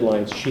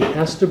deadlines. She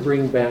has to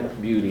bring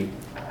back beauty.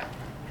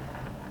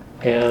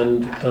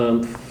 And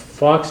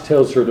Fox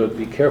tells her to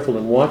be careful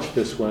and watch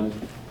this one,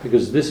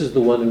 because this is the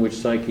one in which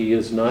Psyche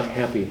is not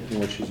happy in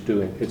what she's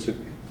doing. It's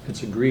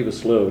a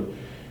grievous load.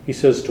 He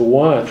says to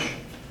watch,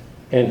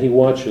 and he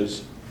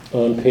watches.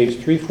 On page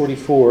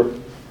 344,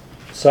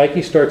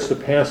 Psyche starts to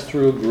pass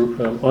through a group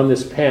on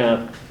this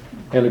path,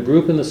 and a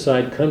group in the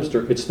side comes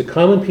to her. It's the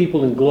common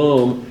people in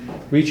Glome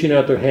reaching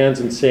out their hands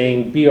and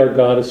saying, "Be our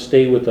goddess,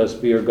 stay with us,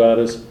 be our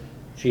goddess."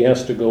 She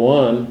has to go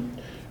on.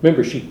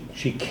 Remember,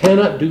 she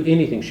cannot do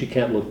anything. She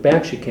can't look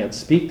back, she can't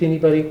speak to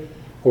anybody,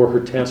 or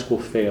her task will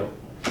fail.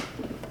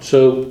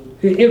 So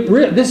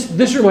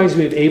this reminds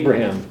me of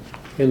Abraham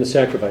in the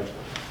sacrifice.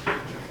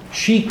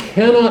 She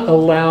cannot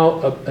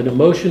allow an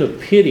emotion of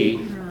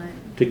pity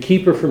to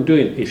keep her from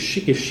doing it.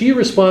 If she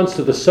responds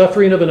to the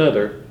suffering of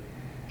another,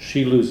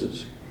 she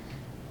loses.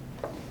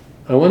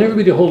 I want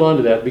everybody to hold on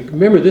to that.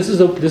 Remember, this is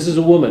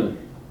a woman.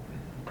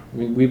 I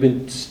mean, we've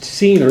been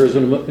seeing her as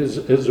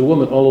a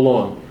woman all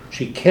along.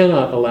 She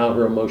cannot allow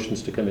her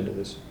emotions to come into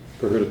this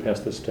for her to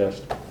pass this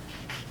test.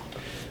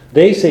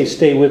 They say,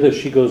 "Stay with us."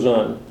 She goes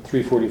on.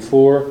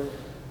 344.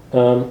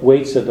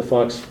 "Wait," said the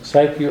fox.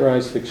 "Psyche, your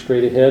eyes fixed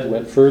straight ahead,"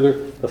 went further.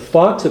 The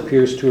fox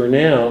appears to her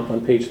now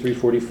on page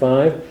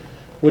 345.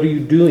 "What are you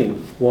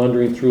doing?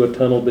 Wandering through a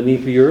tunnel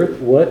beneath the earth?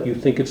 What? You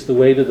think it's the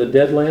way to the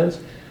Deadlands?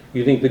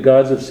 You think the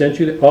gods have sent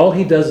you there?" All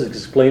he does is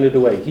explain it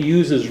away. He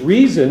uses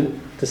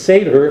reason to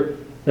say to her,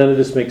 "None of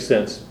this makes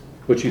sense.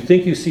 What you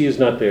think you see is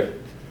not there."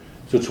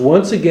 So it's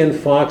once again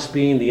Fox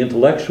being the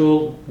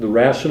intellectual, the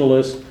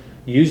rationalist,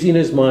 using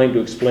his mind to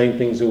explain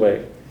things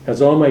away.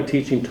 "Has all my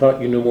teaching taught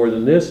you no more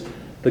than this?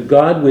 The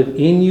God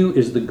within you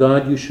is the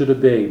God you should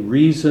obey.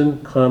 Reason,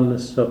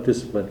 calmness,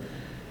 self-discipline."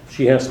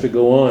 She has to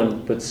go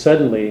on, but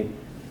suddenly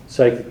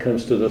Psyche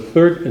comes to the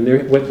third, and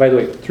there, by the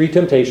way, 3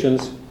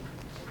 temptations.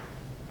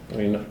 I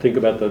mean, think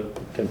about the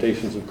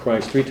temptations of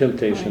Christ. 3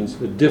 temptations,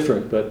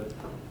 different, but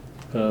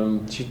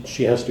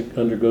she has to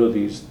undergo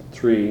these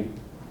 3.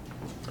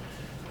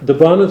 The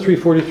bottom of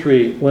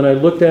 343, "When I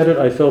looked at it,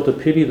 I felt a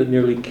pity that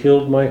nearly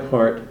killed my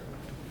heart.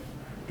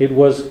 It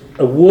was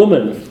a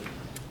woman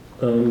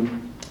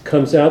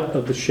comes out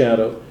of the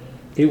shadow.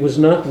 It was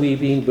not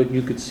weeping, but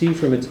you could see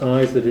from its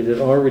eyes that it had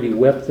already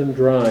wept them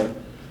dry.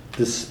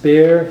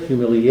 Despair,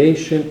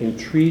 humiliation,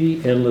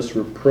 entreaty, endless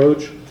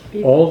reproach,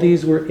 all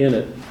these were in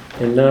it.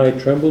 And now I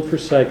trembled for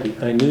Psyche.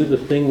 I knew the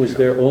thing was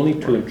there only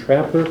to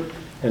entrap her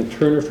and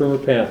turn her from her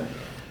path."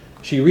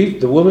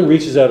 The woman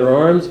reaches out her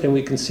arms, and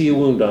we can see a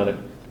wound on it,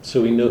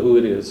 so we know who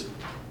it is.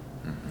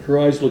 Her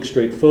eyes look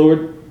straight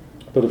forward,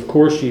 but of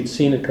course she'd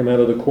seen it come out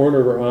of the corner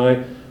of her eye.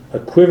 A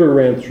quiver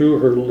ran through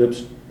her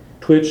lips,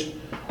 twitched,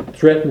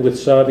 threatened with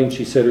sobbing.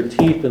 She set her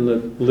teeth in the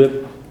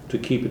lip to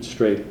keep it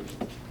straight.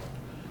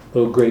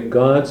 Oh, great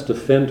gods,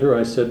 defend her,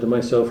 I said to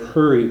myself.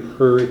 Hurry,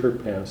 hurry her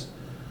past.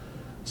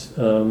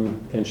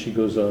 And she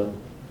goes on.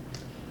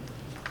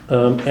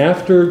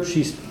 After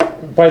she's...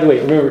 By the way,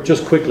 remember,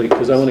 just quickly,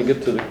 because I want to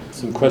get to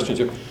some questions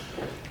here.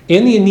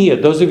 In the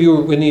Aeneid, those of you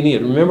who are in the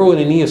Aeneid, remember when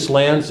Aeneas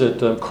lands at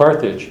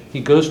Carthage,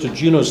 he goes to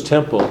Juno's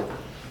temple,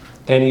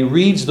 and he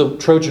reads the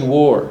Trojan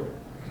War.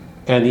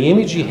 And the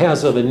image he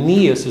has of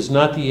Aeneas is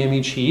not the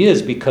image he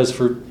is, because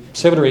for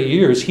 7 or 8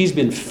 years, he's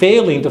been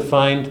failing to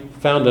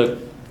found a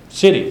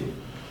city.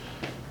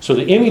 So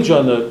the image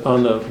on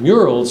the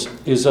murals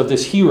is of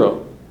this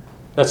hero.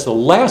 That's the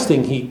last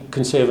thing he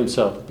can say of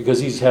himself, because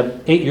he's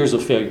had 8 years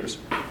of failures.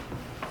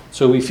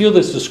 So we feel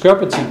this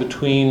discrepancy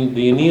between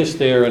the Aeneas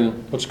there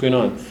and what's going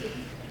on.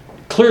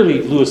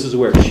 Clearly, Lewis is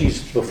aware.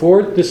 She's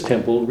before this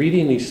temple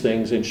reading these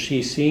things, and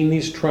she's seeing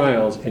these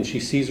trials, and she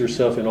sees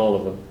herself in all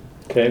of them.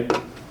 Okay?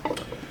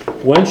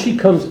 When she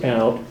comes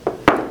out,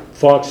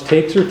 Fawkes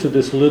takes her to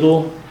this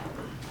little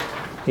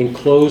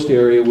enclosed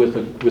area with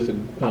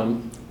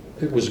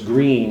it was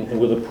green and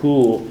with a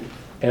pool,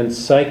 and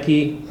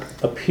Psyche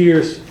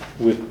appears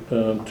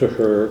to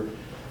her,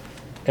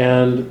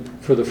 and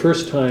for the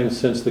first time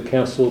since the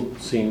castle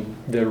scene,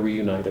 they're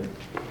reunited.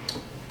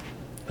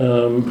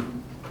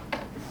 On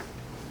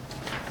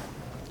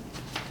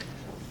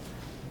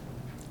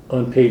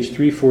page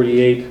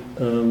 348,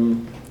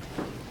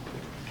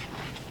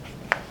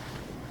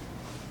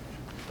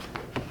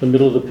 the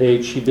middle of the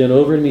page, she bent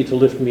over me to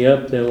lift me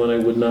up. Then when I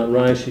would not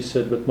rise, she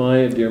said, but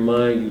Maya, dear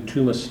Maya, you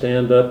too must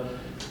stand up.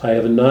 I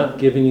have not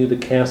given you the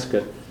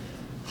casket.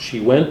 She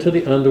went to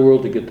the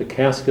underworld to get the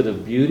casket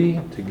of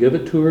beauty, to give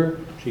it to her.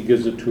 She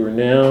gives it to her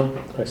now.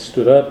 I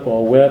stood up,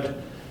 all wet.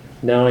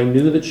 Now I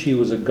knew that she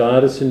was a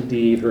goddess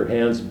indeed. Her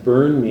hands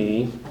burned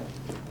me.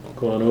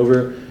 Go on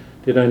over.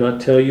 Did I not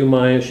tell you,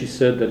 Maya, she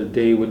said, that a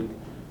day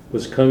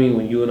was coming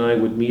when you and I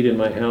would meet in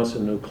my house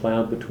and no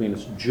cloud between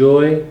us.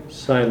 Joy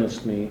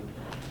silenced me.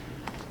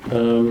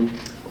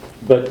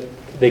 But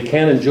they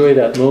can't enjoy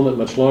that moment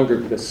much longer,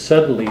 because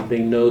suddenly they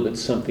know that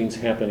something's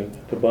happening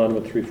at the bottom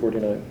of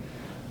 349.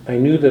 I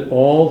knew that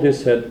all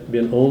this had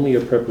been only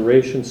a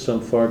preparation.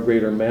 Some far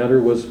greater matter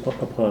was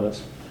upon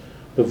us.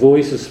 The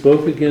voices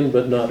spoke again,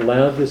 but not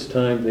loud this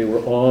time. They were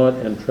awed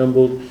and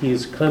trembled. He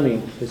is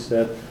coming, they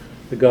said.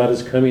 The god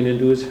is coming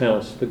into his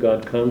house. The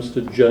god comes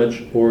to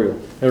judge Oriel.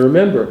 Now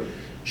remember,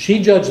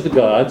 she judged the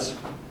gods.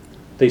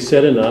 They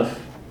said enough.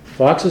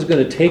 Fawkes is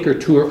going to take her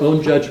to her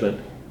own judgment.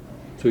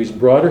 So he's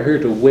brought her here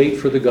to wait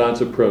for the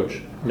god's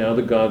approach. Now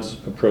the god's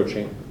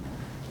approaching.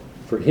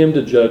 For him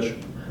to judge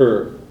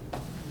her.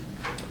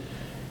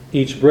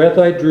 Each breath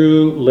I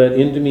drew let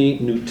into me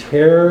new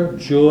terror,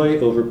 joy,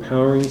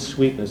 overpowering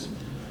sweetness.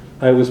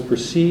 I was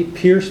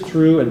pierced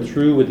through and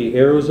through with the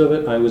arrows of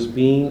it. I was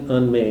being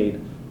unmade.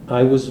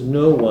 I was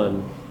no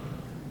one.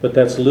 But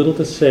that's little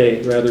to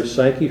say. Rather,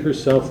 Psyche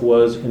herself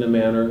was, in a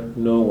manner,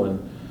 no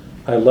one.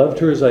 I loved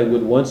her as I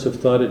would once have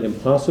thought it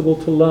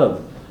impossible to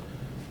love.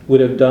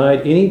 Would have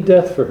died any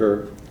death for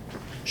her.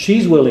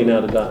 She's willing now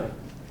to die.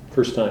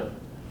 First time.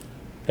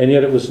 And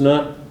yet it was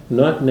not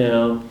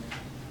now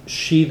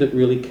she that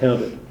really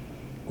counted.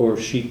 Or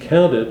if she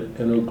counted,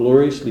 and oh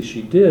gloriously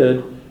she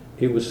did,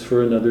 it was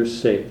for another's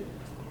sake.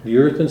 The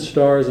earth and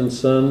stars and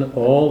sun,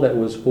 all that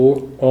was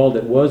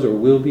or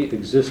will be,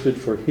 existed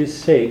for his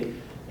sake,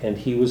 and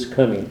he was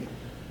coming.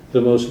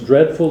 The most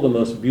dreadful, the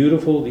most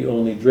beautiful, the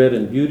only dread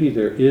and beauty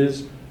there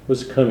is,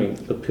 was coming.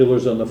 The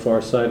pillars on the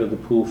far side of the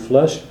pool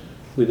flushed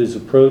with his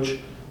approach.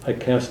 I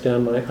cast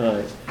down my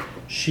eyes.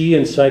 She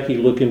and Psyche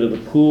look into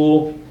the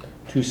pool.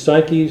 Two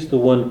Psyches, the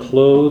one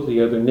clothed,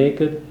 the other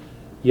naked.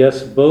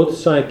 Yes, both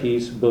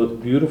Psyches,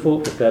 both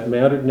beautiful, if that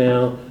mattered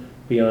now,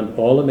 beyond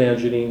all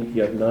imagining,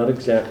 yet not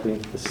exactly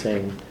the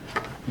same.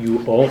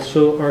 You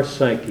also are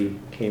Psyche,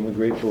 came a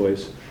great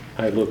voice.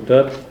 I looked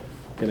up,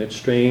 and it's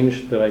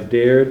strange that I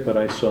dared, but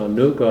I saw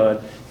no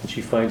God, and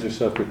she finds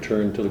herself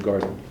returned to the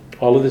garden.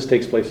 All of this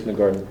takes place in the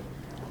garden.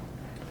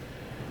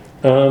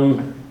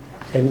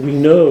 And we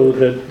know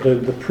that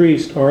the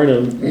priest,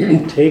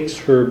 Arnhem, takes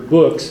her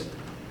books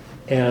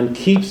and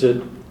keeps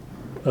it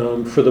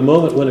for the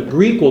moment when a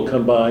Greek will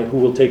come by, who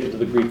will take it to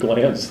the Greek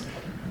lands,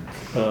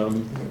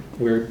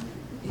 where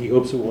he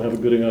hopes it will have a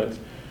good effect.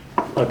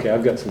 Okay,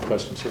 I've got some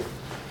questions here.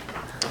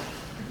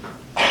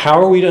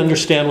 How are we to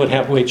understand what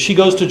happened? Wait, she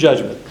goes to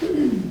judgment.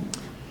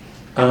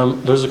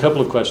 There's a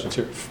couple of questions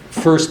here.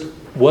 First,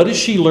 what does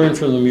she learn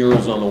from the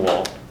murals on the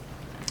wall?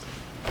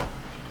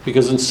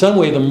 Because in some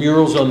way the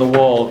murals on the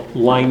wall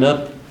line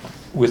up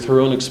with her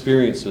own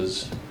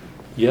experiences.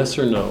 Yes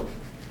or no?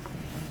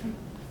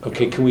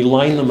 Okay, can we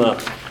line them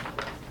up?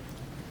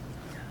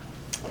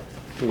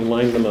 Can we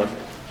line them up?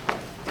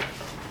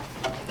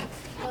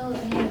 Well,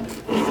 I mean,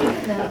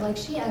 saying that, like,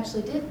 she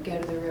actually did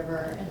go to the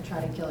river and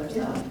try to kill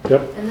herself.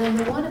 Yep. And then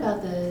the one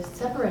about the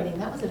separating,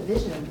 that was a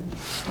vision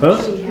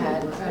Huh? she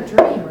had, a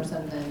dream or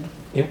something.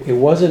 It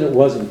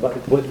wasn't.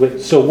 But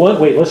wait. So one.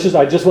 Wait.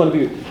 I just want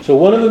to be. So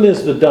one of them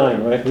is the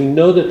dying, right? We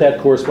know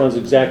that corresponds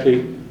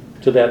exactly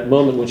to that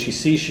moment when she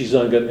sees she's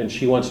Ungit and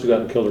she wants to go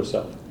out and kill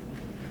herself.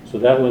 So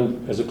that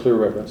one has a clear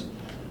reference.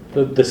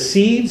 The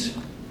seeds,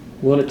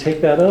 you want to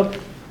take that up?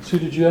 Sue,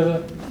 did you have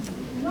a?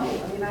 No,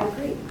 I mean, I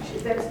agree.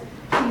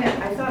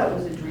 I thought it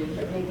was a dream,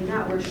 but maybe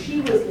not, where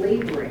she was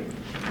laboring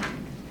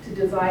to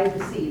divide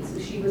the seeds. So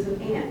she was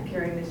an ant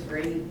carrying this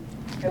very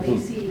heavy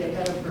seed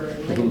ahead of her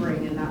and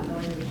laboring and not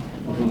knowing that she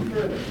could go any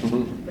further.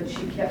 But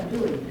she kept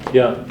doing it.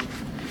 Yeah.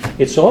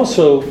 It's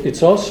also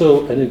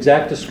an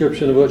exact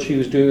description of what she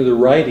was doing with her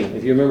writing.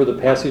 If you remember the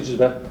passages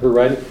about her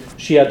writing,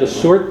 she had to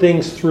sort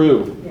things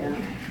through Yeah.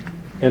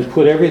 and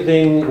put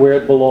everything where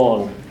it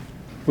belonged,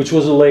 which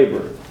was a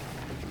labor.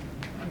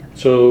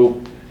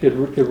 So it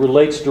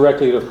relates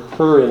directly to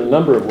her in a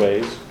number of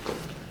ways.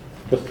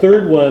 The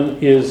third one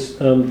is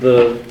Could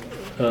you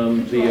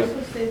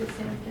also say the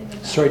same thing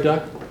about? Sorry,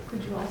 Doc?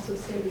 Could you also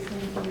say the same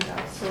thing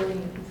about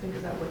sorting, if you think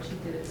about what she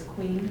did as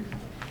queen,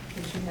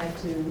 that she had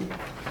to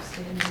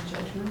stand in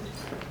judgment?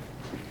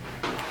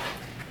 Or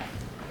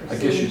I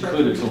sit guess in you could.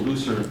 judgment? It's a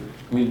looser.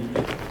 I mean,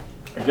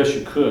 I guess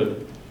you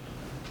could.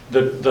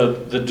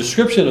 The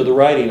description of the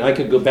writing, I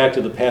could go back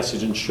to the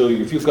passage and show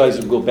you. If you guys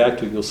will go back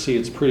to it, you'll see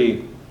it's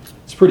pretty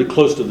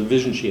close to the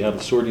vision she had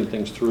of sorting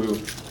things through.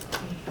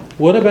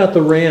 What about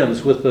the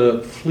rams with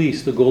the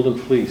fleece, the golden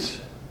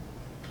fleece?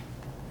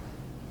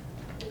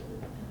 It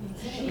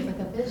was like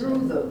a Threw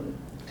vision. them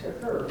to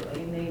her. I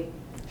mean,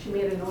 she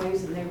made a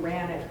noise and they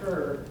ran at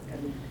her,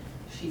 and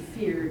she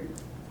feared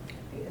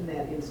in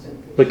that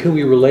instant. But can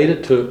we relate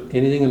it to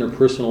anything in her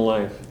personal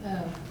life?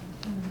 Oh.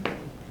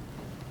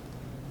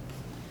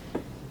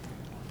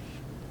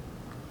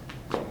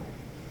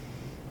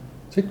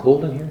 Is it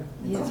cold in here?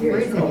 It's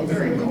freezing in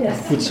here.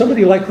 Yes. Would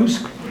somebody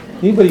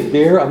anybody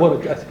there?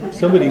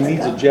 Somebody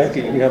needs a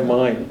jacket. You have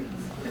mine.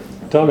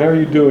 Tom, how are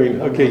you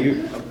doing? Okay,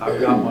 you.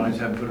 I've got one, I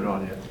just haven't put it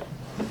on yet.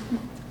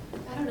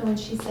 I don't know, when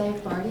she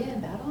saved Bardia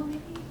in battle,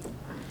 maybe?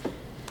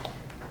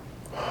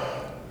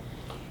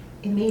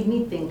 It made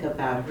me think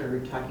about her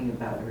talking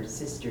about her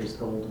sister's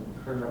golden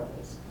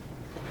curls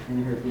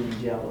and her being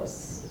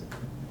jealous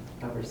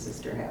of her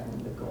sister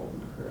having the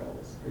golden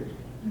curls, her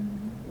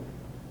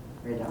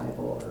red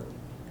eyeball, or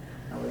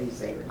what do you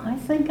say? I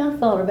think I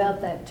thought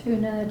about that too,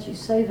 now that you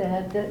say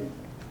that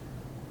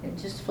it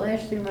just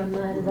flashed through my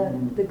mind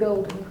about the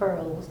golden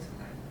curls.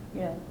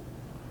 Yeah.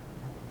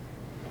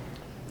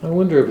 I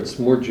wonder if it's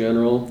more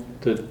general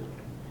that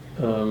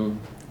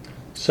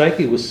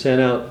Psyche was sent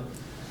out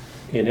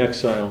in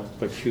exile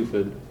by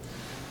Cupid,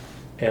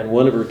 and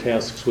one of her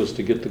tasks was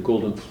to get the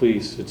golden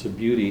fleece. It's a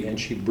beauty, and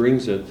she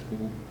brings it,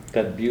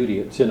 that beauty,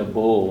 it's in a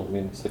bowl. I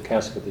mean, it's the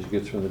casket that she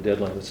gets from the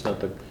deadline. It's not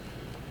the...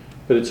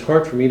 But it's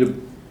hard for me to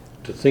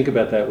think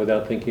about that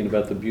without thinking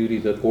about the beauty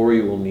that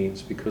Oriole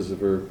needs because of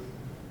her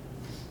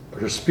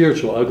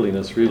spiritual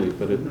ugliness, really.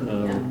 But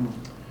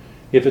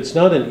if it's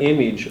not an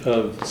image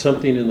of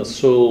something in the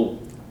soul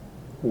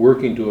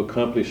working to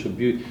accomplish a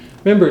beauty...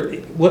 Remember,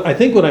 what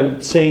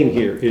I'm saying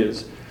here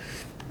is,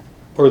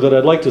 or that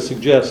I'd like to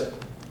suggest,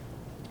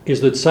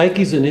 is that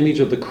Psyche's an image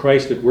of the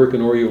Christ at work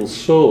in Oriole's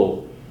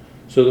soul,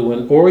 so that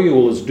when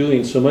Oriole is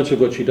doing so much of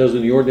what she does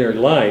in the ordinary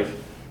life,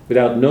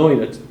 without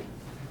knowing it,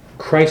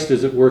 Christ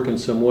is at work in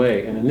some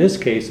way. And in this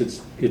case,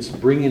 it's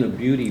bringing a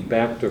beauty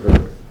back to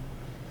her.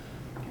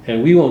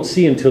 And we won't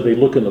see until they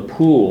look in the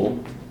pool,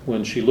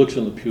 when she looks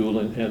in the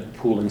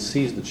pool and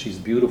sees that she's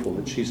beautiful,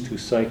 that she's too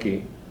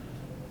Psyche.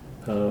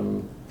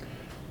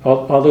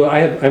 Although I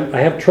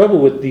have trouble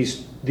with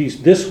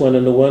this one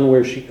and the one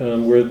where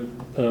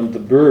the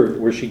bird,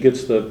 where she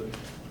gets the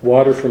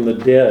water from the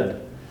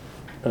dead.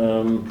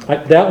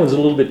 That one's a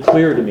little bit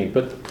clearer to me.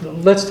 But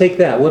let's take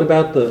that. What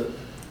about the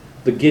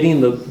getting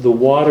the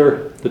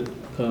water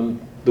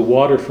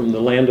from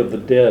the land of the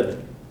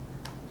dead,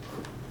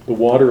 the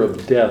water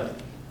of death?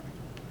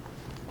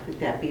 Could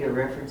that be a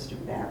reference to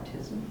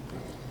baptism?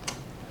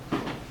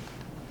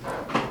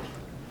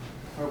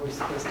 Or we're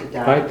supposed to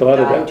die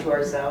to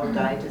ourselves,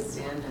 die to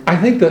sin,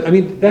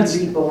 and that's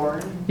be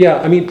reborn?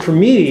 Yeah, for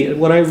me,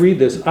 when I read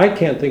this, I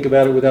can't think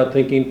about it without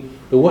thinking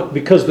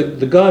because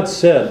the God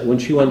said when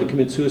she wanted to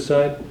commit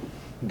suicide,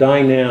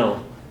 die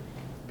now,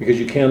 because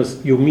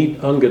you'll meet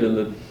Ungit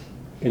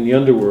in the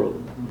underworld.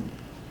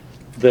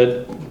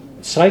 That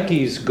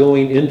Psyche's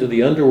going into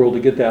the underworld to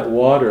get that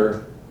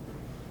water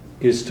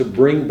is to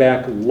bring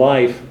back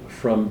life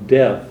from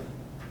death.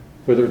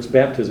 Whether it's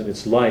baptism,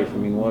 it's life.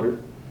 Water.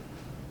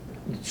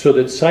 So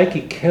that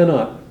Psyche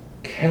cannot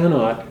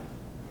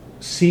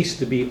cease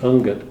to be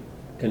Ungit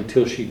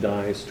until she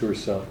dies to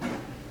herself.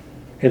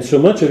 And so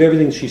much of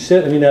everything she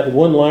said, that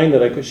one line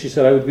that she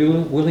said, I would be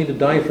willing to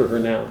die for her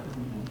now.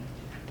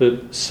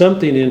 That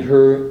something in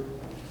her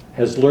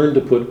has learned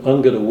to put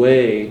Ungit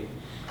away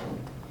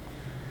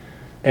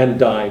and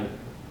died.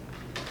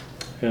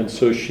 And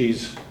so she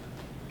is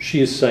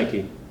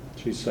Psyche.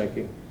 She's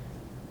Psyche.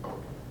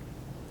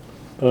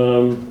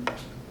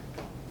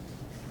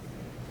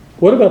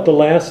 What about the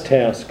last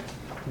task?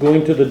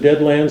 Going to the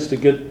Deadlands to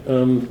get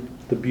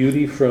the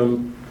beauty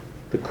from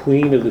the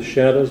Queen of the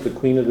Shadows, the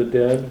Queen of the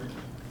Dead?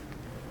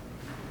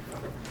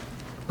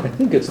 I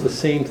think it's the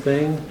same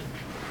thing.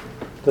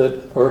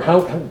 that, or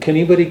how, can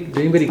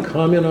anybody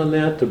comment on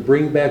that, to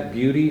bring back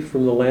beauty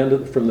from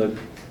the from the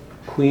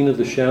queen of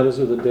the shadows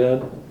of the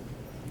dead?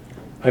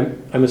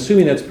 I'm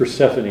assuming that's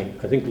Persephone.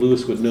 I think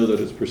Lewis would know that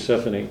it's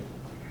Persephone,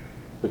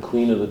 the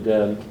queen of the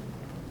dead.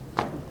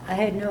 I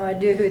had no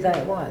idea who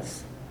that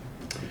was.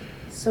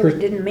 So it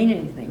didn't mean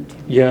anything to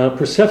me. Yeah,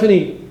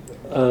 Persephone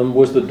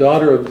was the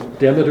daughter of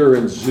Demeter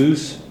and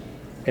Zeus,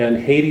 and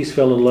Hades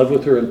fell in love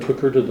with her and took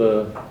her to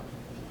the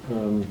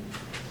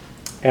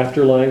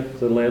afterlife,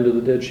 the land of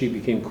the dead. She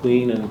became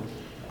queen, and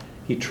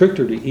he tricked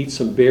her to eat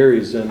some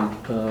berries, and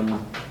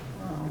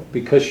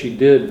because she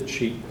did,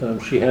 she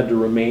had to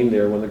remain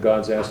there when the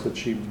gods asked that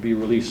she be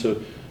released. So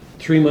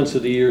 3 months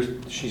of the year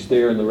she's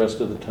there, and the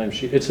rest of the time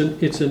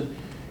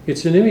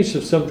it's an image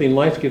of something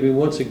life-giving.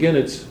 Once again,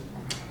 it's.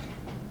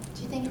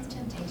 Do you think it's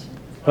temptation?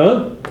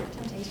 Huh?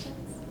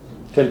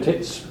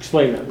 Temptations?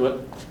 Explain that.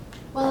 What?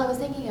 Well, I was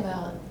thinking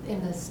about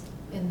in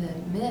the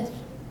myth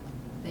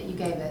that you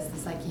gave us, the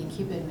Psyche and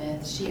Cupid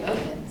myth, she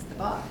opens the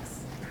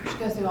box. She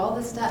goes through all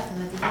this stuff,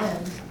 and at the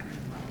end,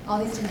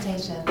 all these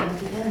temptations, and at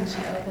the end she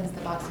opens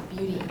the box of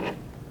beauty.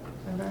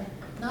 Remember?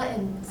 Not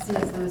in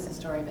C.S. Lewis's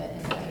story, but in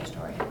another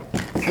story.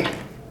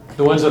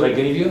 The ones that I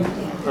gave you?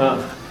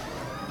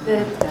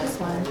 This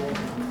one.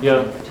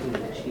 Yeah.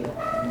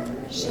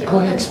 She Go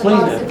ahead, opens explain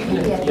the box that. of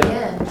beauty at Yeah. the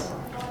end.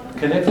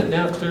 Connect it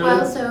now clearly.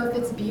 Well, so if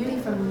it's beauty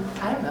from,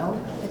 I don't know,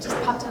 it just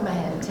popped in my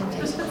head,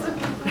 temptation.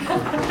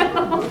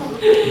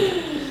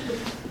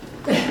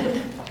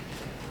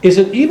 Is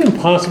it even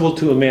possible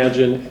to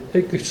imagine,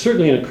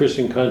 certainly in a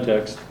Christian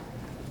context,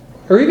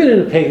 or even in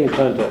a pagan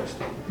context,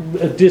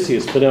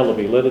 Odysseus,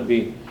 Penelope, let it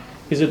be,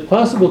 is it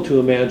possible to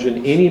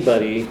imagine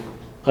anybody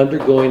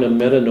undergoing a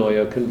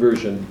metanoia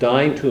conversion,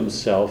 dying to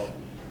himself,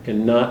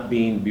 and not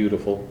being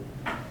beautiful,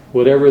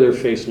 whatever their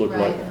face looked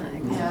Right,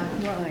 like? yeah.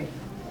 Right.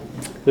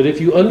 That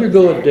if you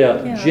undergo a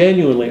death, Yeah.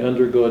 genuinely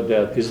undergo a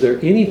death, is there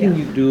anything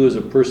Yeah. you do as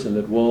a person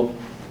that won't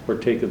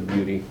partake of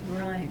beauty?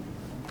 Right.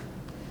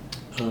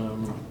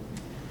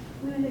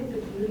 I think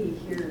the beauty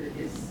here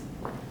is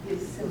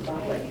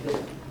symbolic of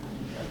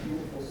a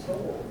beautiful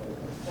soul,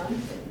 of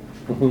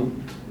something.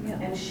 Yeah.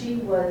 And she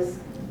was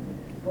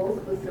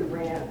both with the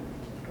ram,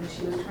 when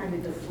she was trying to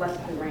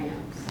deflect the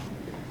rams.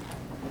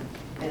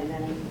 And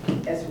then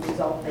as a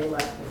result, they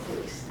left the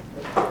fleece,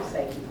 the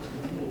Psyche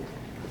to meet.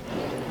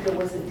 There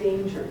was a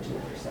danger to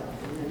herself,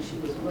 and then she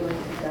was willing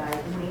to die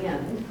in the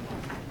end,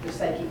 for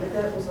Psyche, but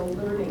that was a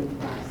learning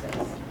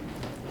process.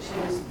 She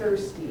was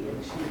thirsty,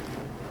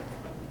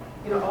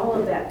 and all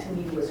of that to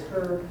me was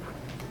her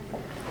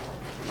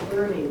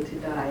learning to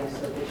die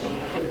so that she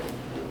could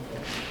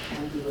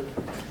and be with.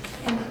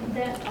 And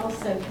that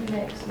also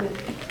connects with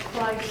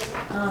Christ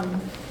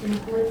in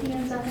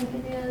Philippians, I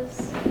think it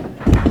is,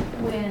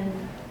 when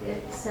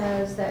it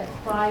says that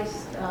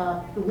Christ,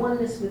 the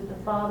oneness with the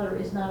Father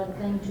is not a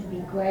thing to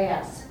be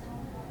grasped,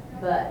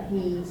 but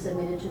he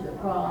submitted to the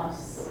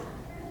cross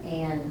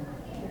and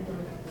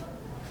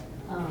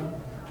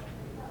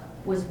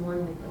was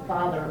one with the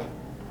Father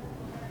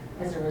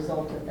as a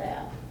result of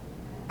that.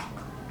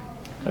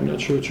 I'm not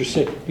sure what you're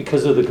saying.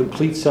 Because of the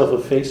complete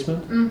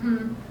self-effacement?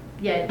 Mm-hmm.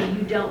 Yeah,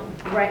 you don't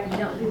grasp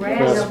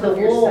Grasp the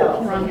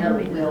wool from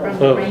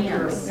the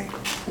rams.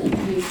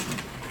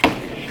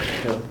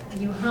 Yeah.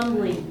 You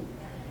humbly,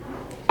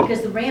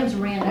 because the rams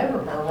ran over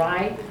her,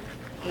 right?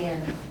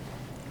 And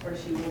Or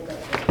she woke up.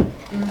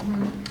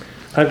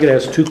 I've got to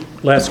ask two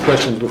last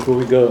questions before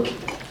we go.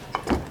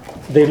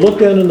 They look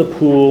down in the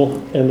pool,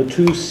 and the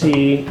two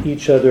see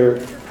each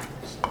other.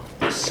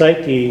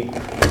 Psyche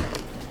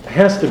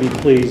has to be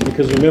pleased,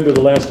 because remember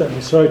the last time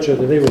they saw each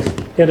other, they were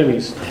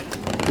enemies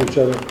to each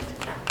other.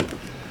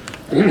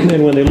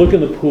 And when they look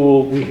in the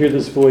pool, we hear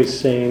this voice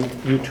saying,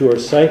 "You two are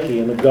Psyche,"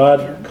 and the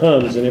god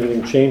comes and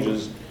everything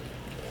changes.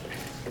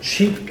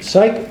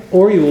 Psyche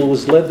Oriole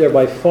was led there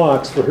by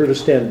Fox for her to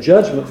stand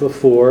judgment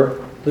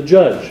before the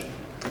judge.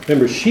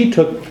 Remember, she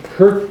took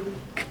her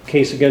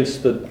case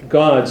against the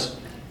gods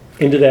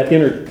into that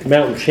inner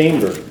mountain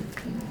chamber,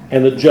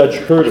 and the judge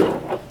heard her.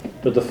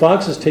 But the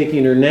fox is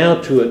taking her now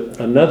to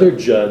another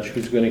judge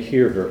who's going to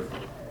hear her.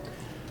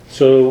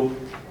 So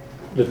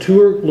the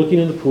two are looking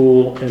in the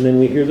pool, and then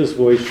we hear this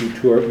voice,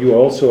 "You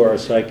also are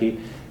Psyche,"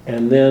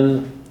 and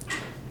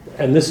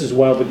this is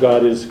while the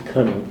god is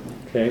coming.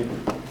 Okay.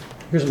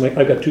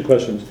 I've got two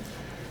questions.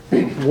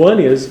 One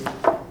is,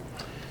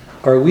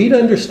 are we to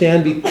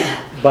understand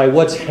by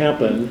what's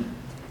happened?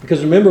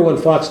 Because remember when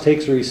Fox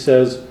takes her, he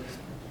says,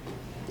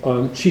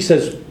 she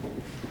says,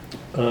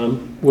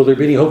 "Will there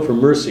be any hope for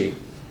mercy?"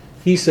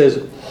 He says,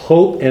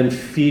 "Hope and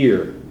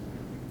fear."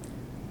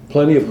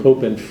 Plenty of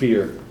hope and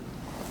fear.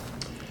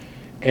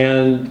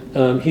 And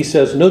he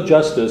says, "No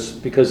justice,"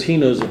 because he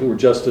knows if it were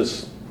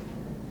justice,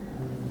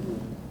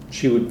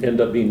 she would end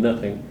up being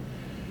nothing.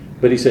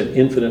 But he said,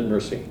 "Infinite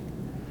mercy."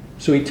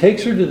 So he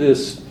takes her to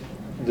this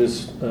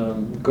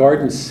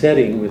garden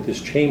setting with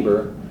this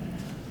chamber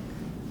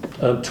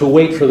to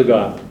wait for the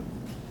god,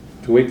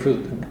 to wait for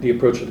the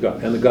approach of the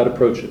god. And the god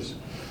approaches.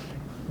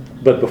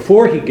 But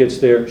before he gets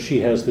there,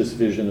 she has this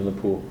vision in the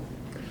pool.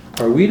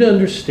 Are we to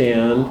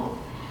understand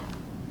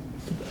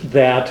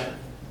that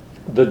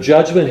the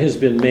judgment has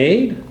been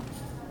made,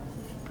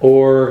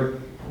 or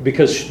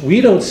because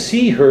we don't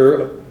see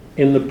her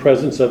in the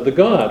presence of the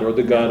God or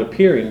the God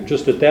appearing.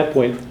 Just at that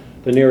point,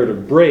 the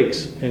narrative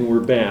breaks and we're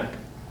back.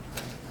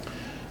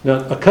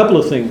 Now, a couple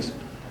of things.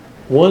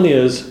 One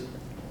is,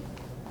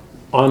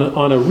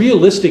 on a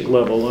realistic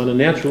level, on a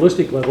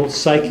naturalistic level,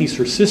 Psyche's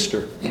her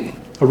sister,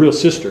 a real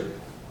sister.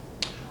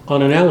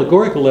 On an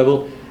allegorical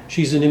level,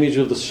 she's an image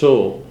of the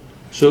soul.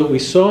 So what we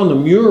saw in the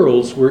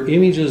murals were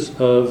images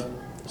of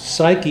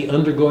Psyche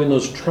undergoing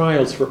those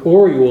trials for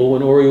Oriole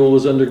when Oriole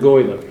was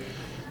undergoing them.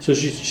 So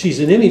she's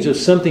an image of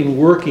something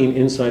working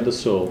inside the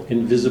soul,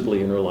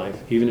 invisibly in her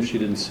life, even if she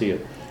didn't see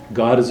it.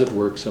 God is at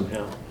work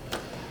somehow.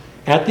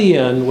 At the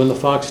end, when the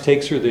fox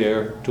takes her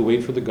there to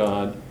wait for the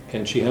God,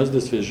 and she has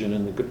this vision,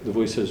 and the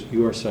voice says,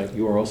 "You are Psyche,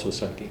 you are also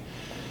Psyche."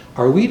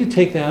 Are we to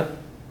take that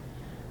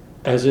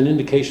as an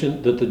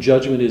indication that the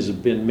judgment has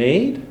been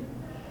made?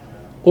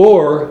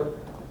 Or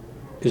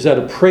is that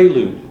a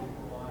prelude?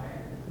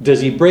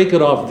 Does he break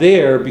it off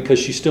there because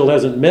she still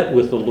hasn't met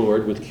with the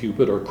Lord, with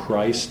Cupid or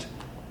Christ,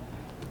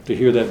 to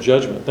hear that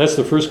judgment? That's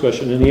the first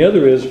question. And the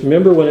other is,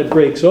 remember when it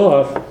breaks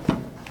off,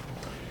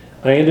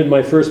 I ended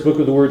my first book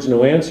with the words,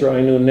 "No answer.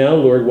 I know now,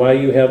 Lord, why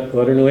you have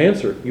utter no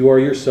answer. You are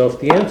yourself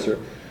the answer.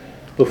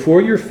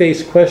 Before your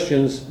face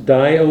questions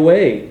die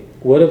away,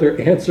 what other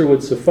answer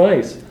would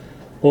suffice?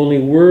 Only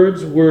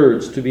words,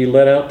 words, to be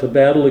let out to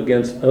battle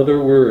against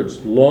other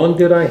words. Long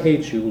did I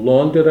hate you,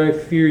 long did I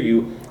fear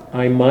you.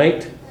 I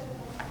might..."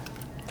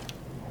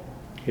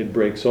 It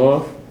breaks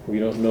off. We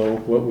don't know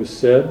what was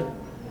said.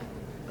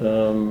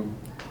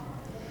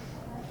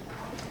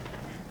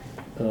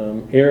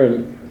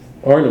 Aaron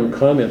Arnhem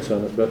comments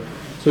on it. But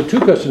so two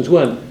questions.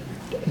 One,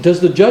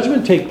 does the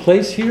judgment take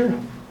place here?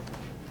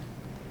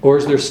 Or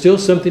is there still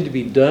something to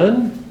be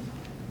done?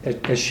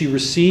 Has she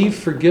received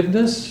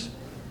forgiveness?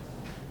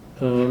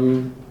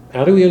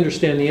 How do we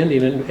understand the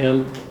ending?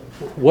 And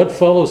what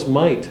follows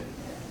might?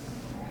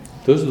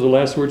 Those are the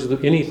last words.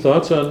 Any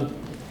thoughts on?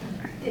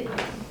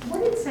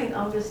 What did St.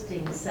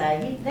 Augustine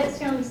say? That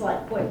sounds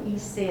like what he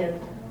said,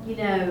 you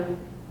know,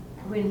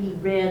 when he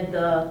read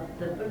the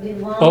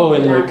long Oh,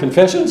 in the did I-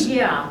 Confessions?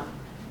 Yeah.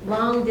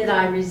 Long did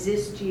I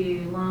resist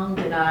you, long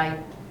did I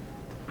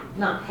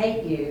not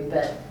hate you,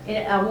 but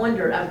I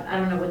wonder, I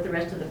don't know what the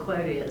rest of the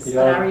quote is, but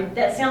Yeah.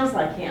 that sounds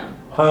like him.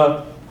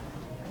 Huh?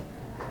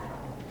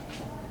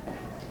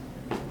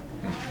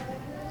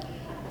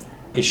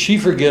 Is she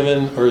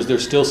forgiven, or is there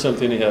still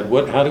something ahead?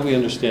 How do we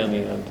understand the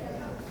end?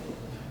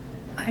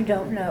 I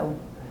don't know.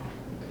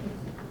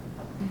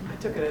 I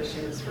took it as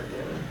she was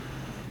forgiven.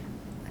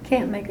 I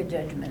can't make a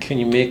judgment. Can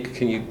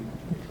you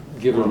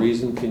give a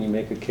reason? Can you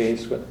make a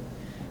case? What?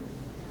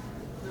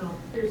 No,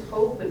 there's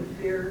hope and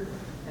fear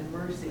and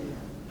mercy,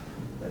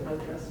 but no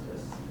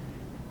justice.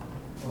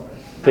 Or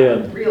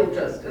Dan. not real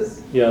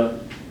justice Yeah.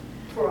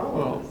 for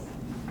all of us.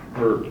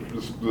 Her,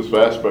 this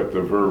aspect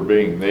of her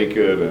being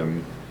naked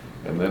and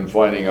then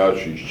finding out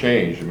she's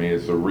changed. I mean,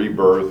 it's a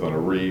rebirth and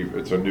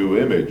it's a new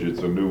image.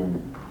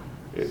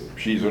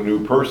 She's a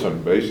new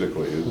person,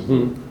 basically,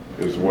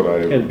 is what I.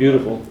 And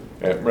beautiful.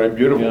 Right,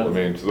 beautiful. Yeah. I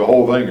mean, so the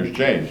whole thing has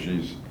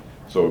changed.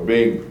 So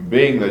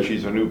being that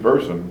she's a new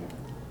person,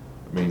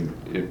 I mean,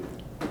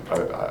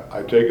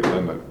 I take it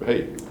then that,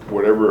 hey,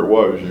 whatever it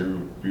was,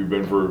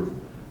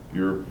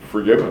 you're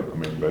forgiven. I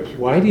mean, basically.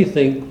 Why do you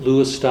think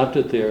Lewis stopped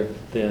it there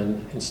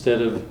then,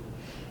 instead of,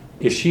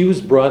 if she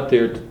was brought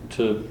there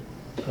to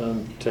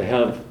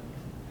have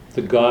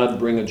the God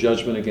bring a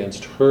judgment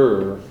against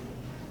her,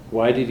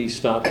 why did he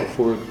stop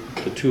before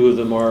the two of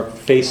them are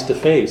face to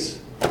face?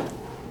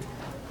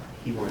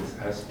 He wants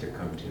us to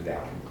come to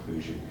that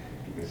conclusion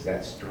because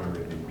that's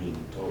stronger than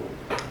being told.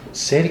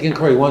 Say it again,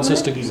 Corey. He wants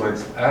us to. He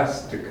wants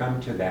us to come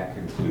to that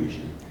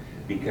conclusion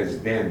because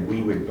then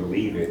we would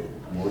believe it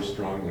more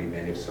strongly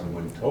than if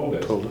someone told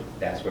us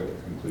that's what the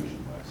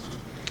conclusion was.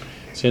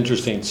 It's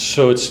interesting.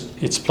 So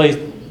it's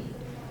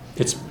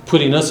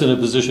putting us in a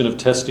position of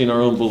testing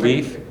our own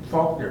belief.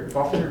 Faulkner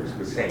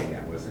was saying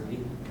that, wasn't he?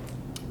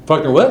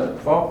 Faulkner what?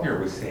 Faulkner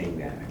was saying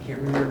that. I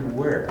can't remember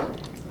where,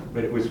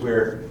 but it was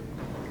where,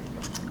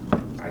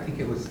 I think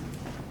it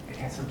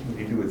had something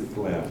to do with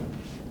phlegm,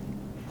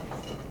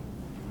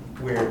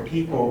 where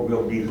people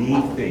will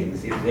believe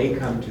things if they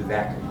come to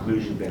that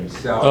conclusion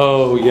themselves.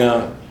 Oh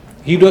yeah,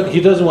 he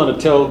doesn't want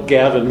to tell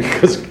Gavin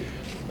because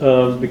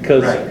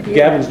Right.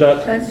 Gavin's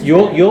not. That's You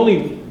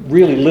only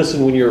really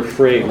listen when you're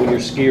afraid, when you're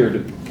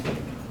scared.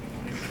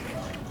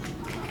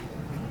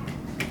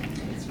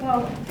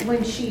 Well,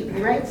 when she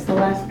writes the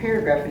last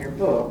paragraph in her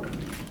book,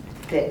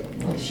 that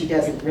she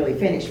doesn't really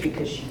finish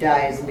because she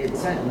dies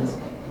mid-sentence,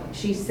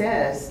 she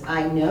says,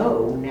 "I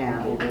know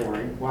now,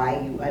 Lord, why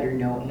you utter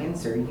no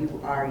answer. You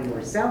are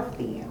yourself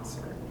the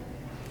answer.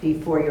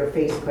 Before your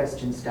face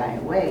questions die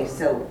away."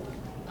 So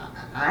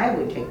I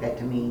would take that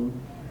to mean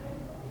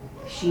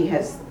she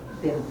has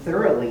been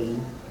thoroughly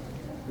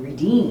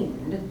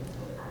redeemed.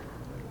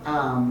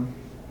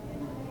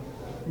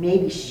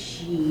 Maybe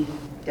she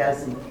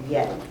doesn't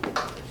yet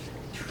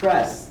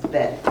trust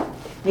that,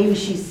 maybe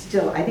she's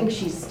still, I think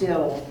she's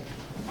still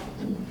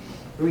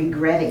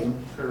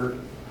regretting her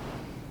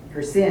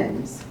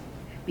sins,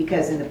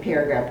 because in the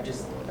paragraph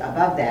just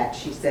above that,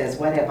 she says,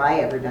 "What have I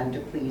ever done to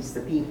please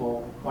the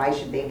people? Why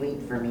should they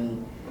wait for me?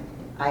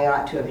 I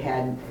ought to have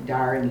had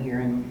Dar in here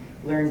and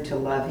learned to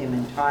love him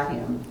and taught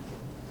him,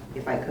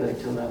 if I could,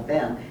 to love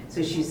them."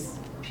 So she's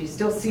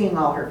still seeing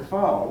all her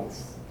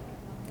faults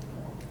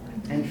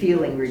and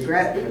feeling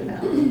regret for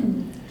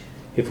them.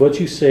 If what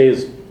you say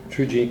is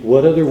true, Jean,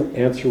 what other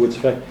answer would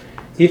suffice?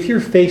 If you're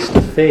face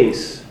to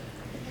face,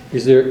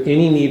 is there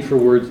any need for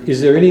words?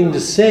 Is there anything to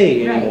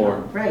say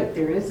anymore? Right,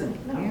 there isn't,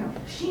 yeah.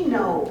 She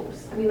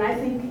knows. I mean, I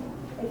think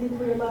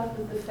we're left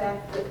with the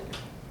fact that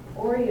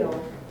Oreo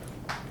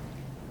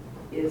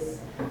is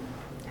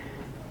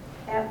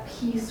at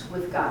peace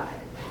with God,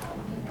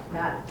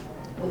 not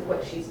with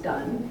what she's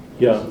done.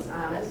 Yeah. She's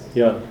honest.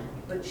 Yeah,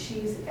 But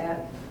she's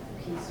at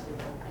peace with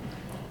God.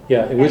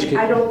 yeah. In which And case,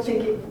 I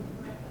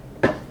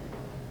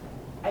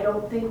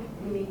don't think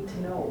we need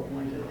to know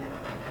more than that.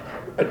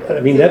 I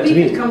mean, that to If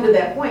we me. could come to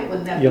that point,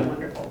 wouldn't that be Yeah.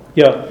 wonderful?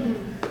 Yeah,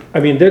 I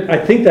mean, I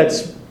think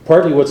that's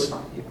partly what's,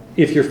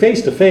 if you're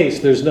face to face,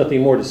 there's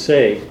nothing more to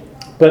say.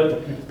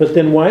 But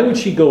then why would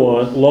she go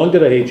on, long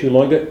did I hate you,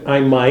 long did, I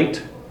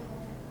might.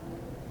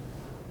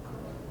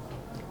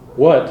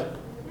 What?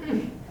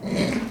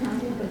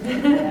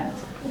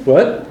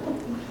 What?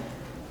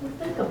 We'll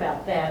think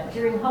about that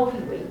during Holy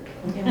Week,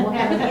 and we'll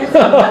have an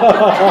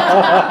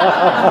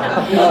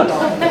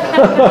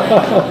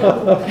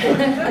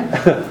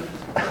answer.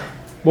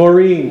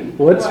 Maureen,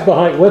 what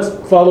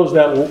follows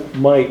that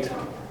might?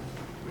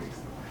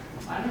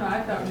 I don't know,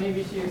 I thought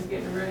maybe she was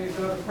getting ready to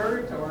go to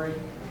purgatory.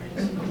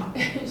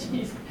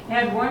 She's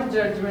had one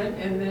judgment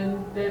and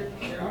then,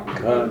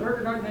 go to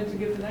purgatory and then she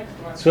gets the next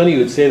one. It's funny you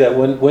would say that.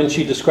 When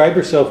she described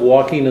herself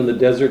walking in the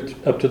desert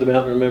up to the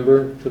mountain,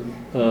 remember,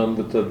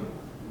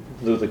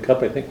 with the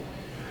cup, I think?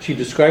 She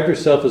described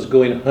herself as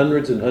going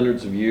hundreds and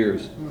hundreds of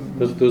years.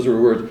 Those were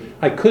her words.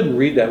 I couldn't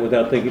read that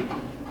without thinking,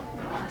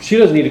 she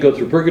doesn't need to go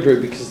through purgatory,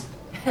 because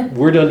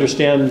we're to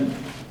understand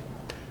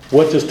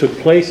what just took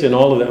place in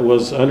all of that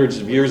was hundreds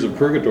of years of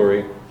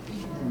purgatory.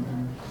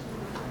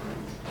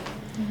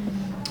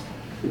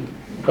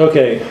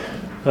 Okay.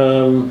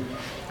 Well,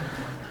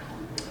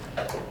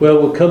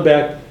 we'll come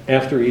back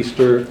after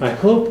Easter. I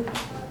hope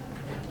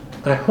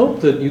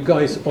that you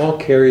guys all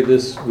carry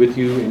this with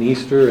you in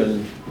Easter,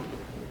 and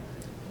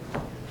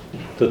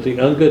that the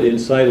ungood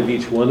inside of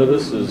each one of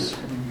us is,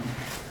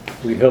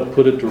 we help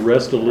put it to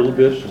rest a little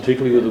bit,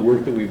 particularly with the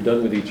work that we've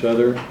done with each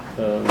other.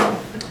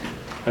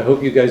 I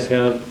hope you guys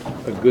have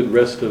a good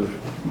rest of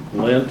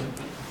Lent,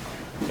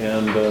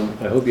 and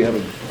I hope you have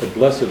a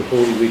blessed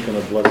Holy Week and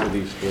a blessed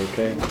Easter,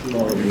 okay?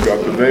 All of you. You've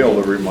got the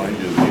veil to remind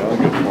you of the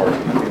youngest part.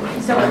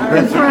 So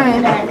that's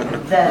right.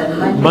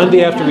 The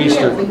Monday after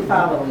Easter. The week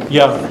following.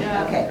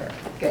 Yeah. Okay,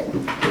 good.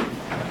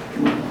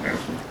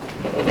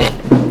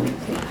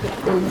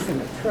 Things in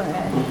the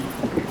trash.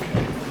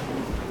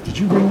 Did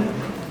you bring that?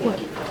 What?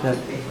 That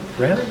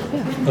wrap?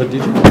 Yeah. Oh, did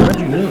you? How'd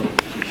you know?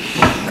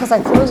 Because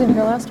I froze in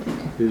here last week.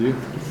 Did you?